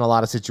I've been in a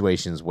lot of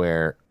situations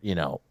where,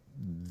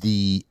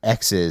 the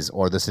exes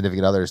or the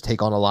significant others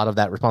take on a lot of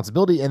that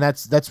responsibility, and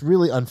that's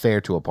really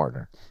unfair to a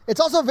partner. It's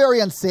also very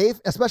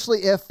unsafe, especially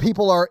if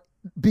people are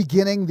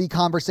beginning the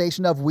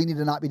conversation of we need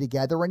to not be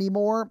together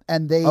anymore,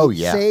 and they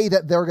say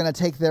that they're going to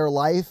take their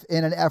life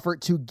in an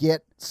effort to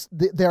get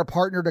their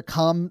partner to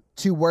come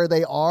to where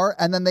they are,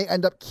 and then they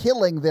end up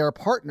killing their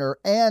partner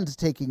and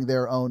taking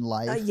their own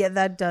life. Yeah,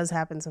 that does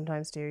happen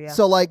sometimes too, yeah.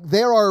 So, like,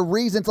 there are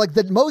reasons, like,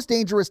 the most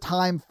dangerous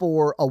time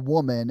for a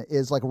woman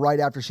is, like, right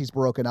after she's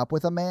broken up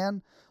with a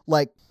man,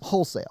 like,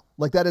 wholesale.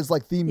 Like, that is,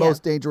 like, the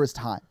most dangerous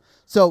time.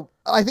 So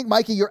I think,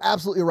 Mikey, you're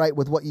absolutely right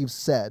with what you've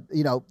said.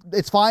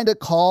 It's fine to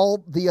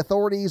call the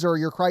authorities or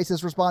your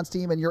crisis response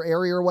team in your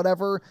area or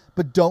whatever,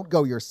 but don't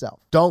go yourself.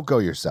 Don't go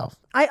yourself.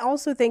 I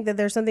also think that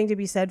there's something to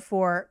be said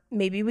for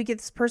maybe we get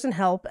this person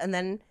help, and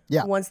then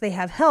once they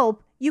have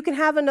help, you can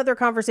have another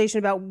conversation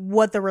about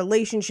what the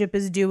relationship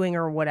is doing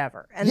or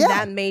whatever. And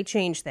that may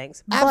change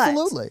things.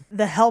 Absolutely. But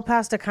the help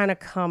has to kind of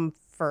come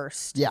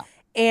first. Yeah.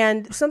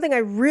 And something I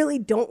really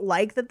don't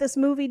like that this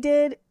movie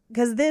did,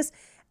 because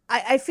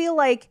I feel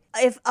like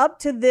if up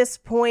to this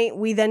point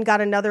we then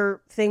got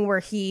another thing where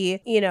he,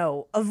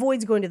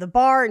 avoids going to the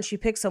bar and she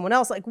picks someone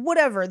else, like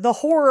whatever, the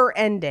horror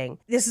ending,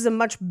 this is a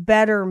much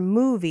better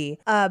movie.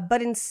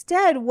 But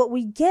instead, what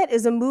we get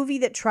is a movie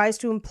that tries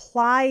to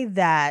imply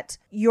that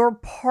your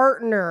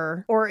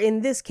partner, or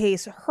in this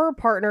case, her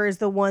partner, is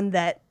the one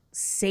that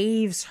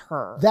saves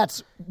her.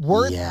 That's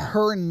worth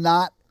her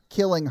not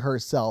killing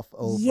herself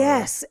over.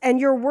 Yes, and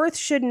your worth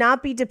should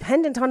not be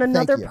dependent on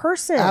another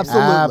person.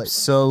 Absolutely.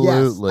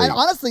 Yes. And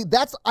honestly,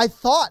 that's, I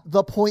thought,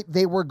 the point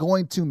they were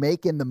going to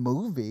make in the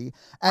movie.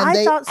 And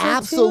they thought so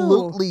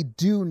absolutely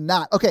do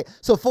not. Okay,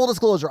 so full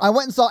disclosure, I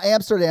went and saw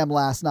Amsterdam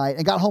last night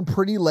and got home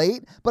pretty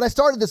late, but I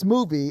started this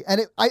movie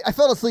and I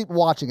fell asleep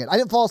watching it. I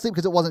didn't fall asleep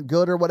because it wasn't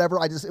good or whatever.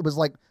 It was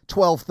like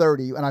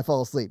 12:30 and I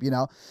fell asleep,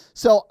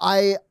 So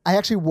I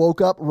actually woke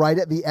up right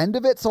at the end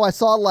of it. So I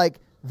saw like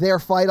their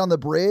fight on the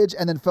bridge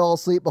and then fell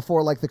asleep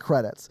before like the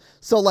credits.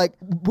 So like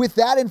with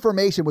that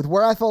information, with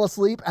where I fell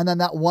asleep and then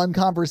that one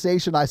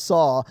conversation I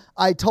saw,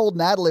 I told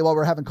Natalie while we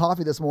were having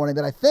coffee this morning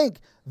that I think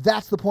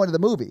that's the point of the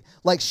movie.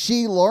 Like,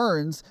 she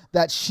learns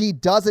that she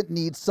doesn't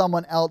need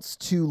someone else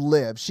to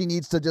live. She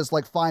needs to just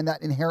like find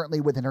that inherently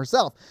within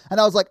herself. And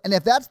I was like, and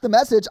if that's the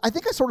message, I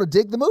think I sort of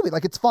dig the movie.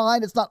 Like, it's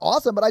fine. It's not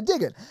awesome, but I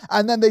dig it.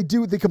 And then they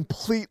do the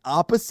complete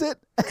opposite.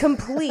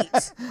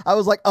 I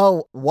was like,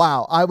 oh,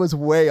 wow. I was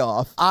way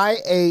off. I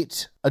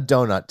ate a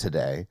donut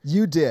today.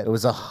 You did. It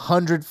was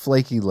 100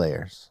 flaky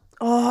layers.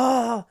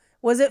 Oh,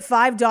 was it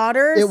 5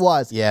 daughters? It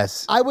was.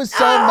 Yes. I was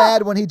so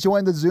mad when he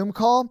joined the Zoom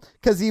call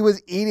because he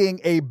was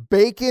eating a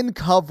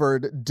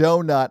bacon-covered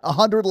donut,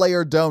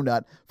 100-layer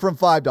donut from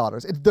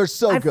 $5. They're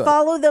so good. I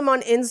follow them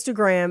on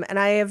Instagram, and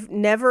I have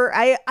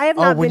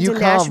not been to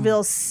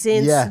Nashville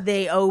since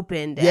they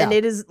opened, and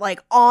it is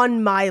like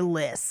on my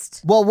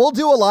list. Well, we'll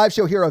do a live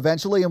show here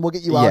eventually, and we'll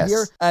get you out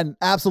here, and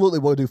absolutely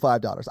we'll do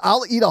 $5.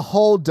 I'll eat a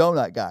whole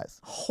donut, guys.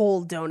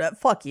 Whole donut.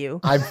 Fuck you.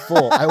 I'm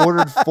full. I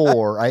ordered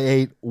 4. I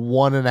ate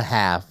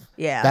 1.5.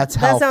 Yeah, that's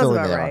how that sounds filling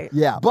about they right. are.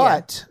 Yeah,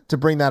 but to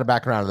bring that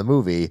back around to the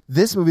movie,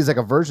 this movie is like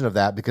a version of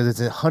that because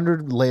it's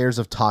 100 layers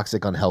of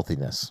toxic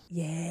unhealthiness.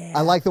 Yeah,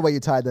 I like the way you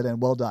tied that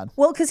in. Well done.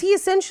 Well, because he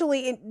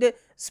essentially,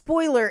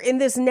 spoiler, in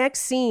this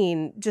next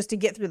scene, just to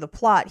get through the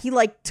plot, he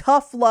like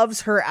tough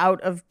loves her out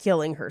of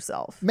killing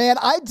herself. Man,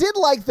 I did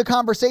like the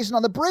conversation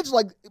on the bridge,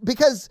 like,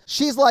 because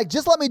she's like,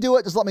 just let me do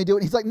it. Just let me do it.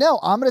 And he's like, no,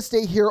 I'm going to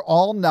stay here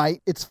all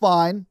night. It's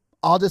fine.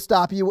 I'll just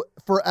stop you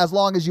for as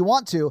long as you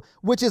want to,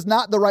 which is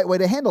not the right way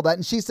to handle that.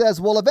 And she says,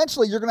 well,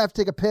 eventually you're going to have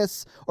to take a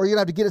piss or you're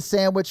going to have to get a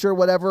sandwich or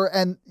whatever.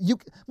 And you,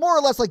 more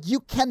or less, like,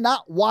 you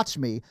cannot watch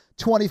me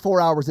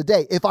 24 hours a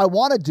day. If I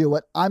want to do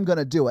it, I'm going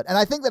to do it. And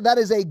I think that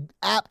is a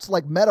apt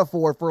like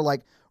metaphor for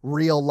like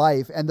real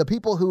life. And the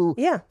people who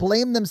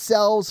blame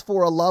themselves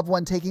for a loved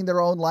one taking their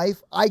own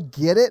life, I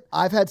get it.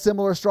 I've had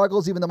similar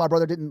struggles, even though my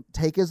brother didn't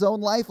take his own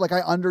life. Like,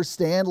 I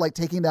understand like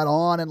taking that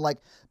on and like,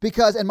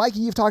 because, and Mikey,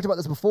 you've talked about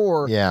this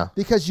before. Yeah.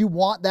 Because you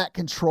want that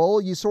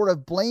control, you sort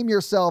of blame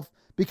yourself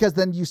because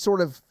then you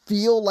sort of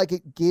feel like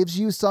it gives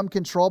you some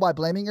control by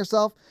blaming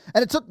yourself.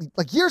 And it took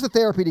like years of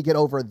therapy to get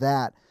over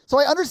that. So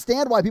I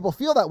understand why people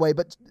feel that way,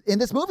 but in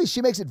this movie,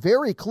 she makes it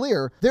very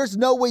clear there's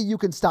no way you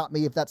can stop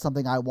me if that's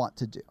something I want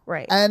to do.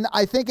 Right. And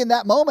I think in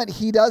that moment,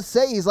 he does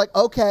say, he's like,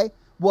 okay,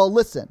 well,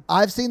 listen,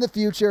 I've seen the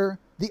future.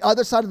 The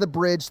other side of the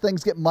bridge,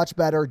 things get much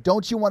better.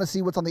 Don't you want to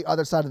see what's on the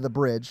other side of the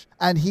bridge?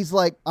 And he's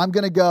like, I'm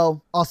going to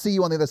go. I'll see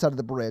you on the other side of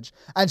the bridge.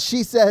 And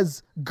she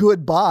says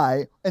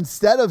goodbye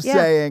instead of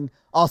saying,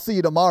 I'll see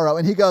you tomorrow.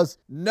 And he goes,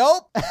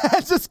 nope.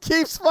 And just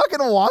keeps fucking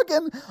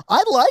walking.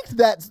 I liked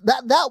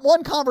that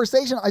one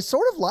conversation. I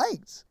sort of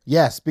liked.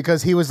 Yes,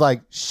 because he was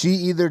like, she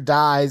either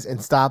dies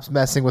and stops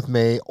messing with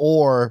me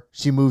or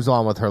she moves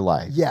on with her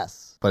life.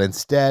 Yes. But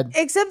instead,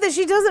 Except that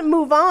she doesn't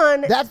move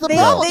on. That's the they,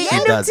 problem. They She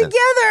end up doesn't.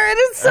 together, and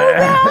it's so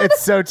bad.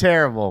 it's so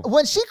terrible.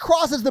 When she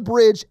crosses the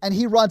bridge and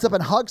he runs up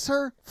and hugs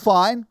her,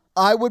 fine.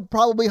 I would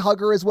probably hug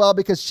her as well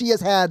because she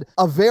has had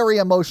a very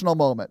emotional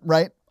moment,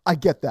 right? I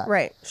get that.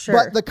 Right, sure.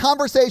 But the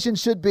conversation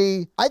should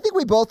be, I think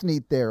we both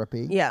need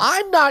therapy. Yeah.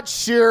 I'm not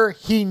sure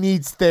he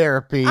needs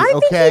therapy, I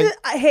okay? think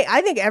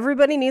I think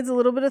everybody needs a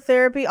little bit of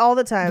therapy all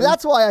the time.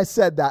 That's why I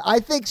said that. I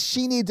think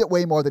she needs it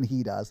way more than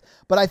he does.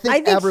 But I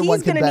think everyone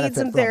he's can gonna benefit need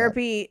some from it.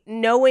 therapy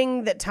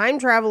knowing that time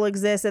travel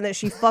exists and that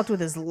she fucked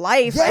with his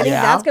life. I think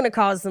Yeah. that's going to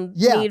cause some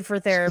need for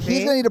therapy.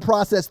 He's going to need to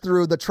process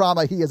through the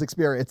trauma he has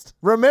experienced.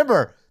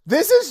 Remember,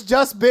 this has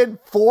just been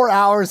 4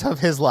 hours of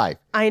his life.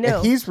 I know.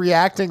 And he's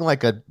reacting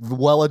like a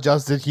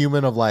well-adjusted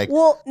human of like,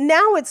 Well,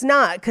 now it's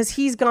not because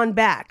he's gone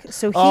back.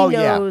 So he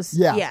knows.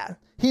 Yeah.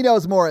 He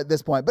knows more at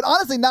this point. But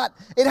honestly,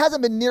 it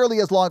hasn't been nearly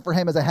as long for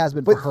him as it has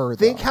been for her.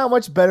 think though. how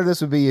much better this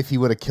would be if he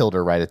would have killed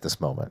her right at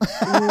this moment.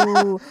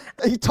 Ooh.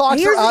 He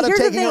talks Here's her out the- of here's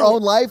the taking her thing.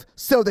 own life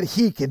so that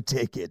he can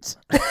take it.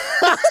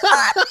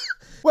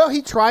 Well,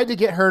 he tried to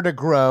get her to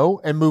grow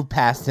and move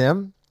past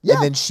him. Yeah.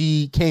 And then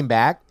she came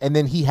back and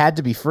then he had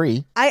to be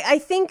free. I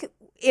think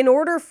in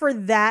order for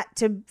that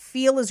to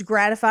feel as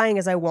gratifying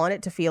as I want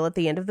it to feel at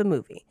the end of the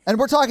movie. And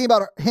we're talking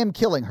about him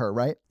killing her,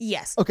 right?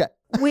 Yes. Okay.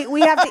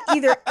 We have to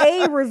either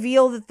A,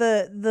 reveal that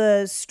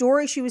the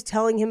story she was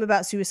telling him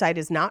about suicide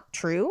is not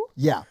true.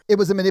 Yeah. It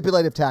was a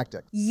manipulative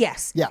tactic.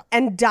 Yes. Yeah.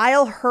 And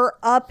dial her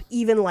up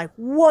even like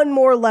one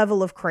more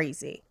level of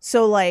crazy.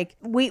 So like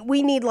we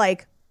need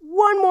like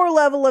one more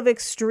level of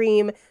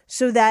extreme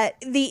so that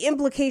the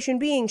implication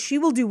being she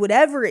will do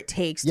whatever it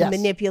takes to Yes.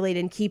 manipulate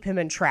and keep him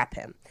and trap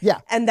him. Yeah.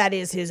 And that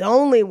is his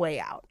only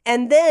way out.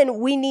 And then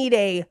we need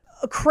a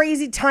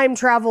crazy time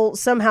travel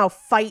somehow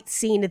fight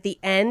scene at the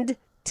end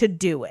to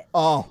do it.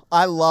 Oh,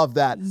 I love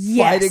that.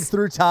 Yes. Fighting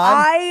through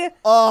time.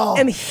 I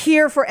am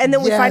here for, and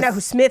then we find Yes. out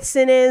who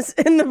Smithson is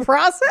in the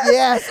process.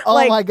 Yes. Oh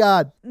Like, my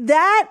God.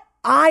 That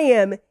I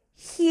am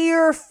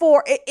here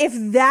for. If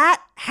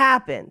that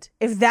happened,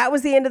 if that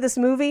was the end of this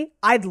movie,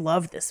 I'd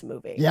love this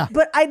movie. Yeah.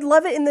 But I'd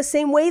love it in the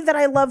same way that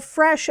I love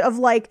Fresh, of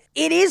like,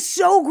 it is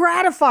so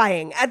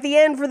gratifying at the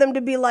end for them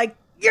to be like,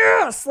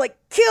 yes, like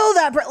kill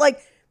that.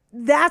 Like,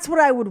 that's what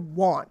I would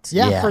want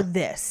for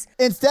this.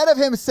 Instead of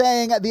him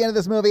saying at the end of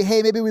this movie,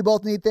 hey, maybe we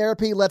both need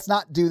therapy, let's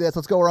not do this,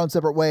 let's go our own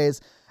separate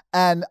ways.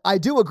 And I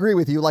do agree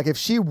with you. Like, if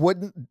she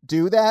wouldn't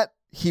do that,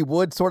 he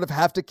would sort of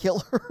have to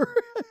kill her.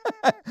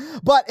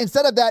 But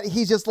instead of that,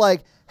 he's just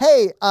like,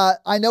 hey,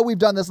 I know we've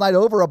done this night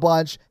over a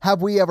bunch.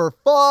 Have we ever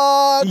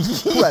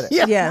fucked? Credit.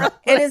 Yeah.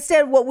 And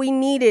instead, what we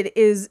needed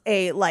is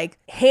a like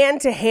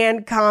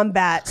hand-to-hand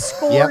combat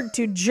scored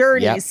to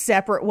journeys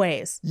separate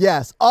ways.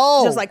 Yes.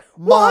 Oh, Just like,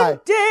 my. one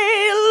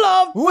day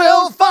love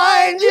We'll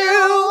find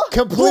you.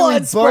 Completely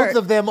Blood both spurt.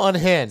 of them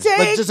unhinged. Take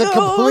Like just a those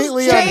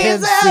completely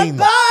chains unhinged and scene.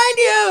 find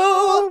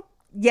you.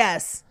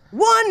 Yes.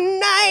 One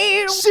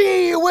night.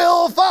 She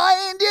will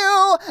find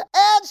you,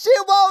 and she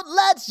won't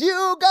let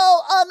you go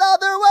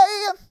another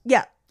way.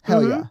 Yeah.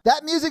 Hell yeah.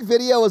 That music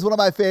video is one of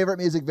my favorite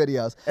music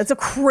videos. It's a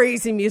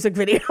crazy music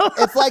video.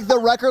 It's like the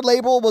record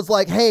label was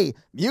like, hey,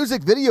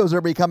 music videos are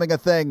becoming a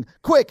thing.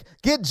 Quick,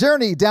 get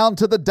Journey down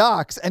to the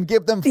docks and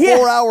give them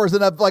 4 hours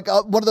in one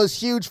of those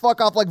huge fuck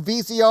off like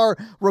VCR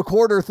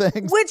recorder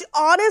things. Which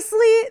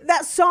honestly,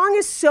 that song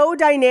is so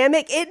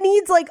dynamic. It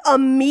needs like a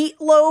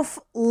Meatloaf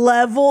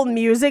level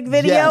music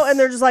video. Yes. And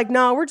they're just like,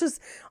 no, we're just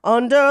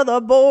under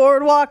the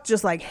boardwalk,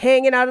 just like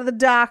hanging out of the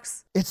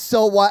docks. It's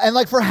so wild. And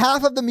like for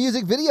half of the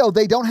music video,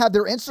 they don't have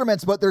their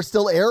instruments, but they're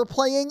still air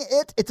playing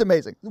it. It's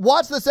amazing.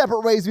 Watch the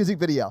Separate Ways music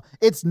video.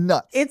 It's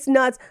nuts. It's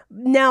nuts.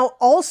 Now,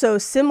 also,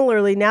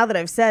 similarly, now that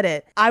I've said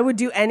it, I would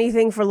do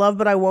anything for love,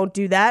 but I won't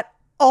do that.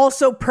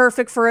 Also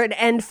perfect for an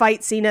end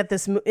fight scene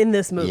in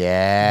this movie.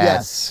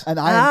 Yes. And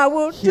I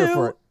will here for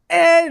do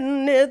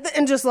it.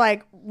 and just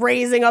like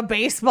raising a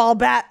baseball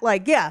bat.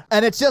 Like, yeah.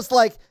 And it's just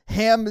like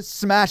him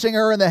smashing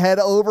her in the head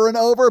over and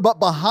over, but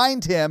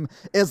behind him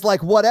is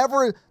like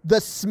whatever the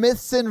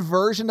Smithson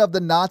version of the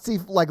Nazi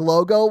like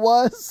logo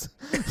was.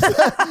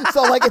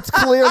 So like it's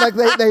clear like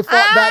they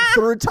fought back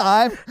through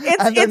time.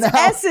 It's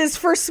S's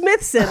for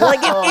Smithson. Like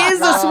it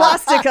is a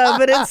swastika,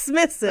 but it's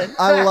Smithson.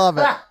 I love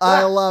it.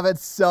 I love it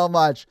so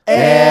much.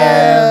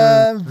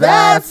 And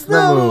that's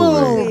the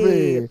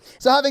movie.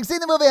 So having seen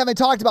the movie, having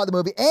talked about the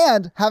movie,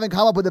 and having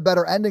come up with a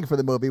better ending for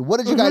the movie, what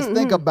did you guys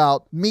think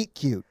about Meet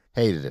Cute?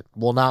 Hated it.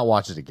 Will not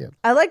watch it again.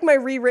 I like my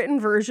rewritten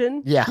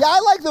version. Yeah. Yeah, I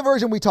like the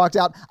version we talked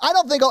out. I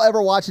don't think I'll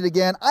ever watch it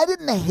again. I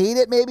didn't hate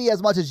it maybe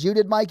as much as you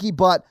did, Mikey,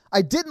 but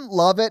I didn't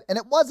love it. And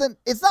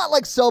it's not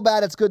like so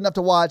bad it's good enough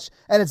to watch.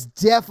 And it's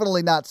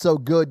definitely not so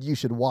good you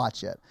should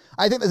watch it.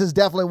 I think this is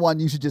definitely one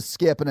you should just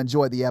skip and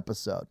enjoy the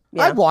episode.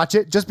 Yeah. I'd watch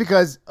it just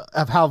because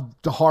of how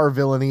horror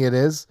villainy it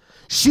is.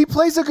 She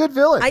plays a good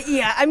villain.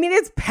 I mean,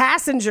 it's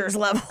Passengers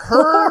level.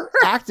 Her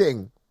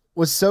acting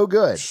was so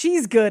good.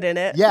 She's good in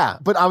it. Yeah,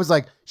 but I was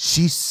like,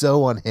 she's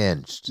so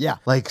unhinged. Yeah.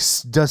 Like,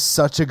 does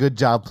such a good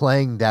job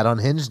playing that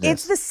unhingedness.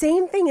 It's the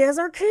same thing as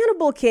our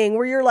Cannibal King,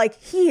 where you're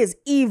like, he is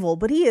evil,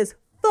 but he is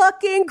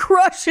fucking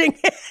crushing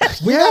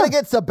it. We gotta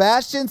get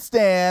Sebastian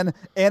Stan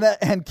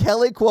and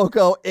Kelly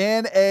Cuoco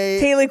in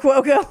a Kaylee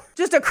Cuoco,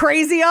 just a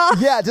crazy off.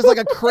 yeah, just like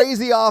a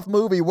crazy off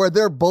movie where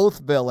they're both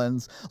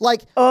villains.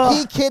 Like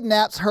he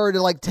kidnaps her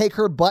to like take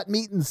her butt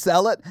meat and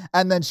sell it,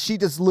 and then she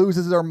just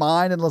loses her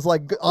mind and was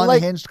like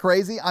unhinged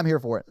crazy. I'm here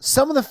for it.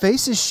 Some of the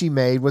faces she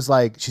made was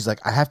like, she's like,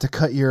 I have to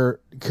cut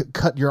your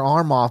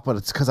arm off, but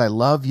it's because I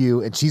love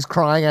you, and she's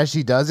crying as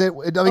she does it.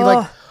 I mean,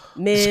 like,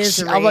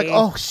 misery. I'm like,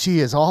 oh, she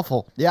is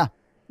awful. Yeah.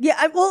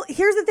 Yeah, well,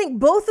 here's the thing.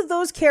 Both of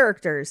those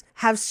characters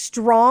have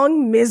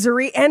strong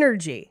misery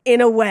energy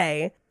in a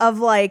way of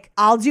like,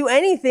 I'll do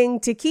anything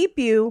to keep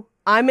you.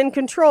 I'm in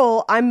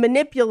control. I'm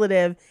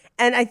manipulative.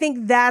 And I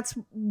think that's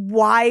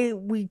why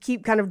we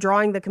keep kind of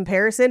drawing the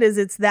comparison is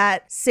it's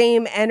that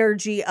same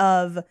energy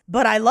of,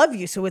 but I love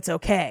you, so it's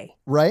okay.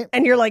 Right?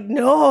 And you're like,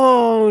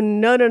 no,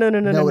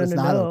 it's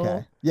not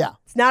okay. Yeah.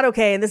 It's not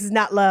okay, and this is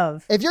not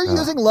love. If you're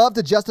using love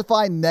to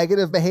justify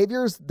negative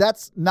behaviors,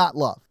 that's not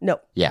love.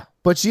 No. Yeah.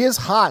 But she is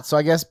hot, so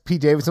I guess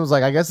Pete Davidson was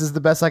like, I guess this is the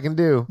best I can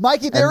do.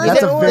 Mikey, there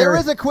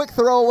is a quick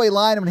throwaway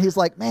line when he's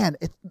like, man,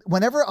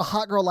 whenever a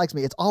hot girl likes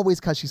me, it's always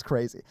because she's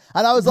crazy.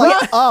 And I was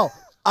like, oh,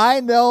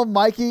 I know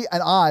Mikey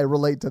and I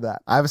relate to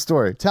that. I have a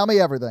story. Tell me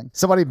everything.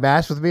 Somebody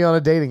matched with me on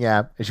a dating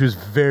app, and she was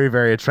very,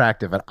 very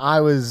attractive. And I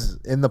was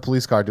in the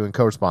police car doing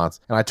co-response,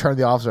 and I turned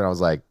to the officer, and I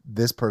was like,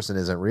 this person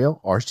isn't real,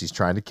 or she's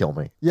trying to kill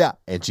me. Yeah.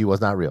 And she was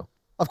not real.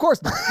 Of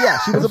course not. Yeah,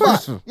 she was a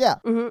bot. Yeah.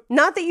 Mm-hmm.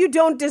 Not that you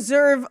don't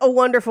deserve a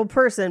wonderful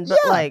person,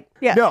 but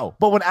No,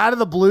 but when out of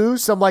the blue,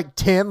 some like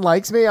 10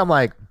 likes me, I'm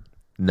like,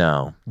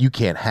 no, you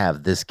can't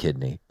have this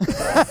kidney.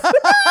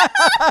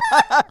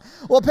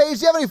 Well, Paige,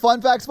 do you have any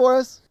fun facts for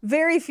us?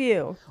 Very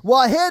few.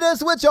 Well, hit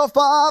us with your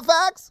fun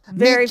facts.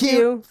 Very Meet cute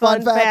few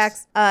fun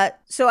facts.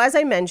 So as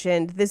I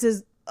mentioned, this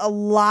is a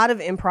lot of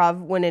improv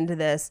went into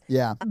this.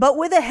 Yeah. But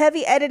with a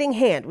heavy editing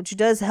hand, which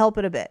does help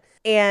it a bit.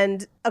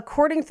 And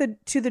according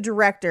to the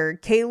director,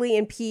 Kaylee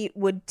and Pete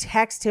would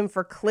text him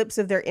for clips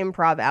of their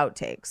improv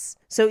outtakes.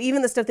 So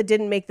even the stuff that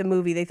didn't make the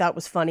movie, they thought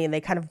was funny and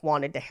they kind of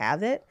wanted to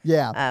have it.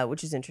 Yeah.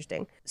 Which is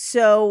interesting.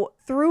 So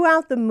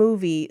throughout the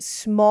movie,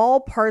 small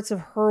parts of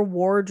her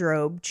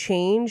wardrobe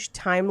change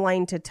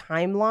timeline to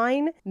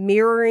timeline,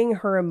 mirroring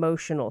her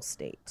emotional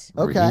state.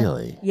 Okay.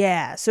 Really?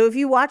 Yeah. So if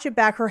you watch it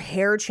back, her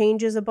hair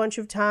changes a bunch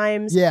of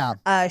times. Yeah.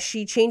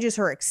 She changes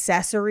her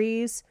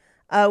accessories,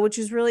 which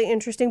is really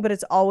interesting, but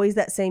it's always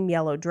that same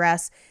yellow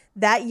dress.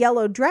 That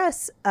yellow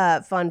dress,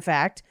 fun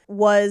fact,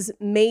 was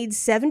made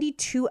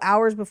 72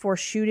 hours before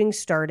shooting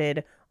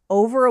started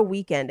over a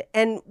weekend.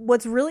 And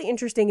what's really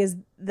interesting is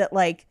that,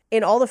 like,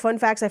 in all the fun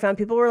facts I found,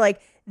 people were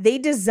like, they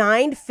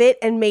designed, fit,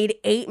 and made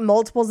 8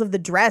 multiples of the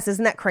dress.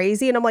 Isn't that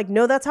crazy? And I'm like,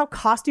 no, that's how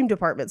costume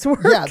departments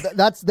work. Yeah,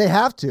 they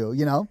have to,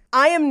 you know?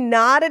 I am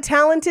not a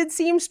talented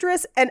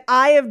seamstress, and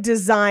I have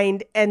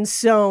designed and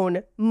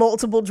sewn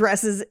multiple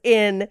dresses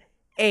in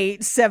a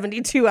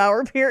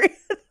 72-hour period.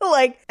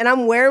 And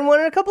I'm wearing one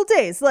in a couple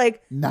days.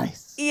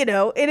 Nice. You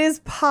know, it is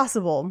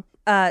possible.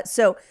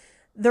 So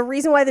the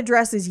reason why the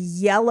dress is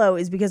yellow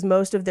is because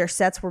most of their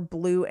sets were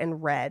blue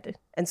and red.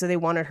 And so they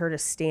wanted her to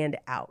stand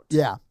out.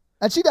 Yeah.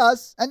 And she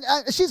does. And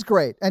she's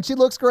great. And she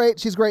looks great.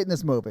 She's great in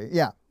this movie.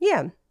 Yeah.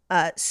 Yeah.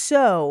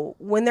 So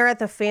when they're at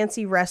the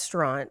fancy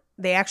restaurant,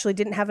 they actually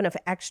didn't have enough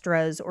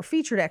extras or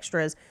featured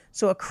extras.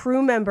 So a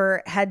crew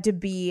member had to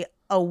be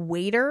a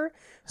waiter.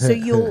 So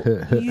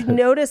you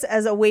notice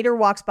as a waiter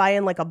walks by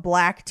in like a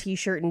black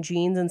t-shirt and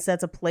jeans and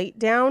sets a plate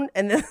down,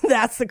 and then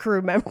that's the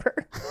crew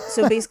member.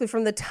 So basically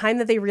from the time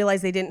that they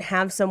realized they didn't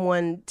have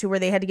someone to where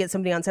they had to get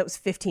somebody on set was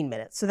 15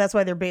 minutes. So that's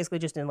why they're basically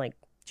just in like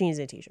jeans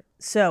and a t-shirt.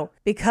 So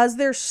because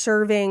they're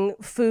serving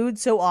food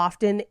so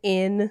often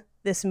in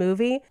this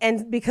movie,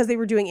 and because they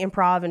were doing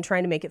improv and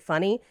trying to make it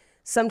funny,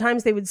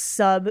 sometimes they would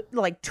sub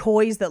like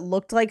toys that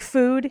looked like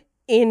food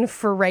in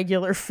for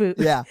regular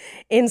food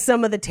in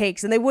some of the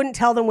takes. And they wouldn't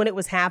tell them when it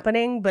was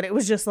happening, but it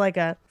was just like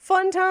a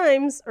fun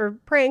times or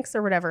pranks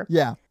or whatever.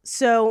 Yeah.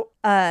 So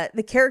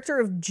the character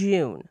of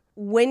June,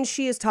 when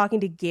she is talking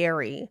to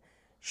Gary,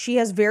 she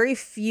has very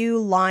few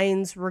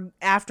lines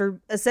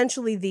after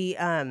essentially the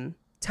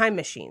time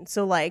machine.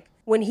 So like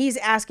when he's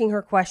asking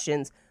her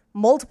questions,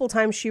 multiple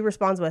times she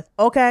responds with,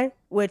 okay,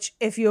 which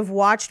if you have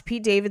watched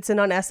Pete Davidson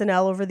on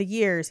SNL over the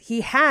years,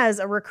 he has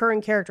a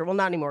recurring character. Well,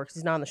 not anymore because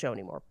he's not on the show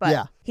anymore,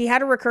 but he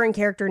had a recurring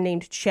character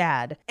named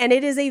Chad. And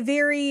it is a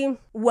very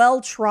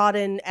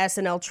well-trodden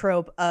SNL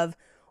trope of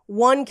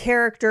one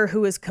character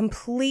who is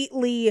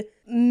completely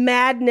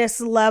madness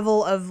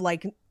level of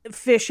like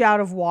fish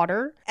out of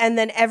water, and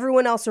then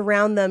everyone else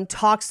around them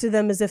talks to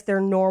them as if they're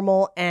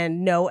normal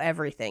and know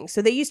everything.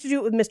 So they used to do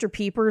it with Mr.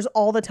 Peepers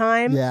all the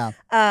time,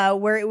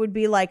 where it would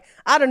be like,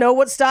 I don't know,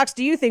 what stocks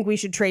do you think we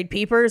should trade,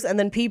 Peepers? And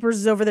then Peepers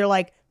is over there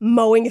like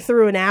mowing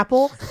through an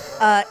apple.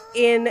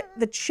 In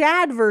the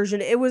Chad version,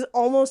 it was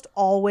almost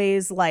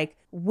always like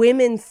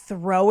women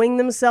throwing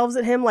themselves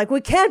at him like,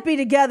 we can't be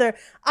together,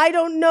 I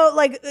don't know,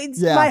 like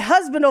my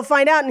husband will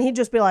find out, and he'd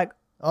just be like,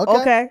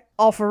 okay,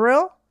 all for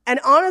real? And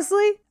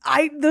honestly,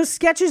 those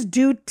sketches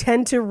do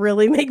tend to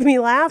really make me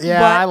laugh. Yeah,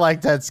 but I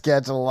like that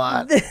sketch a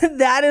lot.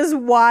 That is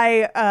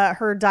why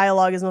her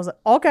dialogue is most like,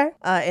 okay,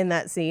 in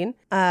that scene.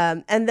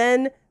 And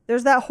then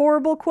there's that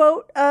horrible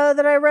quote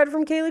that I read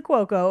from Kaylee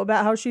Cuoco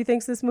about how she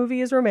thinks this movie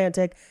is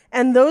romantic.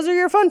 And those are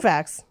your fun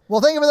facts.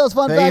 Well, thank you for those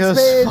fun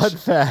facts, Paige. Fun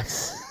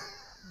facts.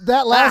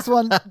 That last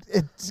one,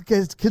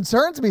 it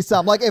concerns me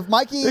some. Like if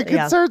Mikey... It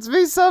concerns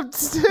me some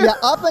too. Yeah,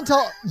 up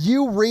until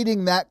you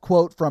reading that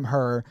quote from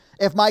her,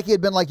 if Mikey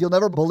had been like, you'll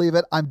never believe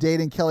it, I'm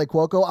dating Kelly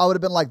Cuoco, I would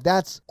have been like,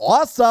 that's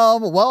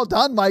awesome. Well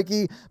done,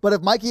 Mikey. But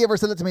if Mikey ever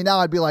said it to me now,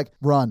 I'd be like,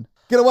 run.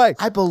 Get away.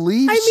 I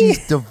believe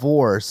she's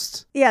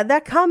divorced. Yeah,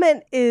 that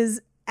comment is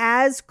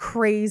as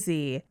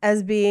crazy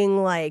as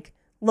being like,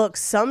 look,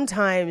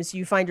 sometimes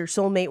you find your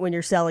soulmate when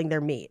you're selling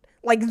their meat.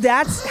 Like,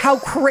 that's how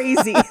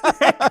crazy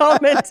that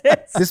comment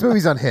is. This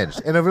movie's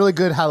unhinged in a really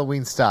good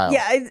Halloween style.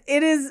 Yeah,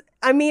 it is.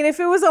 I mean, if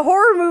it was a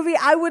horror movie,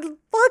 I would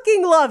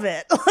fucking love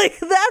it. Like,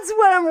 that's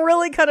what I'm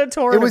really kind of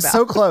torn about. It was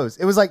so close.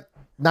 It was like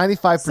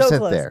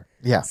 95% there.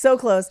 Yeah. So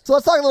close. So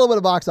let's talk a little bit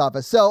of box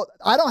office. So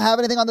I don't have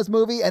anything on this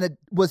movie, and it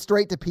was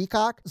straight to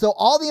Peacock. So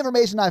all the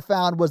information I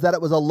found was that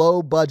it was a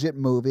low-budget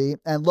movie,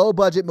 and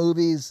low-budget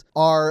movies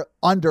are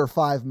under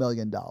 $5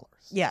 million.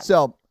 Yeah.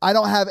 So I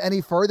don't have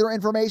any further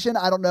information.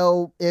 I don't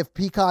know if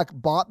Peacock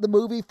bought the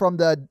movie from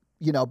the,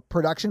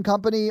 production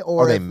company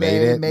or they if made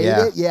they it. made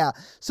it. Yeah.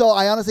 So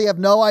I honestly have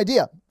no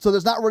idea. So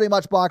there's not really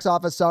much box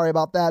office. Sorry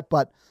about that.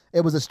 But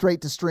it was a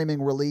straight to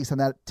streaming release, and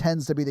that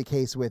tends to be the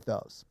case with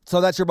those.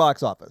 So that's your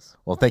box office.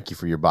 Well, thank you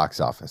for your box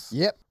office.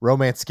 Yep.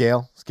 Romance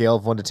scale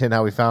of 1 to 10,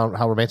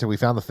 how romantic we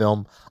found the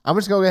film. I'm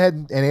just going to go ahead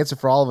and answer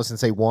for all of us and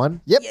say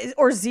 1. Yep.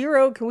 Or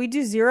 0. Can we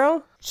do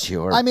 0?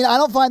 Sure. I mean, I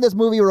don't find this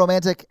movie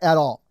romantic at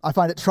all. I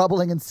find it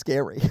troubling and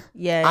scary.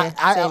 Yeah.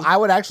 I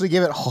would actually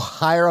give it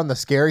higher on the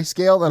scary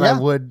scale than I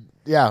would.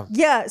 Yeah.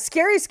 Yeah.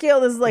 Scary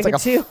scale is like,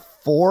 it's a 2.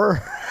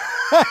 4.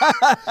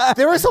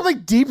 There was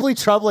something deeply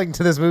troubling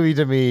to this movie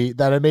to me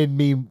that it made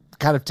me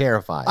kind of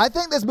terrified. I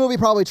think this movie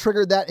probably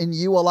triggered that in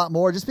you a lot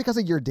more just because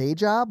of your day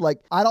job. Like,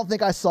 I don't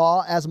think I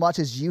saw as much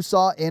as you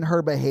saw in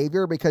her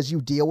behavior because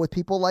you deal with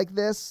people like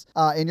this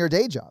in your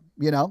day job,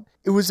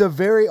 It was a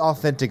very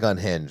authentic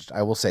Unhinged,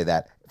 I will say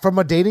that. From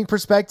a dating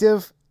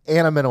perspective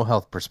and a mental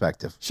health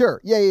perspective. Sure.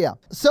 Yeah.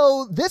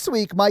 So this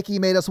week, Mikey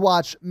made us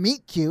watch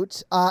Meet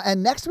Cute,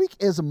 and next week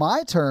is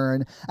my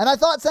turn. And I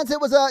thought since it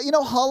was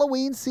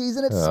Halloween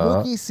season, it's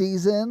spooky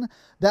season,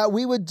 that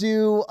we would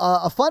do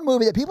a fun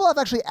movie that people have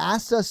actually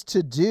asked us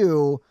to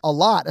do a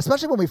lot,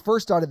 especially when we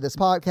first started this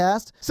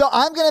podcast. So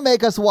I'm going to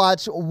make us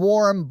watch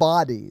Warm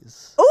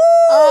Bodies. Ooh,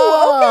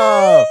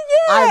 okay,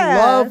 yeah. I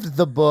loved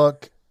the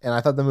book, and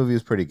I thought the movie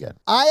was pretty good.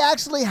 I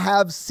actually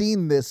have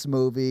seen this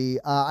movie.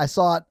 I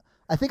saw it,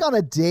 I think, on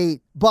a date,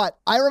 but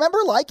I remember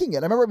liking it.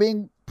 I remember it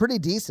being pretty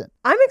decent.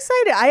 I'm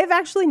excited. I have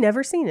actually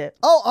never seen it.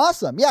 Oh,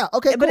 awesome. Yeah.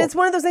 Okay, But cool. it's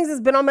one of those things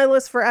that's been on my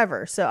list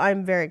forever, so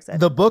I'm very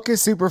excited. The book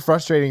is super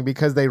frustrating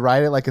because they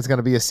write it like it's going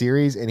to be a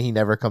series, and he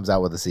never comes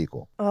out with a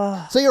sequel.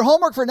 So your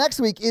homework for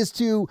next week is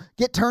to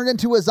get turned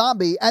into a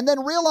zombie and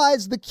then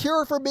realize the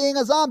cure for being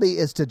a zombie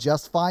is to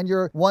just find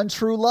your one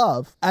true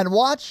love and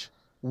watch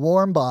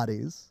Warm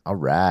Bodies. All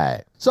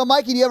right. So,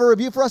 Mikey, do you have a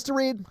review for us to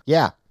read?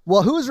 Yeah.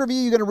 Well, whose review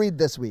are you going to read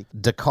this week?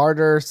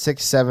 Decarter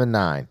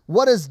 679.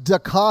 What does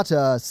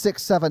Dakota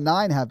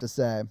 679 have to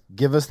say?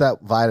 Give us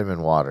that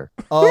vitamin water.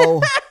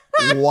 Oh,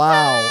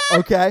 wow.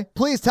 Okay.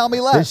 Please tell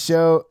me less. This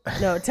show...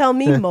 No, tell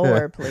me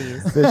more,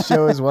 please. This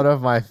show is one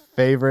of my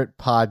favorite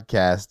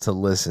podcasts to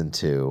listen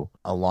to,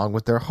 along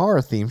with their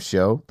horror-themed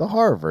show, The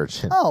Horror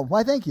Virgin. Oh,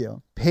 why, thank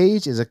you.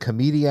 Paige is a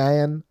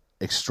comedian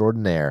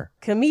extraordinaire.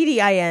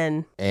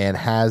 Comedian. And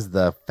has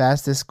the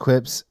fastest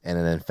quips and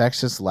an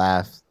infectious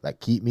laugh that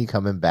keep me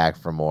coming back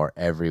for more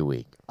every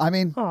week. I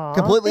mean, Aw,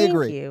 completely thank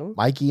agree. you.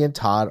 Mikey and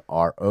Todd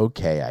are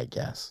okay, I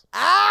guess.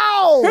 Ow!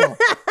 Wow.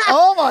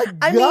 Oh my God.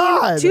 I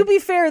mean, to be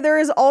fair, there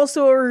is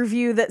also a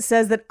review that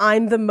says that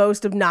I'm the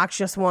most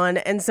obnoxious one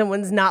and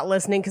someone's not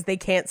listening because they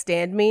can't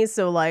stand me.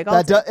 So, like,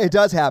 it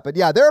does happen.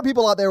 Yeah, there are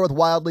people out there with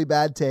wildly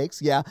bad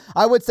takes. Yeah,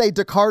 I would say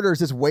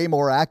DeCarter's is way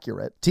more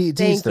accurate. Teach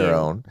their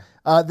own.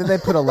 Then they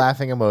put a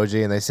laughing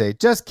emoji and they say,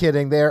 just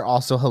kidding. They're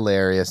also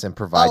hilarious and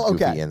provide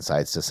goofy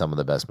insights to some of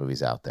the best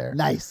movies out there.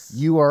 Nice.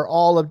 You are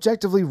all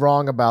objectively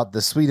wrong about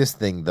the sweetest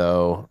thing,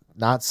 though.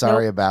 Not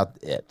sorry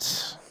about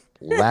it.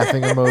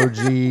 Laughing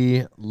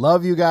emoji.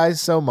 Love you guys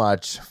so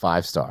much.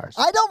 5 stars.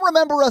 I don't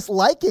remember us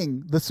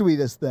liking the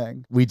sweetest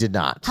thing. We did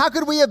not. How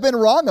could we have been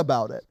wrong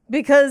about it?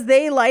 Because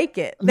they like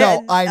it.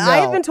 No, I know.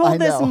 I've been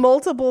told this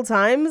multiple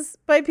times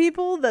by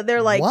people that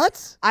they're like,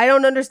 what? I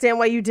don't understand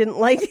why you didn't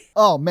like it.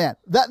 Oh, man.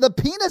 The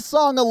penis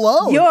song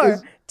alone.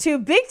 You're too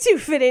big to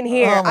fit in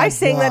here. Oh, my I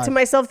sang that God. to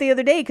myself the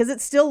other day because it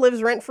still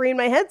lives rent-free in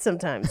my head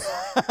sometimes.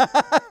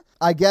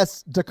 I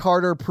guess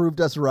DeCarter proved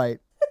us right.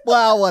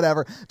 Well,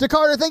 whatever.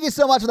 DeCarter, thank you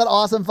so much for that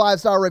awesome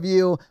 5-star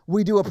review.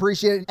 We do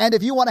appreciate it. And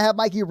if you want to have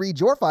Mikey read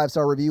your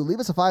 5-star review,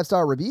 leave us a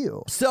 5-star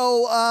review.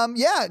 So,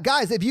 yeah,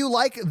 guys, if you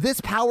like this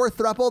power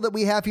throuple that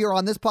we have here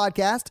on this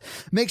podcast,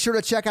 make sure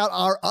to check out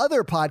our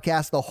other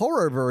podcast, The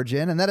Horror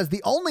Virgin. And that is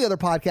the only other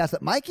podcast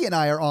that Mikey and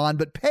I are on.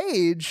 But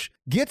Paige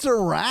gets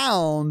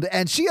around,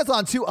 and she is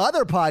on 2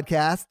 other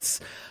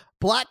podcasts,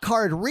 Black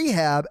Card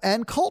Rehab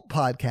and Cult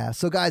Podcast.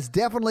 So guys,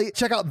 definitely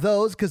check out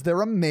those because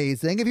they're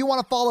amazing. If you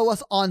want to follow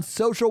us on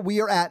social, we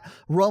are at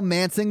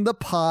Romancing the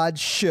Pod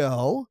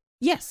Show.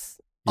 Yes.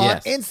 On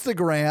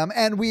Instagram,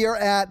 and we are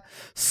at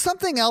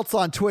something else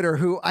on Twitter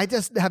who I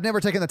just have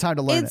never taken the time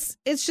to learn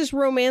It's just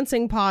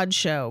Romancing Pod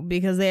Show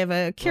because they have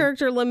a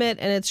character limit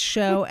and it's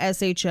show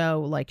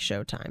SHO like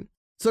Showtime.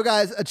 So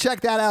guys,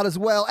 check that out as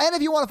well. And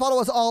if you want to follow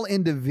us all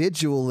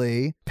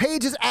individually,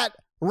 Paige is at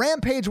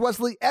Rampage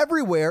Wesley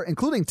everywhere,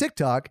 including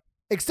TikTok,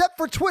 except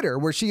for Twitter,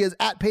 where she is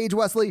at Paige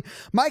Wesley.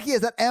 Mikey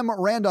is at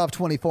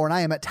MRandolph24, and I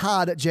am at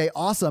Todd J.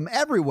 Awesome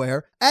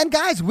everywhere. And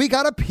guys, we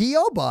got a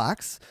P.O.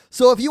 box.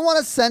 So if you want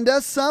to send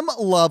us some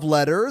love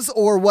letters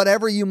or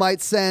whatever you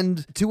might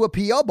send to a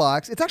P.O.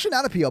 box, it's actually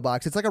not a P.O.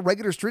 box. It's like a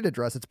regular street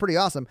address. It's pretty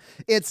awesome.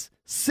 It's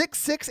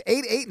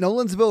 6688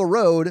 Nolensville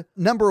Road,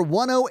 number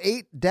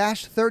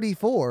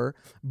 108-34,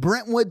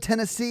 Brentwood,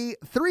 Tennessee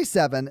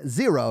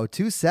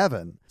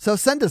 37027. So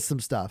send us some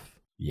stuff.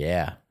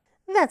 Yeah.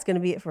 That's going to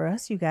be it for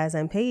us, you guys.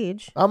 I'm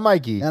Paige. I'm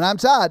Mikey. And I'm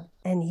Todd.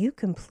 And you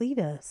complete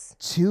us.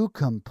 To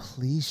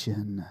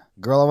completion.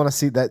 Girl, I want to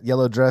see that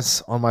yellow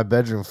dress on my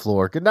bedroom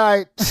floor. Good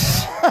night.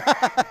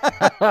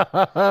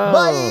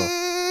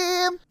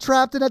 Bye.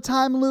 Trapped in a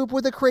time loop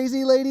with a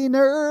crazy lady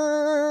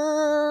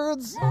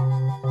nerds.